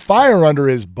 They lit a fire under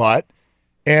his butt.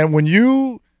 And when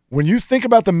you think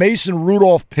about the Mason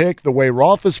Rudolph pick, the way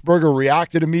Roethlisberger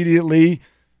reacted immediately,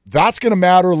 that's going to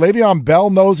matter. Le'Veon Bell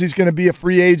knows he's going to be a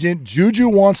free agent. Juju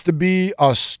wants to be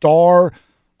a star.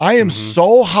 I am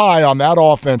so high on that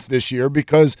offense this year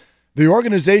because the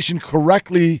organization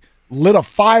correctly lit a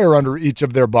fire under each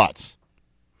of their butts.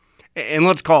 And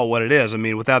let's call it what it is.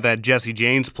 Without that Jesse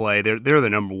James play, they're the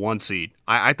number 1 seed.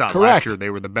 I thought last year they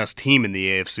were the best team in the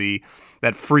AFC.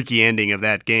 That freaky ending of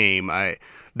that game,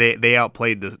 they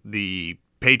outplayed the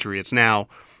Patriots. Now,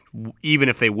 even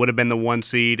if they would have been the 1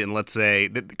 seed, and let's say,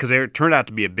 because it turned out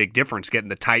to be a big difference getting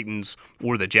the Titans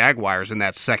or the Jaguars in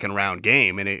that second round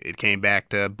game, and it came back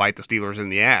to bite the Steelers in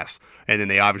the ass. And then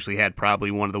they obviously had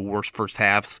probably one of the worst first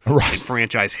halves in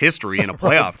franchise history in a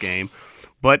playoff game.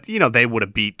 But, they would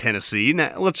have beat Tennessee.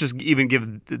 Now, let's just even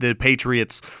give the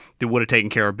Patriots that would have taken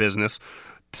care of business.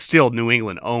 Still, New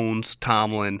England owns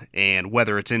Tomlin, and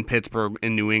whether it's in Pittsburgh,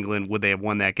 in New England, would they have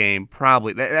won that game?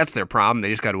 Probably. That's their problem. They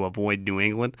just got to avoid New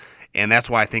England. And that's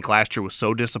why I think last year was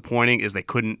so disappointing is they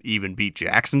couldn't even beat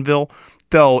Jacksonville.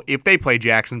 Though, if they play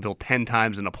Jacksonville 10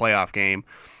 times in a playoff game,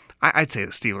 I'd say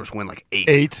the Steelers win like 8.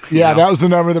 8. Yeah, that was the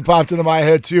number that popped into my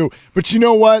head too. But you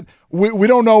know what? We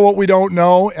don't know what we don't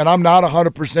know, and I'm not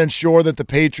 100% sure that the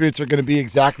Patriots are going to be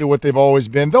exactly what they've always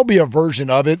been. There'll be a version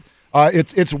of it.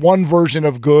 It's one version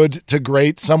of good to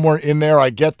great somewhere in there.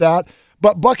 I get that.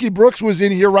 But Bucky Brooks was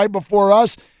in here right before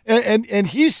us, and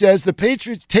he says the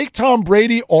Patriots take Tom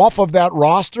Brady off of that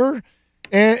roster,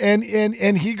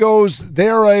 and he goes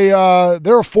they're a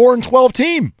 4-12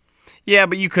 team. Yeah,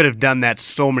 but you could have done that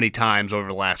so many times over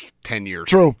the last 10 years.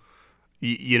 True.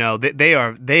 You know, they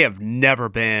have never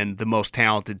been the most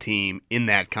talented team in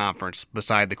that conference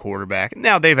beside the quarterback.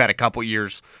 Now, they've had a couple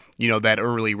years, you know, that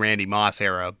early Randy Moss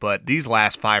era, but these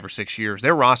last 5 or 6 years,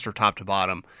 their roster top to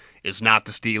bottom is not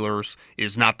the Steelers,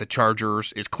 is not the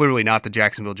Chargers, is clearly not the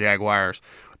Jacksonville Jaguars.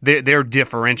 Their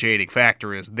differentiating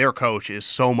factor is their coach is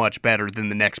so much better than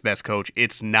the next best coach.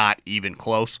 It's not even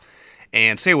close.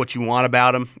 And say what you want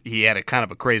about him, he had a kind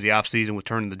of a crazy offseason with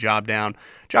turning the job down.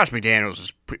 Josh McDaniels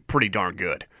is pretty darn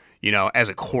good, you know, as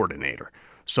a coordinator.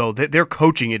 So their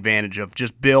coaching advantage of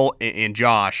just Bill and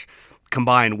Josh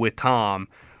combined with Tom,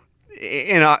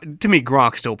 and to me,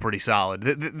 Gronk's still pretty solid.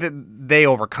 They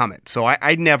overcome it. So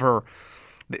I never –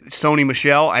 Sony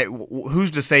Michel, who's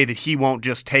to say that he won't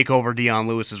just take over Deion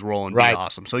Lewis's role and be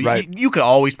awesome? So you could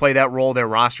always play that role. Their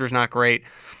roster's not great.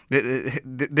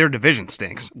 Their division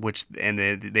stinks, and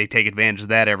they take advantage of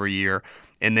that every year.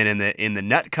 And then in the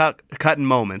nut cutting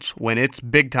moments when it's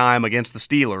big time against the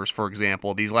Steelers, for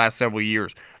example, these last several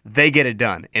years, they get it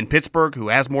done. And Pittsburgh, who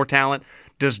has more talent,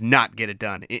 does not get it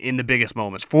done in the biggest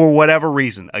moments for whatever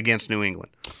reason against New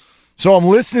England. So I'm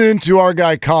listening to our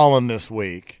guy Colin this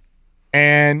week,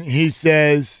 and he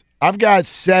says I've got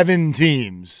 7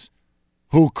 teams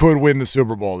who could win the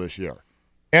Super Bowl this year.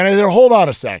 And I said, hold on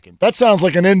a second. That sounds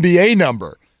like an NBA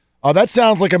number. That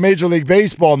sounds like a Major League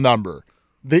Baseball number.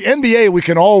 The NBA, we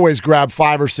can always grab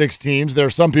 5 or 6 teams. There are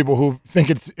some people who think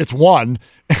it's one.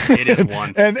 It is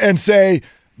one. and say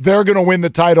they're going to win the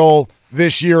title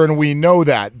this year, and we know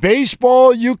that.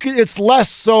 Baseball, it's less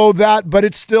so that, but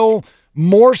it's still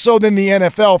more so than the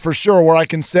NFL for sure, where I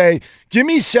can say, give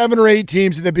me 7 or 8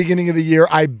 teams at the beginning of the year.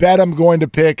 I bet I'm going to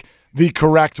pick the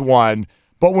correct one.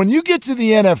 But when you get to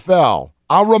the NFL,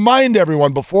 I'll remind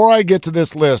everyone before I get to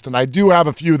this list, and I do have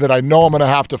a few that I know I'm going to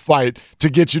have to fight to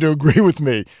get you to agree with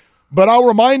me, but I'll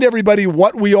remind everybody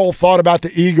what we all thought about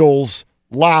the Eagles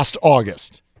last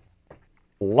August.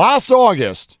 Last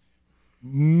August,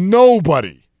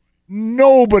 nobody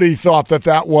thought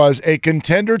that was a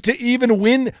contender to even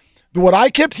win. What I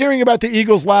kept hearing about the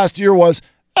Eagles last year was,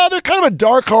 they're kind of a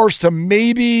dark horse to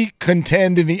maybe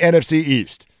contend in the NFC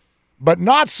East. But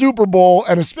not Super Bowl,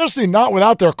 and especially not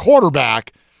without their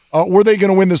quarterback, were they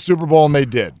going to win the Super Bowl, and they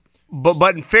did.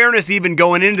 But in fairness, even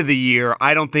going into the year,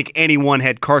 I don't think anyone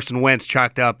had Carson Wentz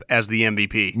chalked up as the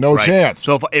MVP. No chance.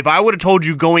 So if I would have told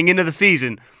you going into the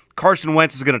season, Carson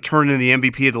Wentz is going to turn into the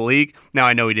MVP of the league, now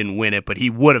I know he didn't win it, but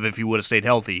he would have if he would have stayed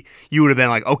healthy. You would have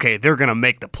been like, okay, they're going to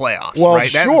make the playoffs. Well, right?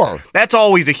 sure. That's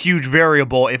always a huge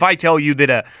variable. If I tell you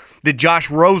that Josh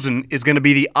Rosen is going to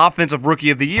be the offensive rookie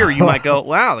of the year, you might go,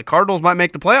 wow, the Cardinals might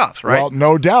make the playoffs, right? Well,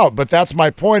 no doubt, but that's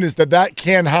my point is that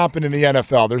can happen in the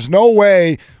NFL. There's no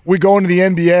way we go into the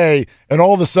NBA and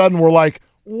all of a sudden we're like,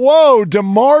 whoa,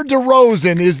 DeMar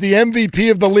DeRozan is the MVP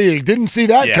of the league. Didn't see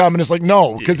that coming. It's like,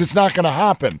 no, because it's not going to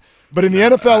happen. But in the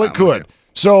NFL, it could.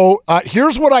 So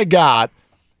here's what I got.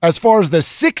 As far as the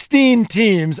 16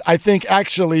 teams, I think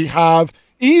actually have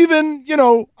even,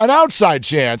 an outside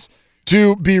chance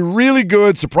to be really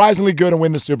good, surprisingly good, and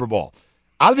win the Super Bowl.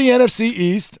 Out of the NFC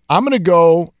East, I'm going to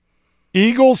go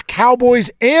Eagles, Cowboys,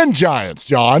 and Giants,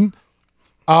 John.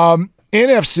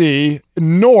 NFC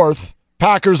North,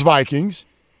 Packers, Vikings.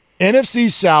 NFC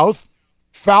South,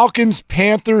 Falcons,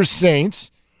 Panthers,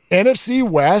 Saints. NFC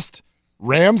West,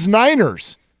 Rams,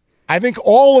 Niners. I think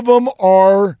all of them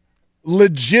are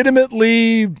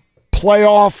legitimately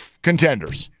playoff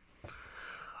contenders.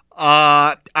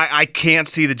 I can't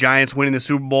see the Giants winning the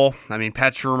Super Bowl. I mean,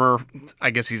 Pat Shurmur, I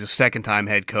guess he's a second-time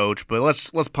head coach, but let's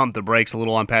pump the brakes a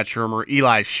little on Pat Shurmur.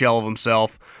 Eli's shell of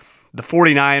himself. The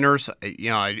 49ers,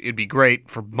 it'd be great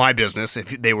for my business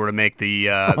if they were to make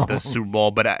the Super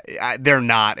Bowl, but they're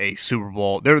not a Super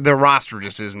Bowl. Their roster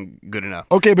just isn't good enough.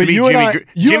 Okay, but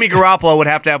Jimmy Garoppolo would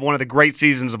have to have one of the great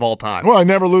seasons of all time. Well, he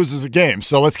never loses a game,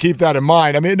 so let's keep that in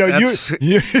mind. I mean, no, it's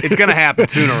going to happen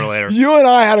sooner or later. You and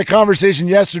I had a conversation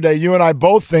yesterday. You and I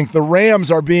both think the Rams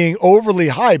are being overly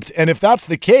hyped, and if that's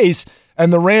the case,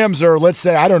 and the Rams are, let's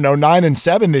say,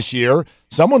 9-7 this year,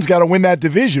 someone's got to win that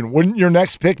division. Wouldn't your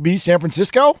next pick be San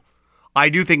Francisco? I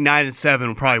do think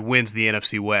 9-7 probably wins the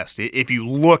NFC West. If you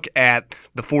look at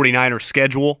the 49ers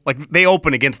schedule, like they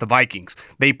open against the Vikings.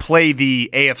 They play the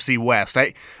AFC West.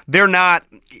 They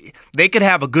could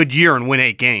have a good year and win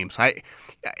 8 games.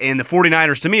 And the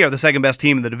 49ers, to me, are the second best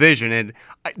team in the division, and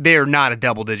they're not a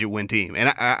double-digit win team.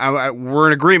 And we're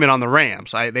in agreement on the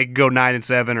Rams. They could go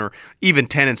 9-7 or even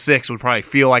 10-6 would probably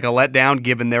feel like a letdown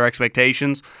given their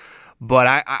expectations. But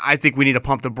I think we need to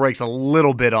pump the brakes a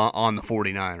little bit on the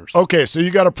 49ers. Okay, so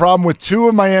you got a problem with 2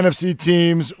 of my NFC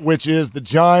teams, which is the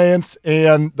Giants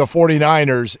and the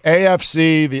 49ers.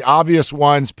 AFC, the obvious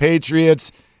ones,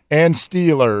 Patriots and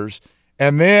Steelers.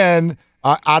 And then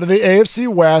out of the AFC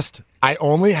West, I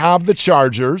only have the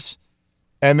Chargers.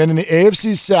 And then in the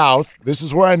AFC South, this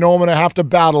is where I know I'm going to have to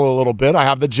battle a little bit. I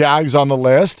have the Jags on the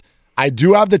list. I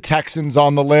do have the Texans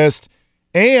on the list.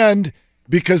 And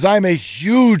because I'm a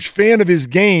huge fan of his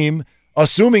game,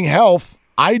 assuming health,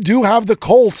 I do have the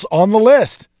Colts on the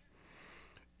list.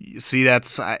 See,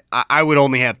 I would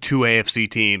only have 2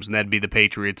 AFC teams, and that'd be the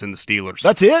Patriots and the Steelers.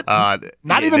 That's it?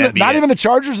 Not even the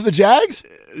Chargers or the Jags?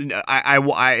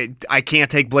 I can't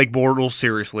take Blake Bortles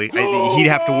seriously. He'd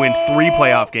have to win 3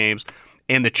 playoff games.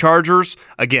 And the Chargers,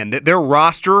 again, their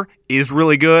roster is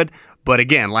really good. But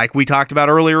again, like we talked about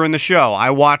earlier in the show,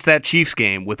 I watched that Chiefs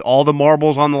game with all the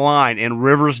marbles on the line and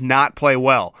Rivers not play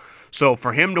well. So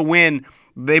for him to win,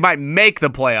 they might make the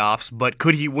playoffs, but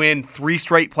could he win 3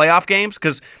 straight playoff games?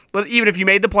 Because even if you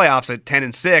made the playoffs at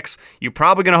 10-6, you're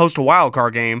probably going to host a wild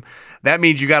card game. That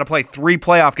means you got to play 3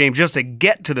 playoff games just to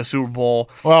get to the Super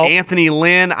Bowl. Well, Anthony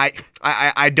Lynn,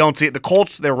 I don't see it. The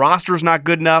Colts, their roster's not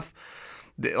good enough.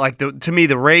 To me,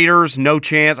 the Raiders, no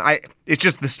chance. It's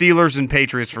just the Steelers and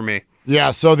Patriots for me.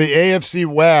 Yeah, so the AFC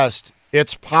West,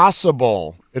 it's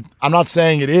possible. I'm not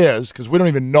saying it is because we don't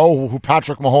even know who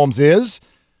Patrick Mahomes is,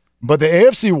 but the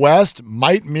AFC West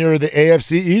might mirror the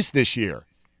AFC East this year.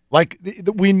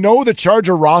 We know the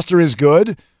Charger roster is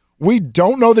good. We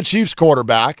don't know the Chiefs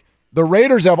quarterback. The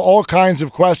Raiders have all kinds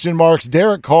of question marks.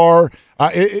 Derek Carr,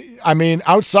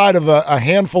 outside of a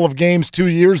handful of games 2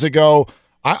 years ago,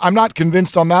 I'm not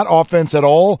convinced on that offense at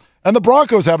all. And the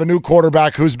Broncos have a new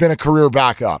quarterback who's been a career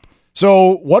backup.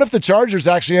 So what if the Chargers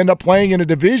actually end up playing in a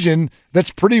division that's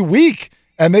pretty weak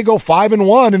and they go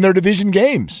 5-1 in their division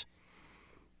games?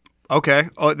 Okay.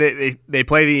 Oh, they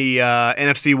play the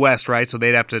NFC West, right? So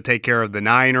they'd have to take care of the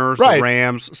Niners, the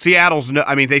Rams. Seattle's,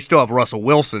 they still have Russell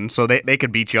Wilson, so they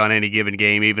could beat you on any given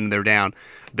game, even if they're down.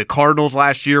 The Cardinals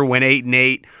last year went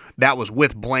 8-8. That was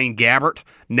with Blaine Gabbert.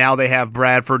 Now they have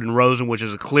Bradford and Rosen, which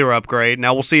is a clear upgrade.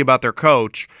 Now we'll see about their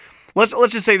coach. Let's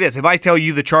just say this. If I tell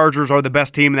you the Chargers are the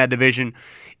best team in that division,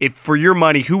 if for your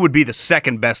money, who would be the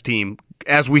second best team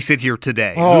as we sit here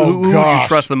today? Who do you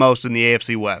trust the most in the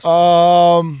AFC West?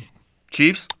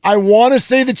 Chiefs? I want to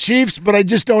say the Chiefs, but I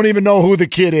just don't even know who the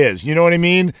kid is. You know what I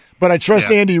mean? But I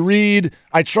trust Andy Reid.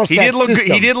 I trust that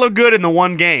system. He did look good in the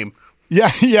one game.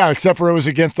 Yeah, except for it was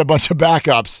against a bunch of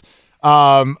backups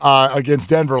against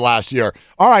Denver last year.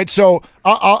 All right, so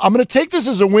I'm going to take this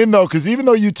as a win, though, because even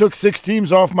though you took 6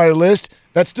 teams off my list,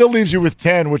 that still leaves you with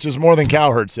 10, which is more than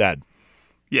Cowherd said.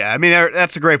 Yeah,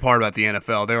 that's the great part about the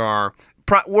NFL.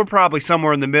 We're probably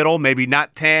somewhere in the middle, maybe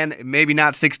not 10, maybe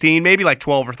not 16, maybe like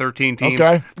 12 or 13 teams.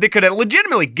 Okay. They could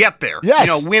legitimately get there.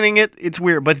 Yes. Winning it's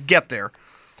weird, but get there.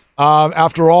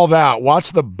 After all that,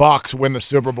 watch the Bucs win the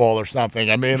Super Bowl or something.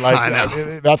 I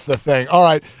know. That's the thing. All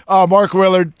right, Mark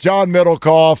Willard, John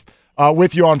Middlecoff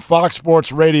with you on Fox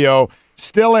Sports Radio.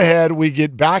 Still ahead, we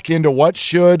get back into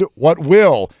what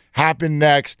will happen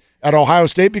next at Ohio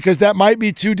State, because that might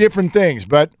be 2 different things.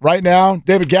 But right now,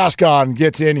 David Gascon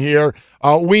gets in here.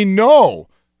 We know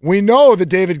that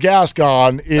David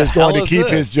Gascon is going to keep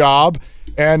his job.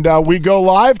 And we go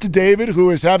live to David,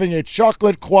 who is having a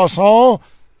chocolate croissant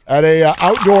at a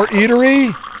outdoor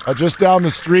eatery just down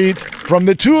the street from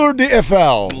the Tour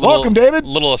d'Eiffel. Welcome, David.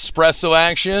 Little espresso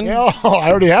action. Yeah, I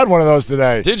already had one of those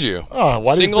today. Did you? Oh,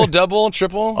 Single, double,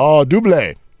 triple? Oh,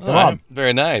 double. Come on.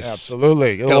 Very nice.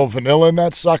 Absolutely. Get a little vanilla in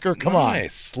that sucker. Come on.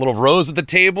 Nice. Little rose at the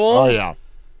table. Oh, yeah.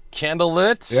 Candle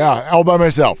lit. Yeah, all by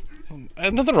myself.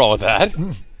 Nothing wrong with that.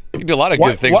 You can do a lot of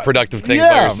good things, productive things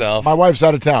by yourself. My wife's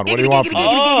out of town. What do you want from me?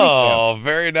 Oh,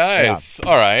 very nice. Yeah.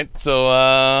 All right. So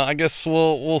I guess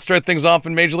we'll start things off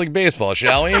in Major League Baseball,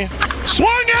 shall we?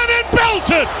 Swung and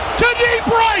belted to deep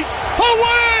right.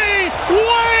 Away,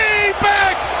 way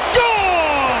back.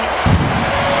 Gone.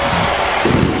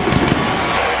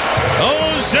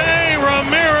 Jose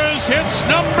Ramirez hits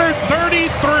number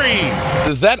 33.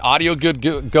 Does that audio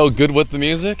go good with the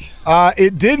music?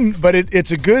 It didn't, but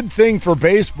it's a good thing for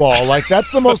baseball. Like,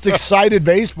 that's the most excited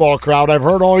baseball crowd I've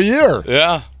heard all year.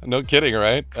 Yeah, no kidding,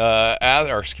 right?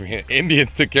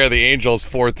 Indians took care of the Angels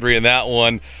 4-3 in that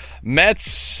one.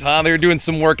 Mets, they were doing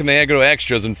some work and they had to go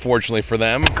extras, unfortunately for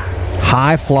them.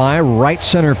 High fly, right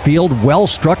center field, well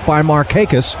struck by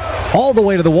Markakis. All the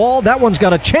way to the wall. That one's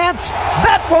got a chance.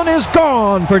 That one is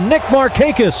gone for Nick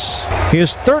Markakis.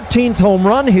 His 13th home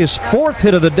run, his 4th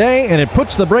hit of the day, and it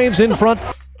puts the Braves in front.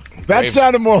 That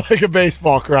sounded more like a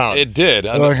baseball crowd. It did.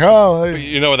 Like, oh,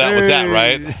 you know where that was at,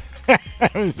 right?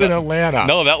 It was in Atlanta.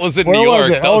 No, that was in Where New York. was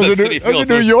it? That was at Citi Field.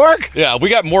 Was it New York? Yeah, we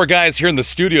got more guys here in the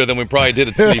studio than we probably did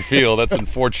at Citi Field. That's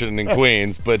unfortunate in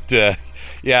Queens. But,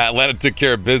 yeah, Atlanta took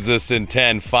care of business in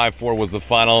 10. 5-4 was the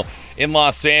final. In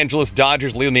Los Angeles,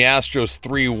 Dodgers leading the Astros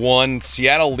 3-1.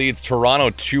 Seattle leads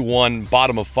Toronto 2-1,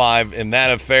 bottom of 5 in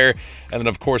that affair. And then,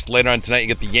 of course, later on tonight, you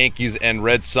get the Yankees and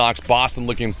Red Sox. Boston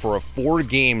looking for a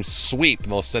 4-game sweep,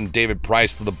 and they'll send David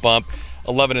Price to the bump.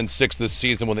 11-6 this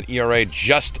season with an ERA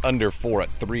just under 4 at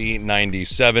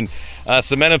 3.97.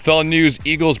 Some NFL news.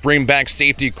 Eagles bring back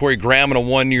safety Corey Graham on a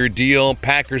 1-year deal.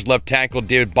 Packers left tackle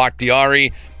David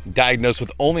Bakhtiari diagnosed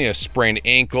with only a sprained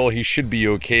ankle. He should be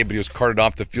okay, but he was carted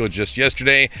off the field just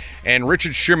yesterday. And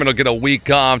Richard Sherman will get a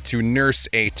week off to nurse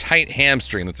a tight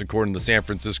hamstring. That's according to the San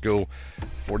Francisco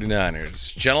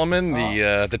 49ers. Gentlemen,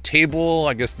 the table,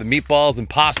 I guess the meatballs and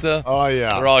pasta. Oh,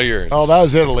 yeah. They're all yours. Oh, that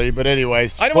was Italy, but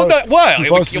anyways. I don't know. What?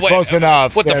 Close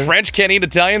enough. What, the French can't eat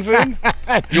Italian food?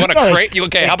 You want a crate?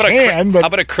 Okay, how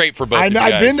about a crate for both of you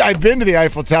guys? I've been to the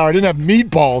Eiffel Tower. I didn't have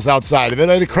meatballs outside of it.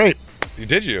 I had a crate.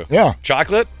 Did you? Yeah.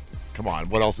 Chocolate? Come on,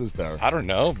 what else is there? I don't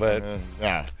know, but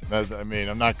yeah. I mean,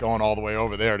 I'm not going all the way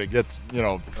over there to get, I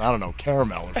don't know,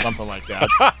 caramel or something like that.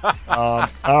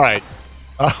 All right.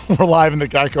 We're live in the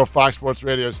Geico Fox Sports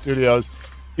Radio studios.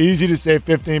 Easy to save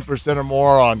 15% or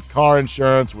more on car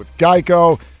insurance with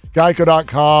Geico.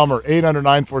 Geico.com or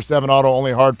 800-947-AUTO.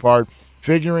 Only hard part,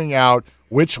 figuring out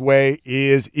which way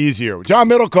is easier. John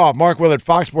Middlecoff, Mark Willard,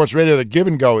 Fox Sports Radio. The give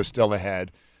and go is still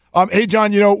ahead. Hey,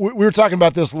 John, we were talking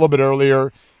about this a little bit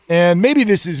earlier, and maybe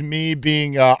this is me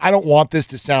being I don't want this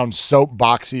to sound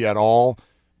soapboxy at all,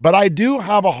 but I do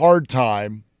have a hard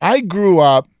time. I grew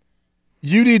up,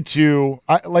 you did too,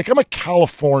 I'm a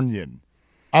Californian.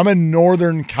 I'm a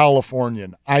Northern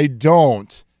Californian. I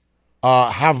don't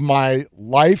have my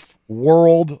life,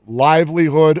 world,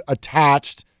 livelihood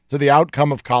attached to the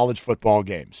outcome of college football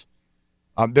games.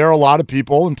 There are a lot of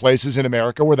people and places in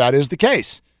America where that is the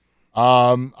case.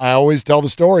 I always tell the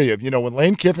story of, when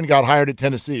Lane Kiffin got hired at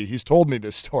Tennessee, he's told me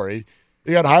this story.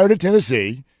 He got hired at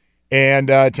Tennessee, and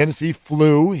Tennessee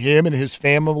flew him and his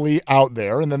family out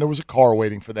there, and then there was a car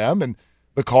waiting for them, and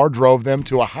the car drove them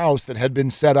to a house that had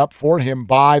been set up for him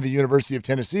by the University of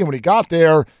Tennessee. And when he got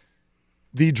there,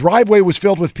 the driveway was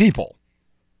filled with people.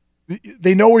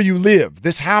 They know where you live.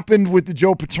 This happened with the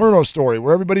Joe Paterno story,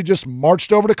 where everybody just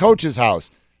marched over to Coach's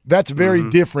house. That's very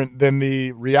different than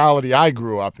the reality I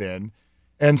grew up in.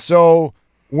 And so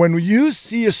when you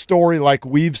see a story like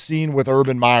we've seen with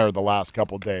Urban Meyer the last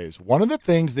couple of days, one of the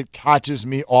things that catches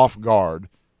me off guard,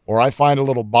 or I find a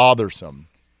little bothersome,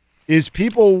 is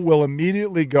people will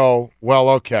immediately go, well,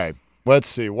 okay, let's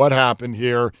see, what happened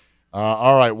here?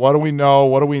 All right, what do we know?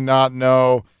 What do we not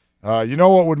know?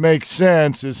 What would make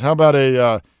sense is how about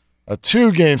a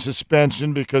 2-game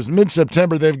suspension, because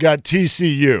mid-September they've got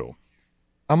TCU.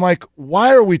 I'm like,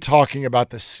 why are we talking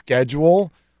about the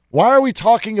schedule? Why are we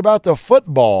talking about the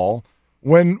football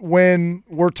when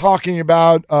we're talking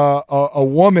about a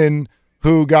woman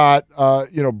who got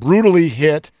brutally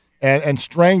hit and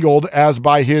strangled, as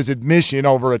by his admission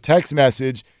over a text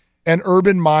message, and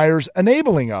Urban Meyer's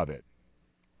enabling of it?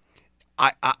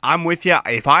 I'm with you.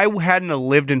 If I hadn't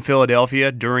lived in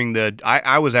Philadelphia during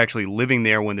I was actually living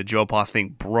there when the Joe Pa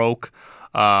thing broke.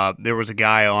 There was a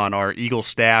guy on our Eagles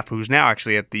staff who's now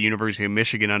actually at the University of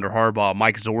Michigan under Harbaugh,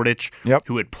 Mike Zordich,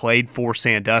 who had played for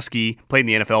Sandusky, played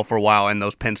in the NFL for a while, and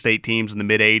those Penn State teams in the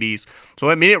mid-'80s. So,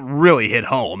 I mean, it really hit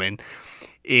home. And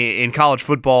in college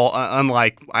football,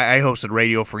 unlike I hosted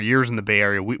radio for years in the Bay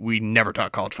Area, we never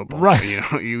talk college football. Right.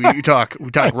 We talk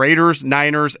Raiders,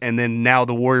 Niners, and then now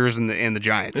the Warriors and the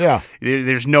Giants. Yeah.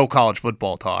 There's no college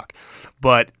football talk.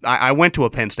 But I went to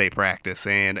a Penn State practice,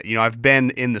 and I've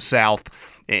been in the South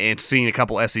and seen a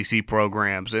couple SEC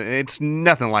programs. It's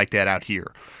nothing like that out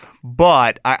here.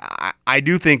 But I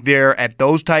do think they're at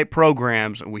those type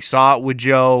programs. We saw it with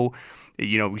Joe.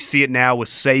 We see it now with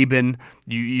Saban.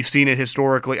 You've seen it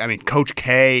historically. I mean, Coach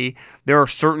K. There are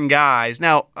certain guys.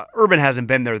 Now, Urban hasn't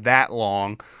been there that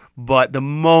long, But the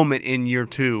moment in year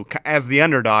 2, as the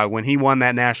underdog, when he won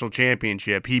that national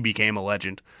championship, he became a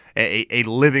legend, a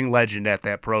living legend at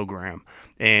that program.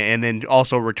 And then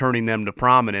also returning them to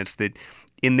prominence that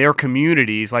in their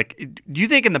communities, like, do you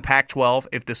think in the Pac-12,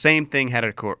 if the same thing had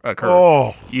occurred,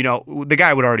 the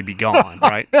guy would already be gone,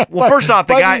 right? Well, first off,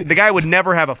 the guy would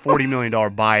never have a $40 million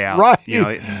buyout.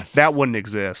 Right. That wouldn't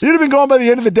exist. He'd have been gone by the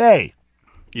end of the day.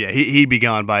 Yeah, he'd be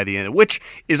gone by the end, which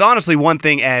is honestly one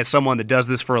thing as someone that does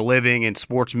this for a living and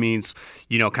sports means,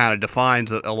 kind of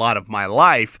defines a lot of my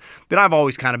life, that I've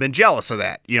always kind of been jealous of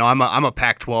that. I'm a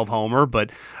Pac-12 homer,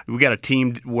 but we got a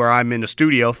team where I'm in the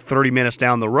studio 30 minutes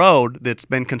down the road that's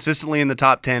been consistently in the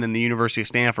top 10 in the University of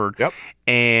Stanford. Yep.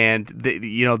 And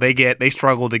they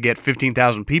struggle to get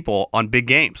 15,000 people on big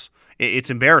games. It's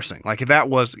embarrassing. Like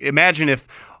imagine if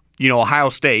Ohio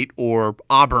State or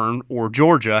Auburn or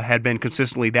Georgia had been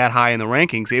consistently that high in the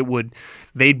rankings,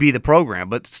 they'd be the program.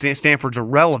 But Stanford's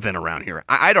irrelevant around here.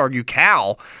 I'd argue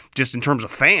Cal, just in terms of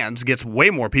fans, gets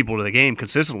way more people to the game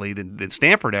consistently than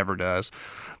Stanford ever does.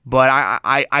 But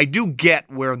I do get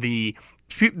where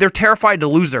they're terrified to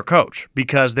lose their coach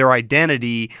because their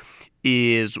identity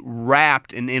is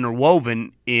wrapped and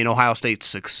interwoven in Ohio State's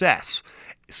success.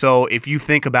 So if you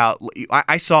think about,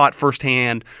 I saw it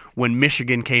firsthand when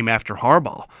Michigan came after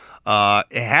Harbaugh.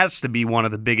 It has to be one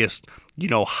of the biggest,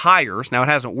 hires. Now it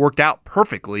hasn't worked out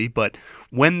perfectly, but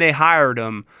when they hired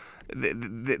him,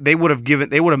 they would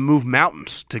have moved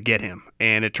mountains to get him,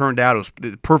 and it turned out it was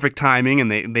the perfect timing, and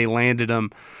they landed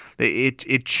him.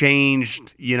 It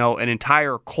changed, an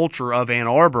entire culture of Ann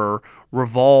Arbor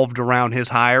revolved around his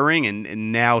hiring,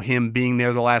 and now him being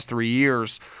there the last 3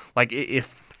 years. Like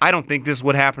I don't think this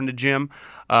would happen to Jim,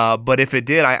 but if it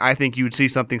did, I think you would see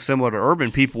something similar to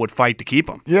Urban. People would fight to keep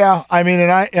him. Yeah, I mean,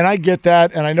 and I get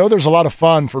that, and I know there's a lot of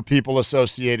fun for people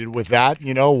associated with that.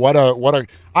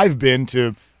 I've been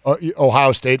to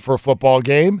Ohio State for a football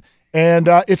game, and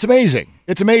it's amazing.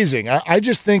 It's amazing. I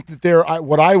just think that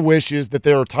what I wish is that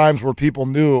there are times where people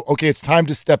knew, okay, it's time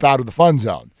to step out of the fun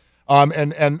zone,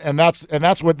 and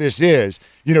that's what this is.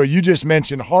 You just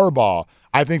mentioned Harbaugh.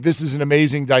 I think this is an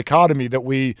amazing dichotomy that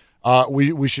we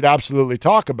should absolutely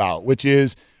talk about, which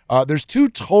is there's two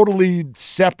totally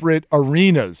separate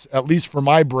arenas, at least for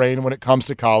my brain, when it comes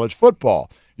to college football.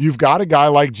 You've got a guy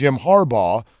like Jim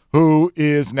Harbaugh, who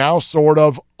is now sort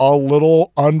of a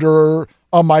little under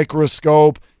a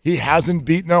microscope. He hasn't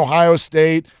beaten Ohio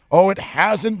State. Oh, it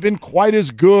hasn't been quite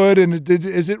as good, and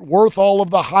is it worth all of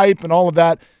the hype and all of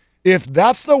that? If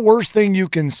that's the worst thing you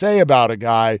can say about a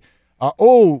guy,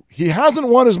 he hasn't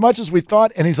won as much as we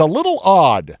thought, and he's a little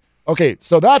odd. Okay,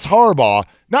 so that's Harbaugh.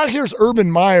 Now here's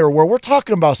Urban Meyer, where we're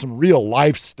talking about some real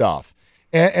life stuff.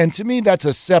 And to me, that's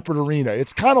a separate arena.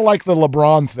 It's kind of like the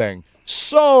LeBron thing.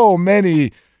 So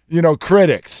many,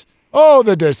 critics. Oh,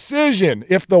 the decision.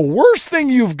 If the worst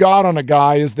thing you've got on a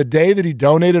guy is the day that he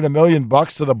donated $1 million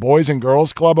to the Boys and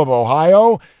Girls Club of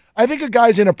Ohio, I think a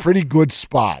guy's in a pretty good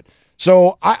spot.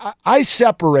 So I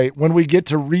separate when we get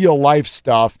to real life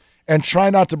stuff and try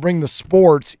not to bring the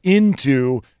sports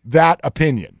into that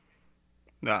opinion.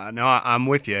 No, I'm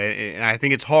with you. And I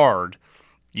think it's hard,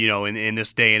 in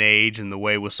this day and age and the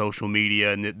way with social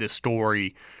media and this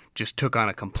story just took on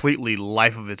a completely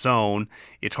life of its own.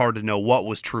 It's hard to know what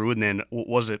was true. And then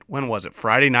when was it?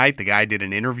 Friday night, the guy did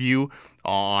an interview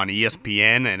on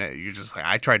ESPN, and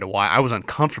I tried to watch. I was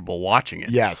uncomfortable watching it.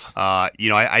 Yes.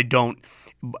 I don't.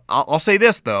 I'll say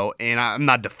this, though, and I'm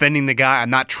not defending the guy. I'm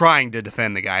not trying to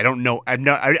defend the guy. I don't know.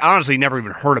 I honestly never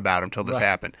even heard about him until this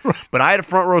happened. But I had a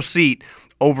front row seat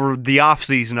over the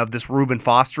offseason of this Reuben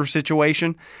Foster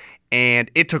situation, and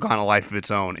it took on a life of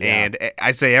its own. Yeah. And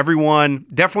I say everyone,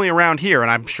 definitely around here, and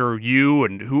I'm sure you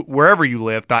and wherever you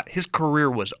live, thought his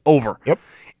career was over. Yep.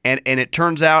 And it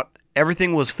turns out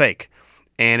everything was fake.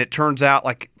 And it turns out,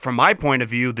 like, from my point of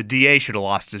view, the DA should have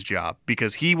lost his job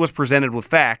because he was presented with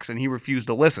facts and he refused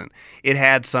to listen. It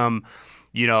had some,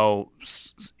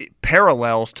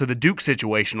 parallels to the Duke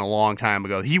situation a long time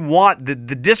ago.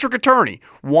 The district attorney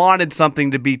wanted something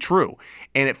to be true.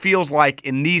 And it feels like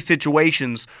in these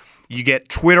situations, you get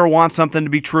Twitter wants something to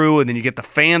be true, and then you get the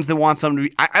fans that want something to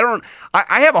be.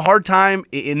 I have a hard time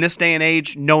in this day and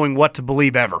age knowing what to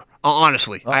believe ever.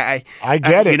 Honestly, I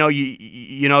get it.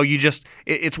 You just.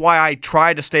 It's why I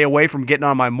try to stay away from getting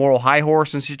on my moral high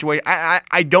horse in situations.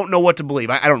 I don't know what to believe.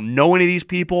 I don't know any of these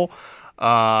people.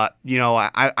 I've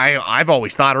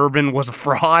always thought Urban was a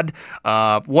fraud.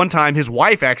 One time, his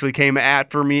wife actually came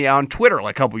after me on Twitter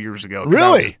like a couple years ago. Really? I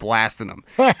was just blasting him.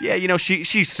 Yeah,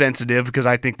 she's sensitive because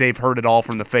I think they've heard it all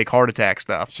from the fake heart attack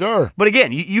stuff. Sure. But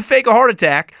again, you fake a heart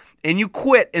attack and you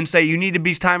quit and say you need to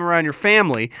be time around your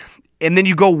family. and then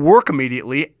you go work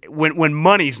immediately when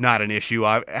money's not an issue.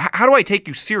 How do I take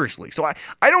you seriously? So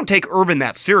I don't take Urban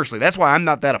that seriously. That's why I'm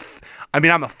not that.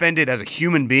 I'm offended as a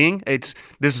human being. This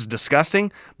is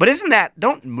disgusting. But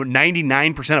don't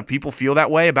 99% of people feel that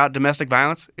way about domestic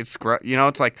violence? It's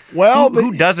like, well,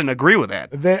 who doesn't agree with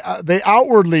that? They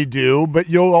outwardly do, but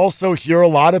you'll also hear a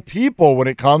lot of people when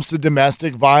it comes to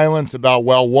domestic violence about,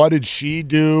 well, what did she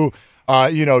do?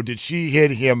 Did she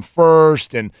hit him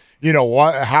first? And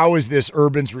how is this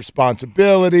Urban's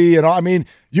responsibility? And I mean,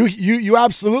 you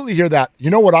absolutely hear that. You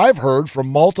know what I've heard from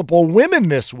multiple women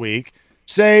this week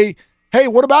say, hey,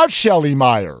 what about Shelly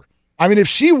Meyer? I mean, if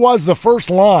she was the first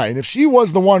line, if she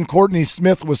was the one Courtney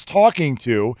Smith was talking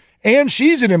to, and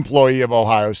she's an employee of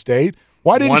Ohio State,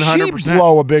 why didn't 100%. She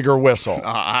blow a bigger whistle?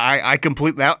 I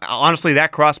completely, honestly,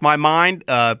 that crossed my mind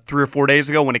 3 or 4 days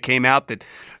ago when it came out that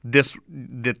this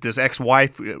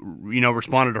ex-wife,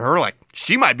 responded to her like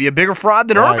she might be a bigger fraud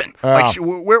than Urban. Like,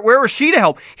 where was she to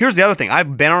help? Here's the other thing.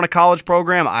 I've been on a college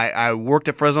program. I worked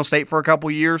at Fresno State for a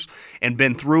couple years and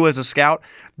been through as a scout.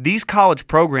 These college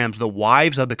programs, the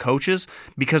wives of the coaches,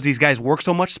 because these guys work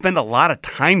so much, spend a lot of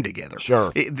time together.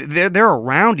 Sure. They're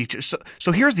around each other.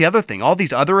 So here's the other thing. All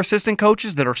these other assistant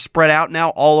coaches that are spread out now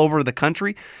all over the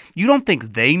country, you don't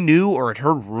think they knew or had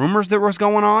heard rumors that was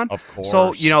going on? Of course. So,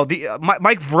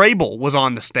 Mike Vrabel was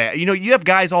on the staff. You have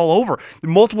guys all over.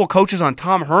 Multiple coaches on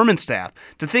Tom Herman's staff.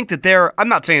 To think that I'm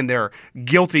not saying they're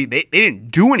guilty, they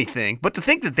didn't do anything, but to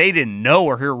think that they didn't know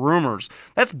or hear rumors,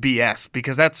 that's BS,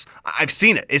 because I've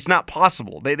seen it. It's not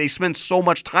possible. They spend so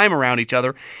much time around each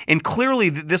other, and clearly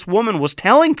this woman was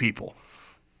telling people.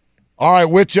 All right,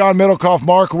 with John Middlecoff,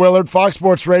 Mark Willard, Fox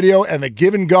Sports Radio, and the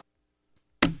Give and Go.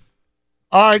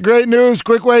 All right, great news.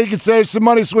 Quick way you can save some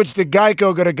money. Switch to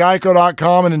Geico. Go to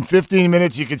geico.com, and in 15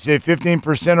 minutes you can save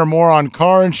 15% or more on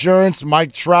car insurance.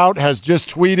 Mike Trout has just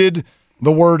tweeted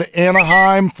the word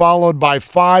Anaheim followed by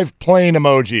 5 plane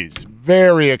emojis.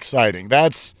 Very exciting.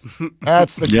 That's the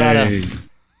kind of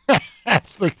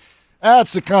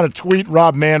that's the kind of tweet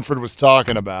Rob Manfred was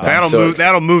talking about.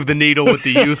 That'll move the needle with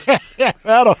the youth.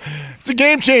 It's a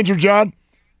game changer, John.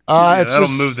 That'll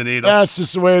move the needle. That's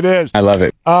just the way it is. I love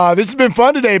it. This has been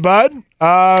fun today, bud.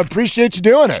 Appreciate you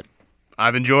doing it.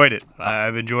 I've enjoyed it.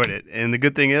 And the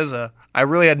good thing is, I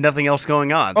really had nothing else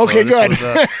going on. Okay, good.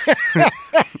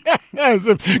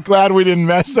 Glad we didn't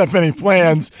mess up any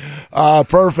plans.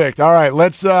 Perfect. All right,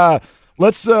 let's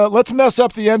mess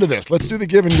up the end of this. Let's do the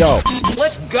give and go.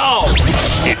 Let's go.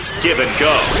 It's give and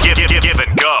go. Give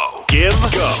and go. Give,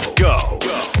 go.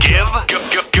 Give,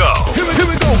 go. Here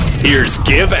we go. Here's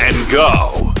give and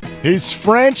go. He's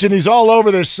French and he's all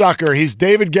over this sucker. He's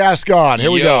David Gascon.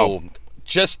 Here we go.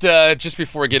 Just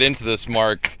before we get into this,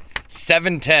 Mark,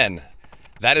 $710.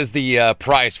 That is the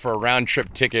price for a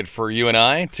round-trip ticket for you and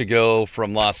I to go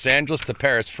from Los Angeles to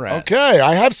Paris, France. Okay,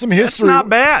 I have some history. That's not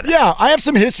bad. Yeah, I have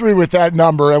some history with that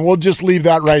number, and we'll just leave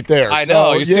that right there. I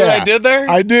know. You see what I did there?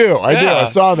 I do. I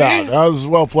saw that. That was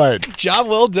well played. Job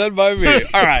well done by me.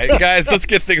 All right, guys, let's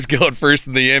get things going first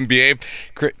in the NBA.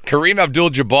 Kareem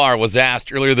Abdul-Jabbar was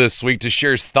asked earlier this week to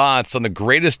share his thoughts on the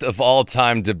greatest of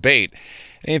all-time debate.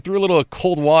 And he threw a little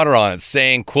cold water on it,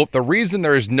 saying, quote, "The reason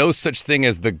there is no such thing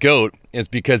as the GOAT is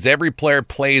because every player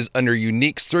plays under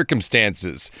unique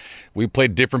circumstances. We play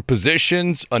different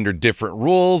positions, under different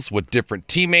rules, with different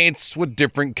teammates, with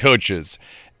different coaches.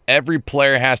 Every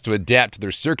player has to adapt to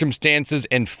their circumstances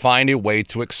and find a way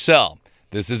to excel.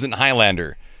 This isn't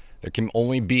Highlander. There can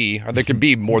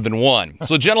be more than one."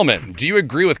 So, gentlemen, do you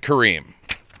agree with Kareem?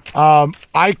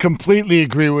 I completely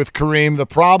agree with Kareem. The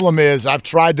problem is I've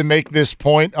tried to make this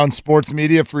point on sports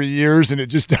media for years, and it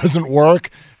just doesn't work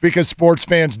because sports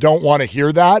fans don't want to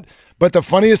hear that. But the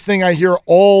funniest thing I hear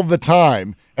all the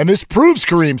time, and this proves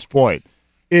Kareem's point,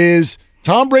 is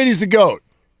Tom Brady's the GOAT,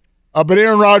 but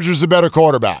Aaron Rodgers is a better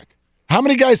quarterback. How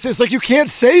many guys say it's like you can't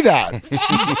say that,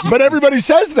 but everybody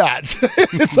says that.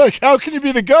 It's like, how can you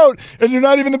be the GOAT and you're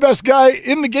not even the best guy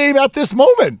in the game at this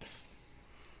moment?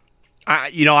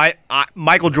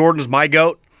 Michael Jordan's my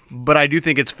GOAT, but I do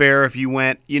think it's fair if you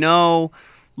went,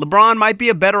 LeBron might be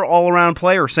a better all-around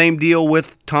player. Same deal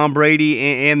with Tom Brady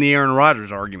and the Aaron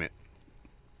Rodgers argument.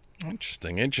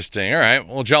 Interesting. All right.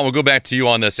 Well, John, we'll go back to you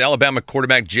on this. Alabama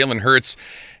quarterback Jalen Hurts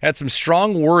had some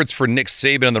strong words for Nick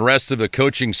Saban and the rest of the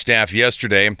coaching staff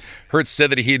yesterday. Hurts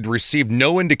said that he had received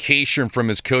no indication from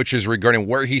his coaches regarding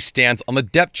where he stands on the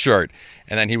depth chart,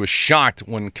 and then he was shocked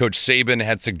when Coach Saban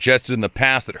had suggested in the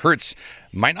past that Hurts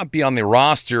might not be on the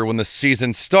roster when the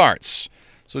season starts.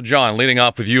 So, John, leading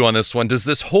off with you on this one, does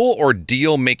this whole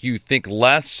ordeal make you think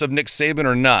less of Nick Saban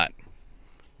or not?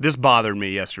 This bothered me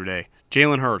yesterday.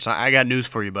 Jalen Hurts, I got news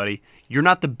for you, buddy. You're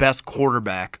not the best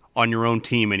quarterback on your own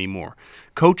team anymore.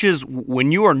 Coaches,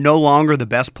 when you are no longer the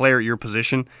best player at your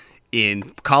position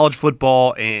in college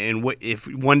football, and if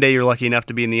one day you're lucky enough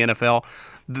to be in the NFL,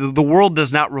 the world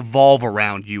does not revolve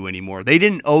around you anymore. They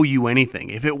didn't owe you anything.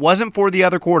 If it wasn't for the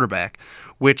other quarterback,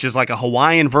 which is like a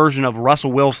Hawaiian version of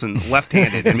Russell Wilson,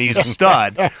 left-handed, I mean, he's a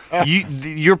stud,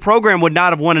 your program would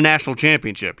not have won a national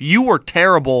championship. You were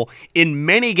terrible in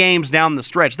many games down the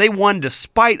stretch. They won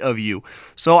despite of you.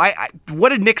 So what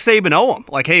did Nick Saban owe him?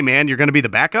 Like, hey, man, you're going to be the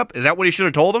backup? Is that what he should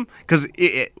have told him? Because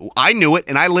I knew it,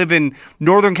 and I live in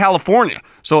Northern California.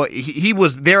 So he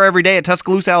was there every day at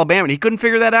Tuscaloosa, Alabama, and he couldn't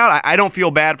figure that out. I don't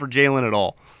feel bad for Jalen at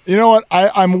all. You know what?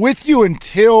 I'm with you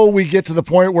until we get to the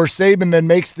point where Saban then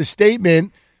makes the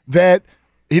statement that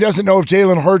he doesn't know if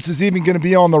Jalen Hurts is even going to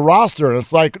be on the roster. And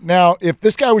it's like, now, if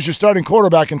this guy was your starting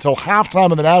quarterback until halftime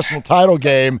of the national title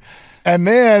game, and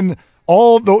then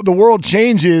all the world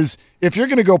changes, if you're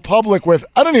going to go public with,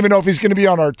 I don't even know if he's going to be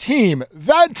on our team,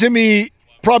 that to me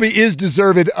probably is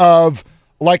deserved of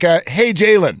like a, hey,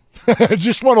 Jalen,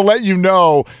 just want to let you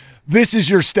know this is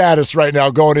your status right now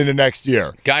going into next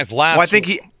year. Guys, last... Well,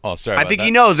 I think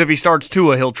he knows if he starts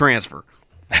Tua, he'll transfer.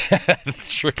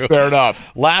 That's true. Fair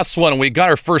enough. Last one. We got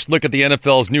our first look at the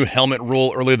NFL's new helmet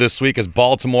rule earlier this week as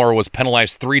Baltimore was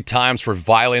penalized 3 times for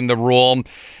violating the rule.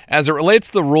 As it relates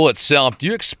to the rule itself, do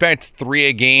you expect 3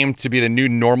 a game to be the new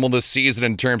normal this season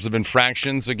in terms of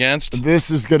infractions against?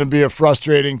 This is going to be a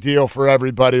frustrating deal for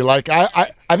everybody. Like, I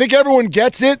think everyone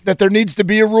gets it that there needs to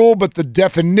be a rule, but the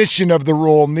definition of the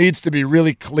rule needs to be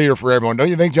really clear for everyone. Don't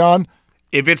you think, John?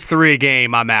 If it's 3 a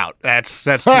game, I'm out. That's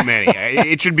too many.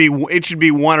 It should be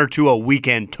 1 or 2 a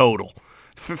weekend total.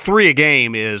 3 a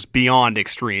game is beyond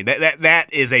extreme. That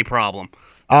is a problem.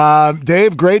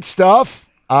 Dave, great stuff.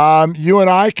 You and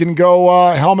I can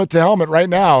go helmet to helmet right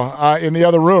now in the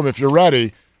other room if you're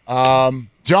ready.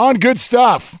 John, good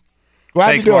stuff.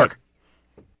 Glad to do it.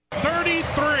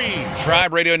 33.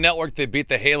 Tribe Radio Network, they beat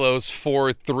the Halos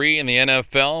 4-3 in the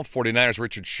NFL. 49ers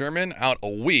Richard Sherman out a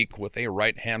week with a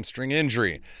right hamstring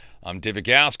injury. I'm David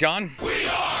Gascon. We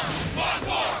are Fox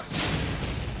Sports.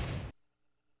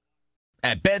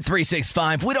 At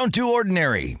Bet365, we don't do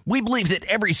ordinary. We believe that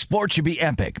every sport should be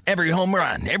epic. Every home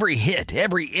run, every hit,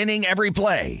 every inning, every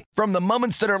play. From the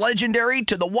moments that are legendary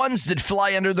to the ones that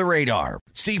fly under the radar.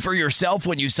 See for yourself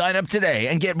when you sign up today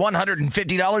and get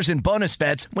 $150 in bonus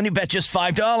bets when you bet just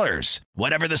 $5.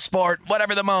 Whatever the sport,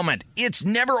 whatever the moment, it's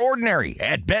never ordinary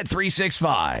at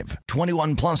Bet365.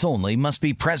 21 plus only. Must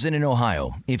be present in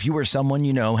Ohio. If you or someone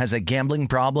you know has a gambling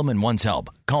problem and wants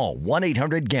help, call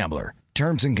 1-800-GAMBLER.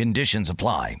 Terms and conditions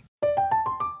apply.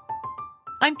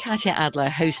 I'm Katya Adler,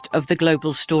 host of The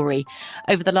Global Story.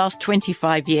 Over the last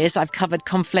 25 years, I've covered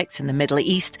conflicts in the Middle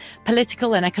East,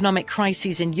 political and economic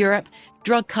crises in Europe,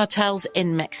 drug cartels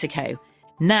in Mexico.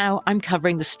 Now I'm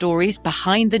covering the stories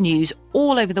behind the news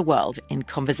all over the world in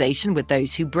conversation with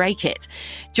those who break it.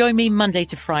 Join me Monday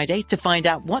to Friday to find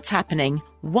out what's happening,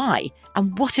 why,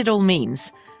 and what it all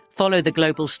means. Follow The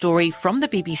Global Story from the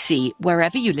BBC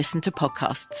wherever you listen to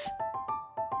podcasts.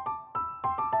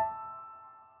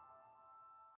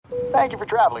 Thank you for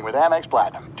traveling with Amex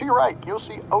Platinum. To your right, you'll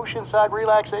see oceanside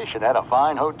relaxation at a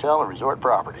fine hotel and resort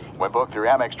property. When booked through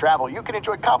Amex Travel, you can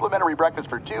enjoy complimentary breakfast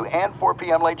for 2 and 4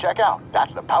 p.m. late checkout.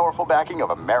 That's the powerful backing of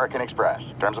American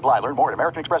Express. Terms apply. Learn more at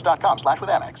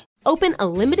americanexpress.com/withAmex. Open a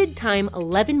limited-time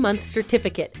 11-month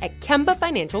certificate at Kemba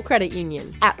Financial Credit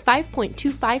Union. At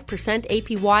 5.25%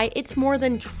 APY, it's more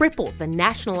than triple the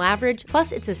national average,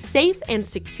 plus it's a safe and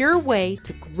secure way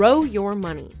to grow your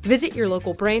money. Visit your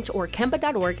local branch or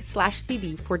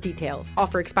kemba.org/cb for details.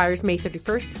 Offer expires May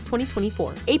 31st,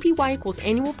 2024. APY equals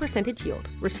annual percentage yield.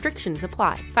 Restrictions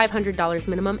apply. $500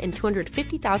 minimum and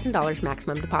 $250,000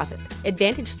 maximum deposit.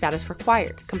 Advantage status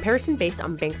required. Comparison based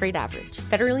on bank rate average.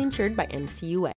 Federally insured by NCUA.